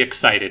really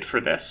excited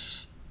for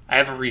this. I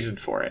have a reason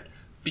for it.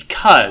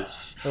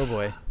 Because... Oh,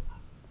 boy.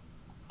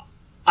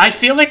 I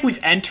feel like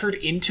we've entered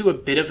into a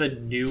bit of a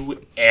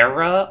new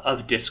era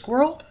of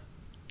Discworld,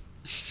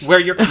 where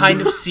you're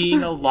kind of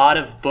seeing a lot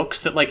of books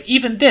that, like,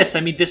 even this,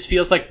 I mean, this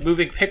feels like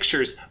Moving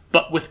Pictures,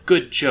 but with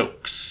good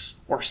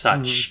jokes or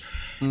such.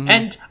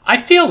 And I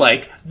feel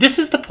like this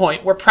is the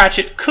point where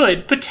Pratchett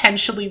could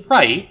potentially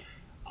write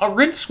a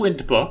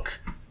Rincewind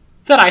book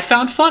that I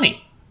found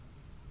funny.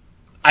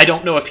 I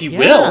don't know if he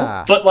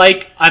will, but,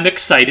 like, I'm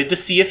excited to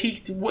see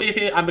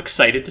I'm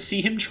excited to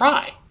see him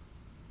try.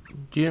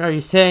 Are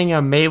you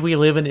saying, may we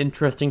live in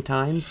interesting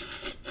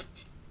times?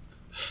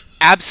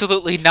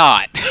 Absolutely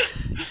not.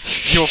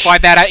 You'll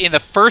find that out in the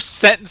first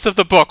sentence of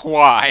the book,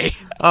 why.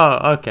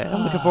 Oh, okay.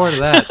 I'm looking forward to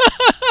that.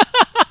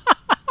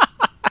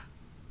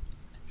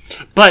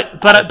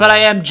 But I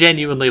am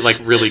genuinely, like,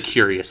 really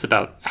curious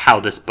about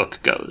how this book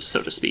goes,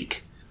 so to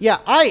speak. Yeah,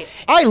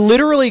 I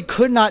literally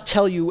could not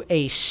tell you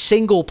a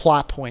single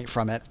plot point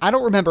from it. I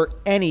don't remember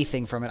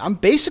anything from it. I'm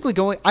basically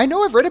I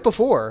know I've read it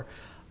before.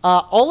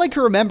 All I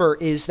can remember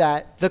is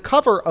that the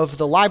cover of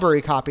the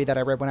library copy that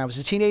I read when I was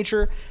a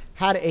teenager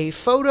had a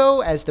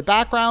photo as the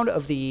background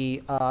of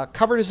the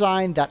cover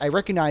design that I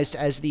recognized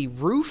as the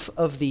roof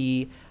of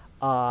the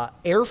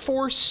Air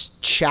Force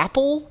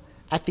Chapel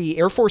at the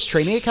Air Force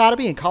Training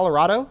Academy in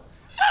Colorado,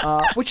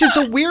 which is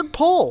a weird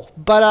pull,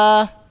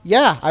 but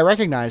yeah, I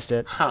recognized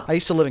it. Huh. I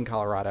used to live in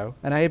Colorado,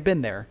 and I had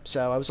been there,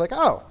 so I was like,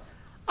 oh,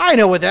 I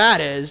know what that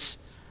is.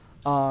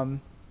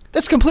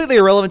 That's completely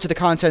irrelevant to the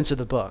contents of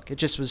the book. It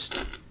just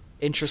was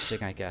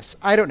interesting, I guess.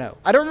 I don't know.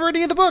 I don't remember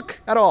any of the book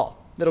at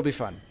all. It'll be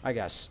fun, I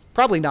guess.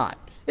 Probably not.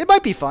 It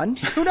might be fun.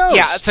 Who knows?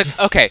 Yeah, it's like,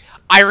 okay,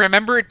 I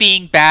remember it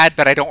being bad,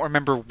 but I don't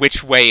remember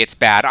which way it's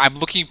bad. I'm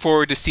looking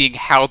forward to seeing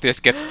how this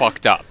gets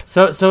fucked up.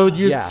 So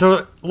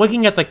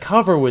looking at the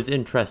cover was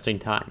interesting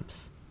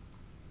times.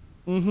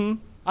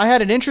 I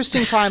had an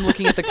interesting time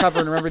looking at the cover,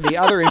 and remember the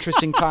other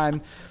interesting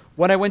time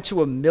when I went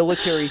to a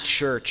military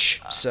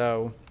church.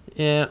 So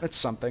Yeah, that's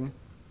something.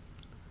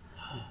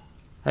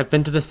 I've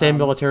been to the same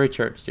military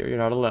church, dear. You're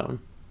not alone.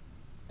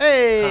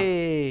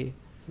 Hey!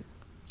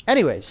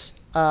 Anyways,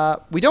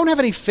 we don't have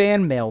any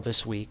fan mail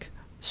this week,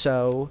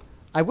 so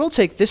I will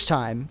take this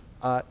time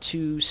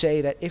to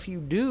say that if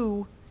you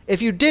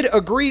did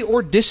agree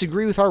or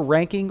disagree with our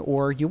ranking,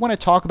 or you want to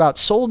talk about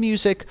soul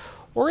music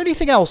or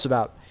anything else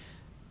about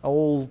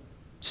old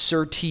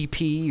Sir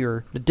TP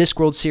or the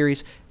Discworld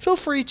series, feel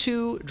free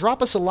to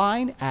drop us a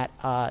line at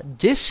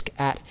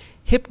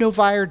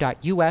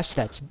disc@hypnovire.us.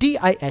 That's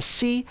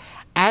DISC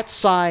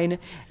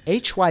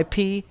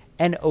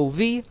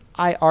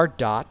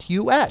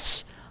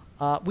 @HYPNOVIR.us.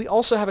 We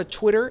also have a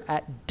Twitter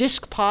at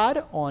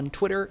DiscPod on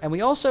Twitter, and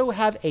we also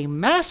have a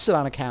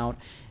Mastodon account,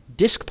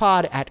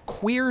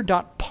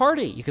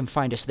 discpod@queer.party. You can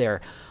find us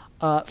there.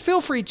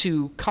 Feel free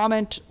to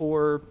comment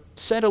or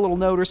send a little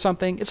note or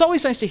something. It's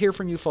always nice to hear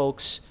from you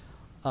folks.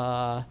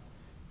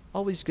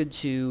 Always good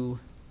to...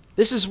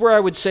 This is where I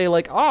would say,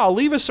 like,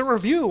 leave us a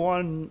review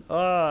on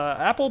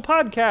Apple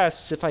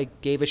Podcasts if I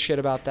gave a shit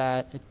about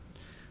that.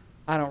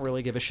 I don't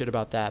really give a shit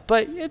about that.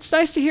 But it's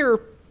nice to hear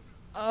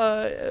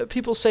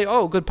people say,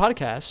 good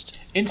podcast.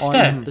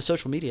 Instead, on the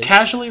social media.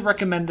 Casually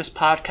recommend this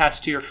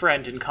podcast to your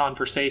friend in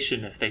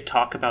conversation if they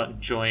talk about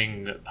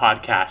enjoying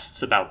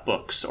podcasts about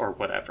books or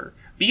whatever.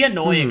 Be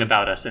annoying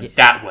about us in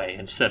that way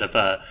instead of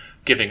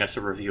giving us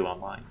a review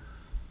online.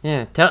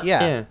 Yeah,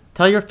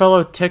 tell your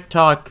fellow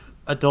TikTok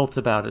adults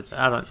about it.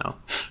 I don't know.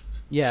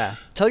 Yeah,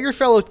 tell your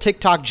fellow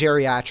TikTok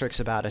geriatrics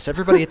about us.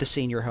 Everybody at the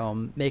senior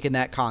home making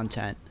that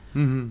content.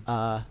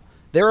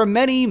 There are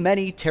many,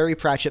 many Terry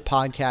Pratchett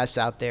podcasts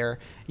out there.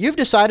 You've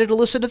decided to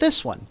listen to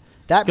this one.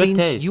 That Good means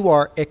taste. you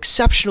are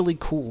exceptionally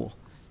cool.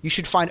 You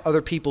should find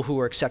other people who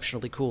are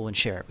exceptionally cool and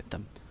share it with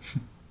them.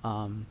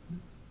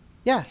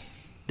 Yeah,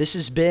 this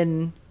has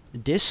been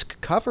Disc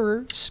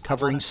Covers,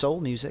 covering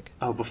soul music.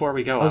 Oh, before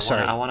we go,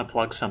 I want to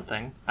plug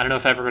something. I don't know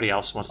if everybody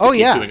else wants to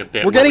keep doing a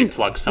bit where we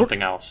plug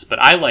something else, but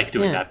I like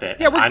doing that bit,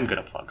 and I'm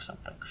going to plug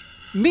something.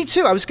 Me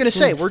too. I was going to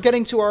say, we're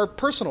getting to our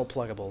personal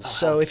pluggables,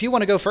 so if you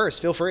want to go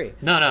first, feel free.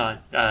 No,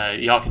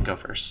 y'all can go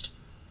first.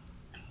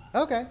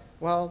 Okay.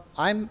 Well,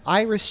 I'm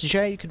Iris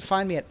J. You can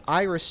find me at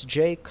Iris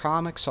J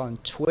Comics on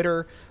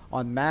Twitter,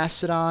 on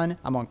Mastodon.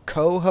 I'm on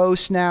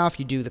co-host now, if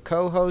you do the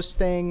co-host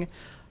thing.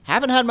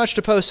 Haven't had much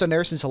to post on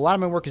there since a lot of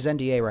my work is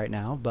NDA right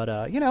now, but,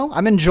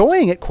 I'm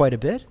enjoying it quite a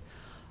bit.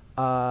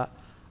 I've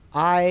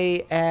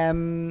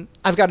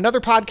got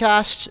another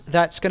podcast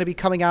that's going to be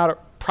coming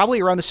out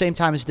probably around the same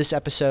time as this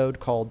episode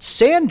called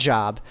Sand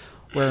Job,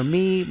 where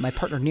me, my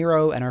partner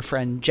Nero, and our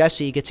friend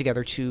Jesse get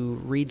together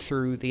to read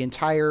through the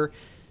entire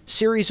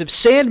series of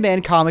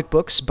Sandman comic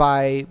books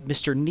by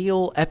Mr.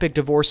 Neil Epic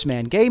Divorce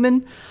Man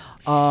Gaiman.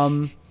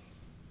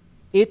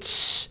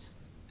 It's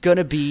going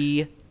to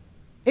be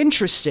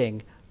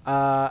interesting.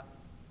 We're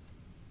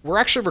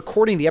actually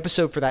recording the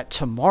episode for that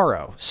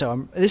tomorrow,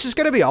 so this is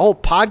going to be a whole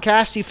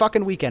podcasty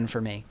fucking weekend for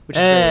me, which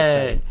is very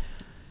exciting.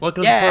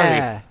 Welcome to the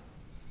party.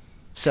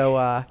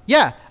 So,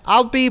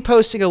 I'll be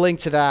posting a link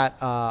to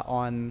that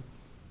on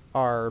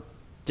our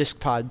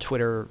DiscPod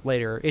Twitter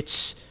later.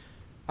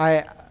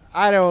 I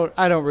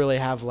don't really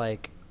have I'm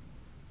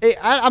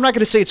not going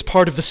to say it's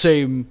part of the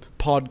same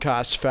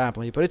podcast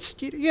family, but it's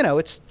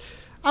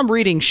I'm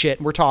reading shit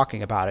and we're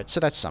talking about it, so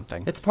that's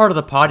something. It's part of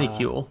the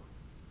podycule.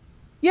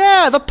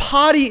 Yeah, the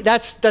potty.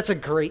 That's a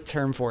great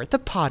term for it. The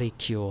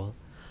podycule.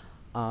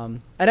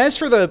 And as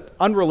for the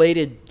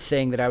unrelated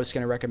thing that I was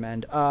going to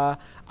recommend,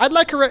 I'd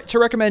like to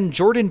recommend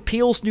Jordan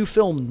Peele's new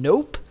film,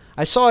 Nope.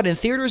 I saw it in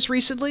theaters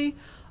recently.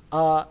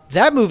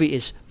 That movie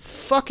is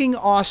fucking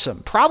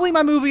awesome. Probably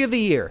my movie of the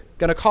year.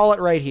 Gonna call it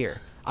right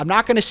here. I'm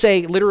not gonna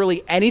say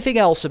literally anything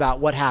else about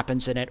what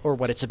happens in it or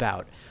what it's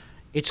about.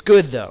 It's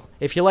good, though.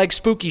 If you like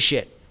spooky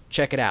shit,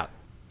 check it out.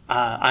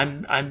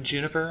 I'm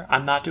Juniper.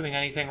 I'm not doing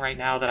anything right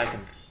now that I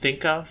can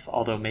think of,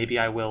 although maybe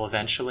I will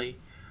eventually.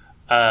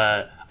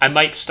 I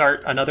might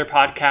start another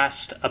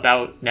podcast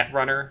about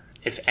Netrunner,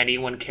 if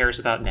anyone cares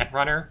about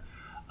Netrunner.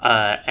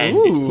 And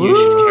you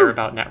should care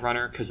about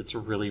Netrunner, because it's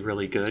really,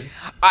 really good.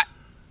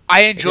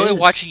 I enjoy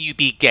watching you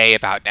be gay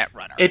about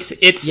Netrunner. It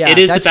is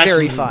the best.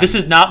 Very fun. This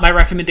is not my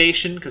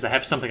recommendation, because I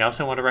have something else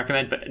I want to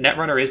recommend, but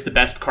Netrunner is the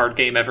best card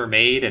game ever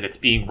made, and it's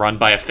being run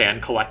by a fan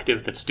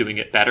collective that's doing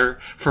it better.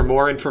 For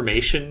more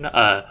information,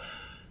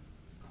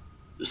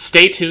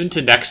 stay tuned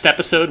to next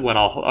episode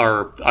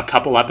or a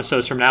couple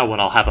episodes from now when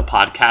I'll have a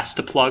podcast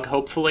to plug,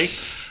 hopefully.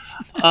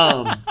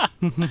 God,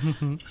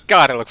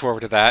 I look forward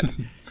to that.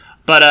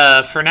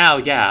 But for now,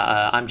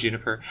 I'm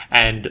Juniper,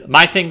 and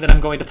my thing that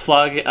I'm going to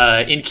plug,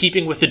 in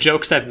keeping with the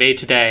jokes I've made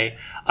today,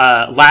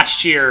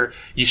 last year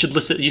you should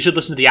listen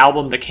to the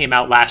album that came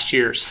out last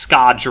year,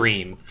 Ska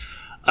Dream,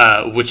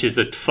 which is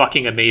a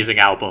fucking amazing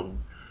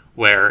album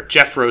where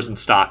Jeff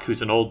Rosenstock,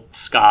 who's an old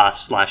ska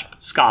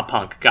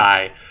punk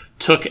guy,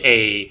 took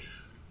a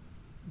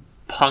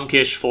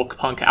punkish folk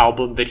punk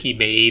album that he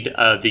made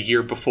the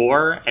year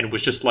before and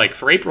was just like,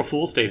 for April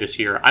Fool's Day this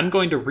year, I'm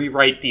going to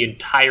rewrite the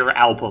entire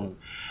album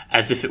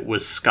as if it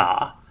was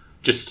ska.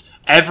 Just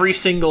every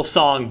single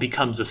song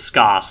becomes a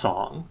ska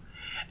song.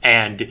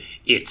 And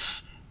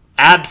it's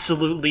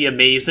absolutely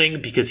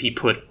amazing because he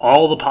put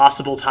all the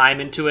possible time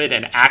into it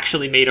and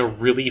actually made a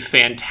really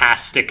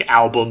fantastic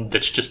album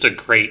that's just a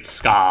great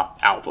ska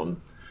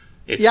album.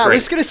 It's great. I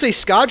was going to say,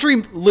 Ska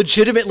Dream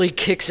legitimately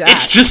kicks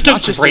ass. It's just a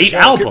great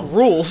album. It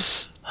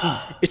rules.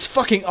 It's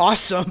fucking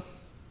awesome.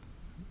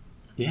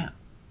 Yeah.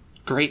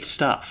 Great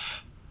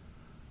stuff.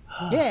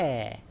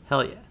 Yeah.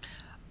 Hell yeah.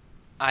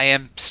 I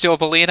am still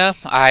Belina.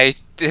 I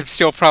am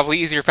still probably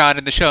easier found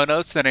in the show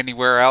notes than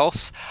anywhere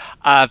else.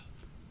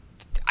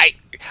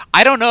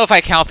 I don't know if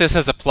I count this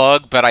as a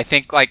plug, but I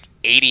think like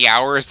 80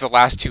 hours the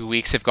last 2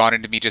 weeks have gone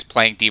into me just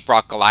playing Deep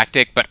Rock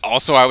Galactic, but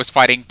also I was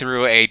fighting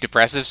through a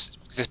depressive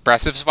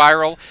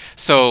spiral,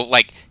 so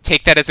like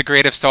take that as a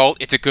grain of salt.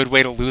 It's a good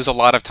way to lose a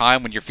lot of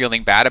time when you're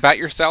feeling bad about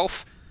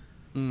yourself.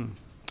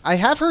 I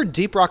have heard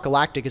Deep Rock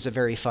Galactic is a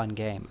very fun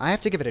game. I have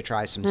to give it a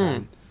try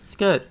sometime. It's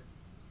good.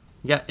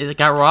 Yeah, it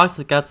got rocks,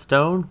 it got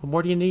stone. What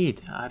more do you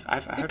need?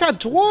 I've It got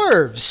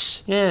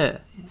dwarves. Yeah,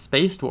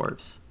 space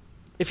dwarves.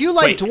 If you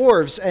like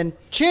dwarves, and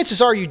chances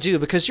are you do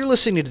because you're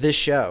listening to this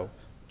show,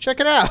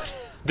 check it out.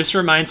 This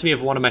reminds me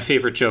of one of my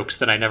favorite jokes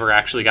that I never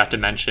actually got to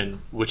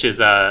mention, which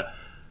is I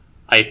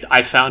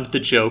found the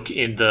joke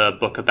in the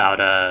book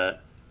about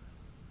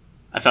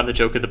I found the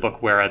joke in the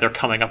book where they're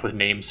coming up with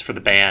names for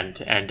the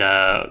band, and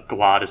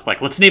Glad is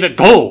like, let's name it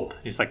Gold.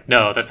 He's like,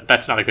 no,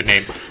 that's not a good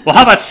name. Well,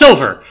 how about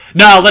Silver?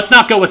 No, let's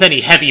not go with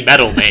any heavy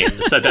metal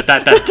names.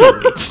 That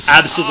killed me.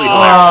 Absolutely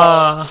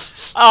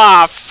hilarious.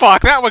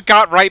 Fuck, that one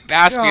got right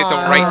past me until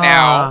right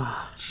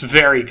now. It's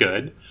very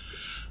good.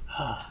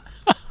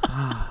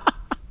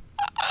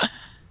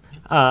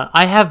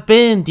 I have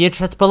been the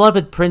internet's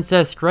beloved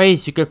Princess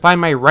Grace. You can find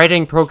my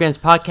writing programs,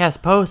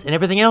 podcast posts, and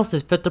everything else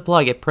is fit to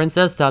plug at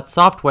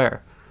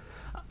princess.software.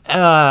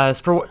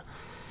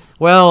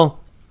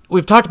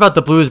 We've talked about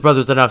the Blues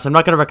Brothers enough, so I'm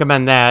not going to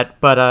recommend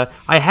that, but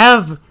I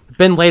have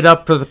been laid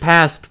up for the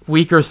past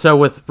week or so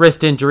with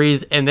wrist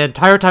injuries, and the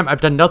entire time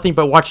I've done nothing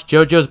but watch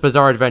JoJo's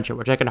Bizarre Adventure,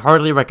 which I can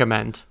hardly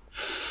recommend.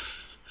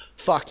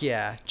 Fuck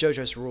yeah,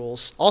 JoJo's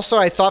rules. Also,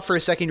 I thought for a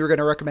second you were going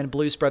to recommend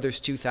Blues Brothers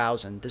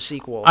 2000, the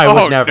sequel. I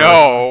would never.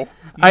 No.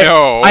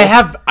 I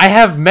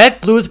have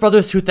met Blues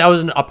Brothers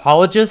 2000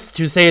 apologists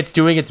who say it's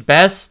doing its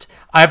best.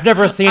 I've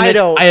never seen it.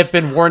 I have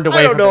been warned away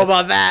from it. I don't know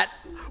about that.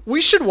 We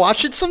should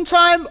watch it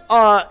sometime.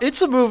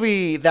 It's a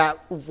movie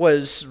that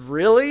was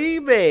really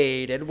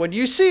made, and when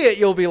you see it,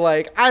 you'll be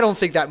like, I don't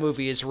think that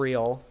movie is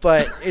real,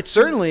 but it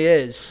certainly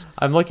is.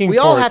 I'm looking We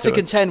forward all have to it.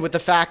 contend with the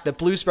fact that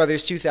Blues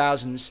Brothers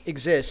 2000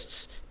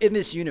 exists in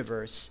this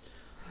universe.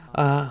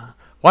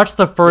 Watch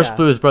the first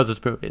Blues Brothers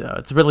movie, though.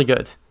 It's really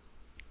good.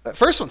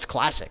 First one's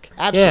classic.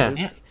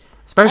 Absolutely. Yeah.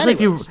 Especially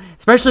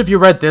if you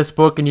read this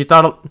book and you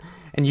thought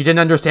and you didn't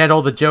understand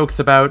all the jokes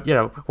about,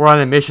 we're on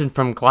a mission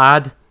from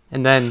Glad,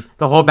 and then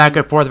the whole back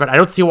and forth about, I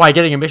don't see why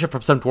getting a mission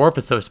from some dwarf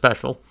is so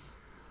special.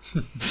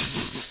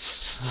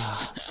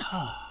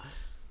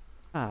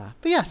 But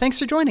yeah, thanks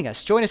for joining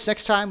us. Join us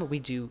next time when we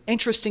do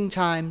Interesting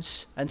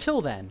Times.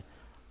 Until then,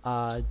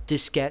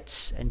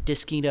 diskettes and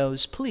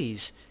diskinos,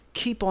 please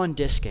keep on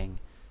disking.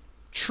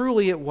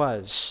 Truly it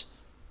was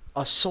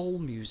a soul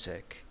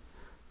music.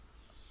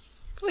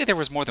 I believe there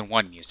was more than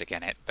one music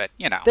in it, but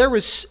There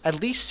was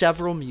at least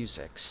several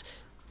musics.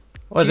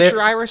 Well,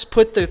 Future Iris,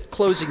 put the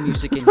closing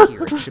music in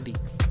here. It should be,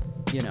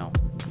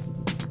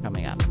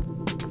 coming up.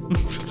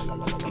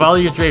 Follow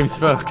your dreams,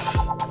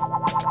 folks.